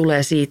 niin toi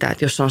tulee siitä,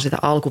 että jos on sitä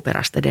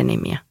alkuperäistä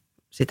denimiä,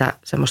 sitä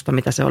semmoista,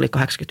 mitä se oli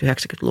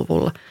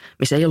 80-90-luvulla,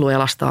 missä ei ollut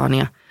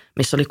elastaania,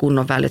 missä oli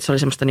kunnon välit. Se oli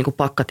semmoista niin kuin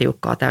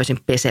pakkatiukkaa, täysin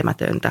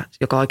pesemätöntä,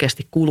 joka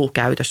oikeasti kuluu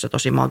käytössä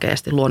tosi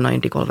makeasti,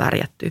 luonnonindikolla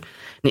värjättyy.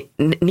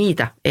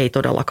 Niitä ei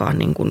todellakaan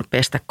niin kuin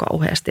pestä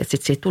kauheasti.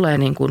 Sitten siitä tulee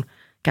niin kuin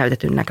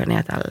käytetyn näköinen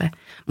ja tälleen.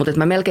 Mutta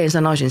mä melkein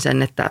sanoisin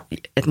sen, että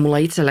mulla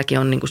itselläkin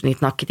on niin kuin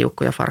niitä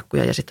nakkitiukkoja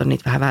farkkuja ja sitten on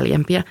niitä vähän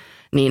väljempiä,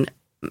 niin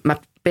mä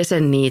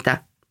pesen niitä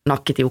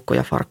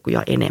nakkitiukkoja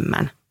farkkuja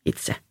enemmän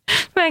itse.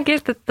 Mä en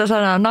kestä tätä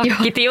sanaa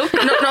nakkitiukka.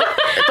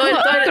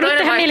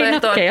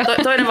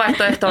 Toinen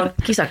vaihtoehto on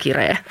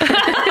kisakireä.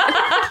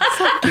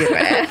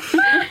 Kireä.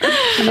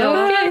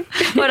 Okay.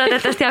 Voidaan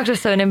tehdä tästä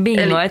jaksossa sellainen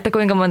bingo, että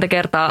kuinka monta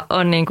kertaa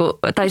on niinku,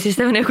 tai siis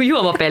sellainen joku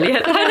juomapeli,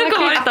 että aina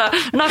kun vaihtaa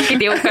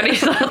nakkitiukka, niin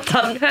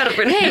saattaa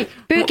hörpyn. Hei,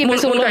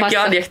 pyykipesun lomassa. Mun kaikki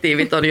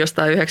adjektiivit on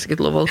jostain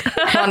 90-luvulta.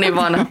 Mä oon niin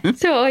vanha.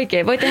 Se on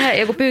oikein. Voi tehdä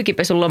joku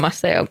pyykipesun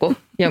lomassa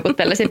jonkun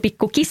tällaisen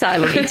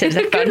pikkukisailun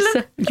itsensä kanssa.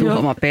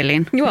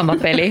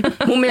 Juomapeli.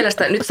 Mun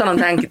mielestä, nyt sanon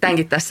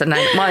tämänkin tässä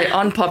näin, my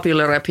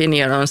unpopular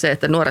opinion on se,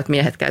 että nuoret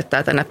miehet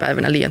käyttää tänä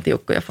päivänä liian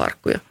tiukkoja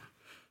farkkuja.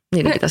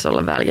 Niin pitäisi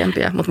olla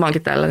väljempiä, mutta mä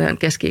oonkin tällainen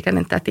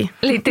keski-ikäinen täti.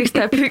 Liittyykö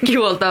tämä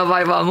pyykkihuoltoon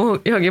vai vaan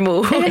johonkin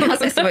muuhun? Eihän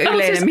se on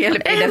yleinen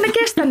mielipide. Eihän me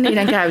kestä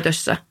niiden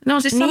käytössä. Ne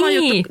on siis sama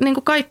juttu, niin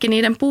kuin kaikki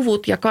niiden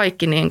puvut ja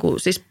kaikki, niin kuin,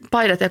 siis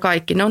paidat ja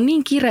kaikki. Ne on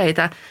niin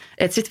kireitä,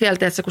 että sitten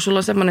vielä, että kun sulla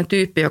on semmoinen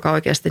tyyppi, joka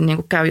oikeasti niin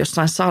kuin käy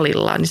jossain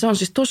salilla, niin se on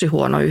siis tosi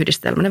huono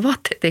yhdistelmä. Ne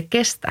vaatteet ei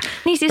kestä.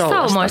 Niin siis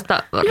tollasta.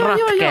 Saumoista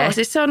ratkee. Joo,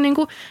 siis se on niin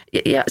kuin,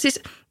 ja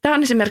siis tämä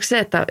on esimerkiksi se,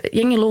 että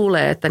jengi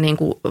luulee, että niin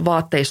kuin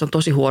vaatteissa on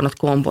tosi huonot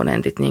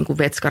komponentit, niin kuin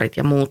vetskarit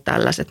ja muut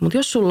tällaiset. Mutta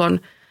jos sulla on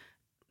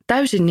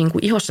täysin niin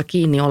kuin ihossa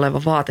kiinni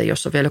oleva vaate,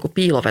 jossa on vielä joku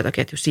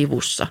piilovetoketju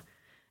sivussa,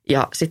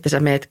 ja sitten sä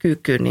meet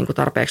kyykkyyn niin kuin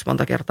tarpeeksi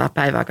monta kertaa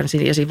päivää,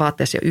 ja siinä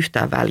vaatteessa ei ole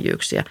yhtään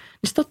väljyyksiä,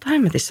 niin sitten totta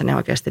hemmetissä ne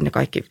oikeasti ne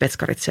kaikki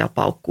vetskarit siellä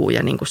paukkuu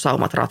ja niin kuin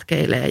saumat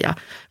ratkeilee. Ja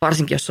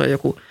varsinkin, jos on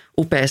joku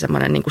upea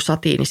semmoinen niin kuin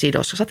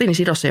satiinisidos.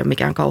 Satiinisidos ei ole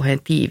mikään kauhean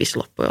tiivis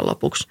loppujen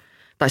lopuksi.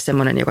 Tai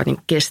semmoinen, joka niin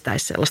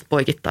kestäisi sellaista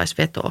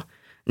poikittaisvetoa,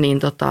 niin,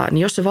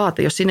 niin jos se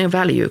vaate, jos siinä ei ole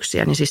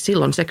väljyyksiä, niin siis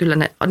silloin se kyllä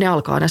ne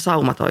alkaa ne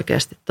saumat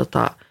oikeasti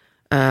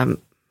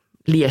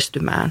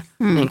liestymään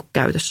niin kuin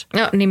käytössä.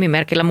 No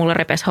nimimerkillä mulla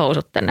repes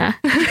housut tänään.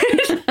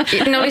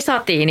 Ne oli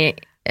satiini,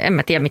 en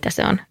mä tiedä mitä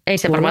se on. Ei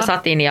se varmaan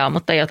satiinia ole,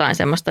 mutta jotain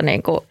semmoista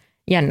niin kuin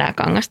jännää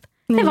kangasta.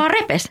 Ne vaan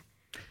repes.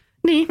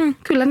 Niin,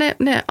 kyllä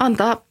ne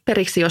antaa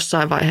periksi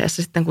jossain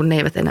vaiheessa sitten, kun ne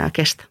eivät enää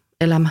kestä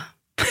elämää.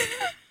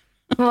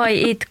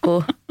 Voi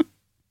itku.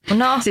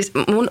 No. Siis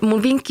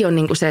mun vinkki on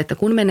niinku se, että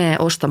kun menee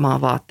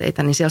ostamaan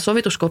vaatteita, niin siellä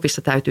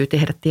sovituskopissa täytyy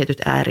tehdä tietyt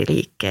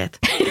ääriliikkeet.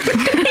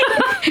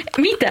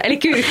 Mitä? Eli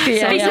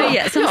kyykkyjä?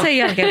 Se on sen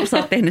jälkeen, kun sä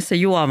oot tehnyt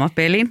sen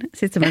juomapelin.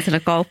 Sitten sä menet sinne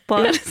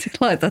kauppaan, sitten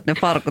laitat ne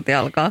farkut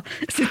jalkaan.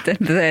 Sitten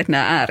teet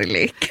nämä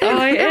ääriliikkeet.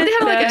 Oi,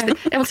 ihan oikeasti.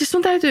 Mutta siis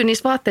sun täytyy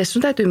niissä vaatteissa,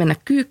 sun täytyy mennä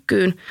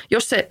kyykkyyn.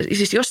 Jos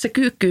se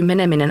kyykkyyn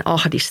meneminen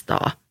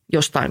ahdistaa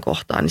jostain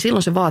kohtaa, niin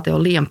silloin se vaate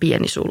on liian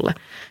pieni sulle.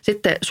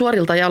 Sitten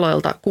suorilta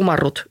jaloilta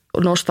kumarrut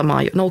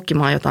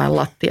noukkimaan jotain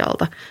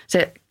lattialta.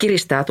 Se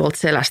kiristää tuolta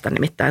selästä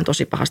nimittäin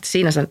tosi pahasti.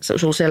 Siinä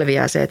sulla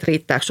selviää se, että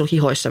riittääkö sulla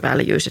hihoissa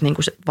väljyys ja niin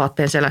kuin se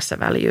vaatteen selässä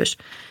väljyys.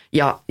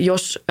 Ja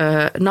jos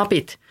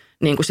napit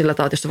niin kuin sillä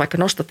tavalla, että jos vaikka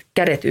nostat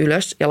kädet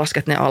ylös ja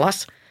lasket ne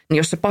alas, niin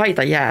jos se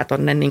paita jää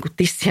tonne niin kuin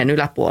tissien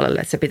yläpuolelle,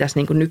 että se pitäisi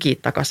niin kuin nykiä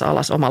takaisin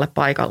alas omalle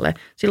paikalle,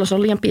 silloin se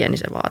on liian pieni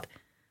se vaate.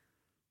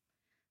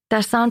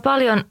 Tässä on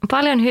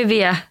paljon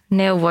hyviä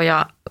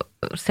neuvoja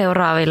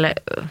seuraaville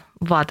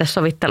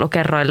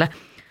vaatesovittelukerroille.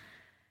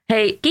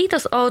 Hei,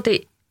 kiitos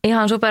Outi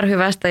ihan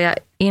superhyvästä ja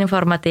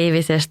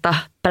informatiivisesta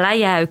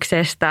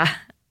pläjäyksestä.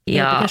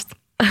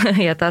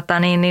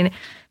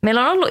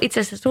 Meillä on ollut itse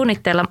asiassa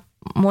suunnitteilla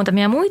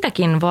muutamia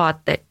muitakin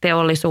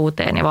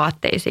vaatteteollisuuteen ja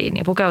vaatteisiin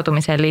ja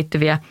pukeutumiseen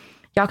liittyviä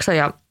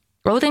jaksoja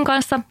Outin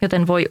kanssa,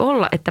 joten voi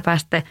olla, että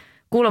pääsette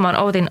kuulemaan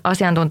Outin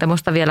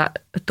asiantuntemusta vielä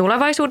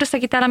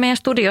tulevaisuudessakin täällä meidän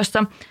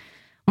studiossa.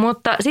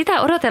 Mutta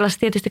sitä odotellessa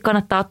tietysti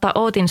kannattaa ottaa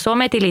Outin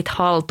sometilit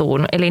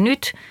haltuun. Eli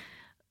nyt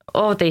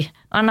Outi,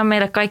 anna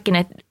meille kaikki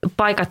ne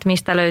paikat,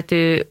 mistä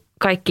löytyy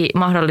kaikki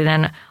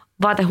mahdollinen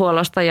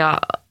vaatehuollosta ja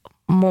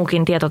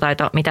muukin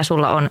tietotaito, mitä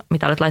sulla on,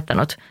 mitä olet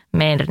laittanut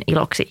meidän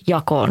iloksi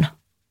jakoon.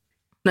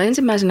 No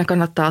ensimmäisenä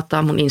kannattaa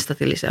ottaa mun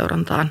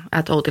Insta-tiliseurantaan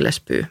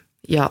 @outilespy.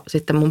 Ja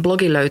sitten mun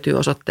blogi löytyy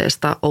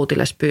osoitteesta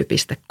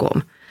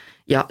outilespy.com.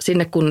 Ja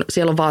sinne, kun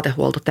siellä on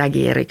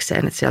vaatehuolto-tagi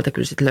erikseen, että sieltä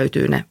kyllä sitten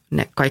löytyy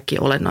ne kaikki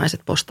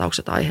olennaiset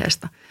postaukset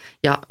aiheesta.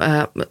 Ja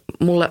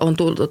mulle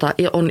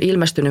on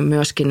ilmestynyt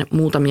myöskin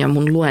muutamia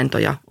mun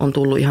luentoja, on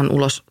tullut ihan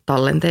ulos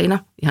tallenteina,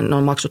 ihan ne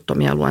on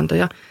maksuttomia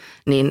luentoja.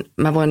 Niin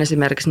mä voin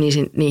esimerkiksi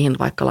niihin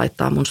vaikka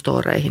laittaa mun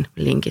storeihin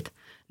linkit.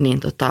 Niin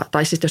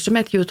tai siis jos sä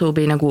menet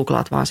YouTubeen ja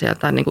googlaat vaan sieltä,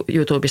 tai niin kuin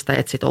YouTubesta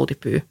etsit Outi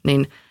Pyy,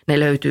 niin ne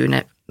löytyy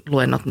ne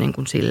luennot niin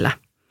kuin sillä.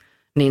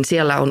 Niin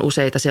siellä on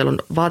useita, siellä on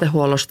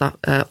vaatehuollosta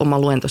oma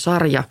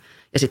luentosarja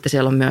ja sitten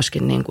siellä on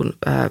myöskin niin kuin,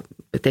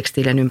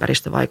 tekstiilien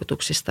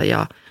ympäristövaikutuksista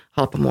ja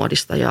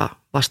halpamuodista ja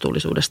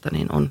vastuullisuudesta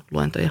niin on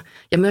luentoja.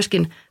 Ja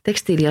myöskin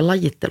tekstiilien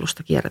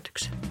lajittelusta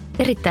kierrätykseen.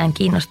 Erittäin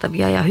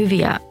kiinnostavia ja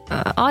hyviä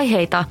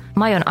aiheita.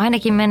 Mä aion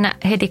ainakin mennä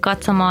heti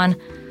katsomaan.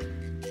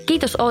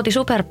 Kiitos Outi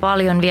super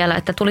paljon vielä,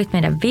 että tulit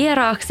meidän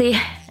vieraaksi.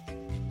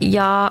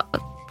 Ja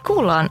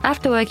kuullaan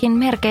Afterworkin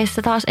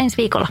merkeissä taas ensi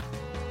viikolla.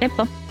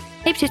 Heippa.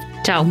 Heipsis.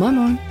 Ciao. Moi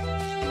moi.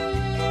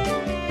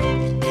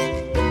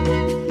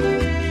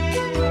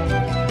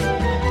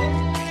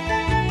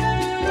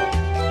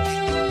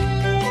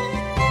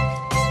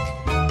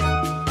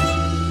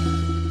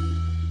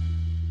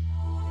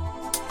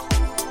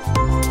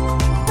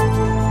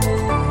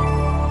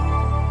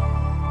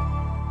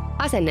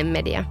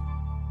 Asennemedia.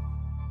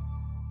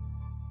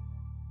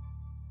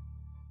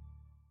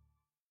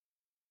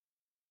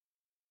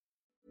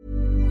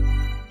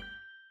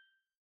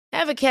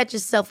 Ever catch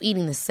yourself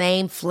eating the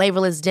same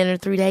flavorless dinner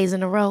 3 days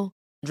in a row?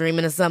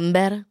 Dreaming of something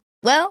better?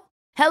 Well,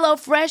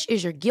 HelloFresh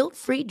is your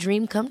guilt-free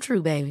dream come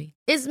true, baby.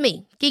 It's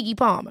me, Keke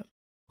Palmer.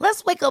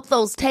 Let's wake up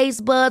those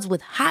taste buds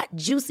with hot,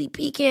 juicy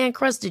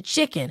pecan-crusted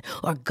chicken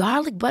or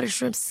garlic butter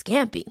shrimp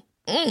scampi.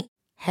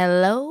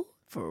 Hello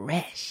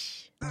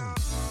Fresh.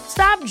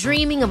 Stop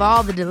dreaming of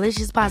all the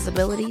delicious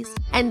possibilities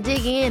and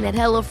dig in at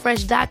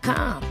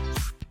HelloFresh.com.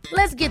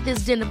 Let's get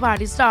this dinner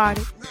party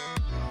started.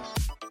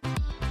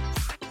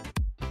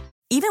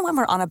 Even when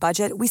we're on a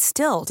budget, we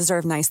still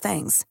deserve nice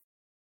things.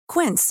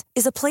 Quince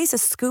is a place to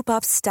scoop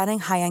up stunning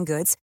high-end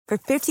goods for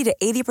 50 to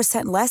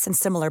 80% less than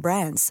similar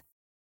brands.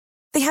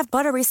 They have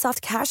buttery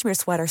soft cashmere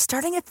sweaters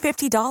starting at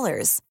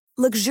 $50,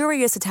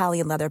 luxurious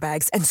Italian leather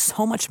bags, and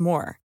so much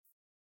more.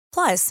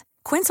 Plus,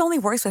 Quince only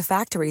works with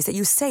factories that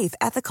use safe,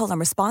 ethical, and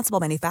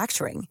responsible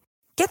manufacturing.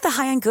 Get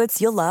the high-end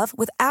goods you'll love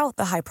without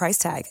the high price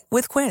tag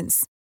with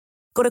Quince.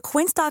 Go to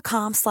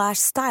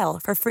quince.com/style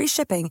for free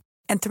shipping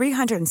and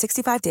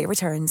 365-day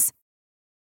returns.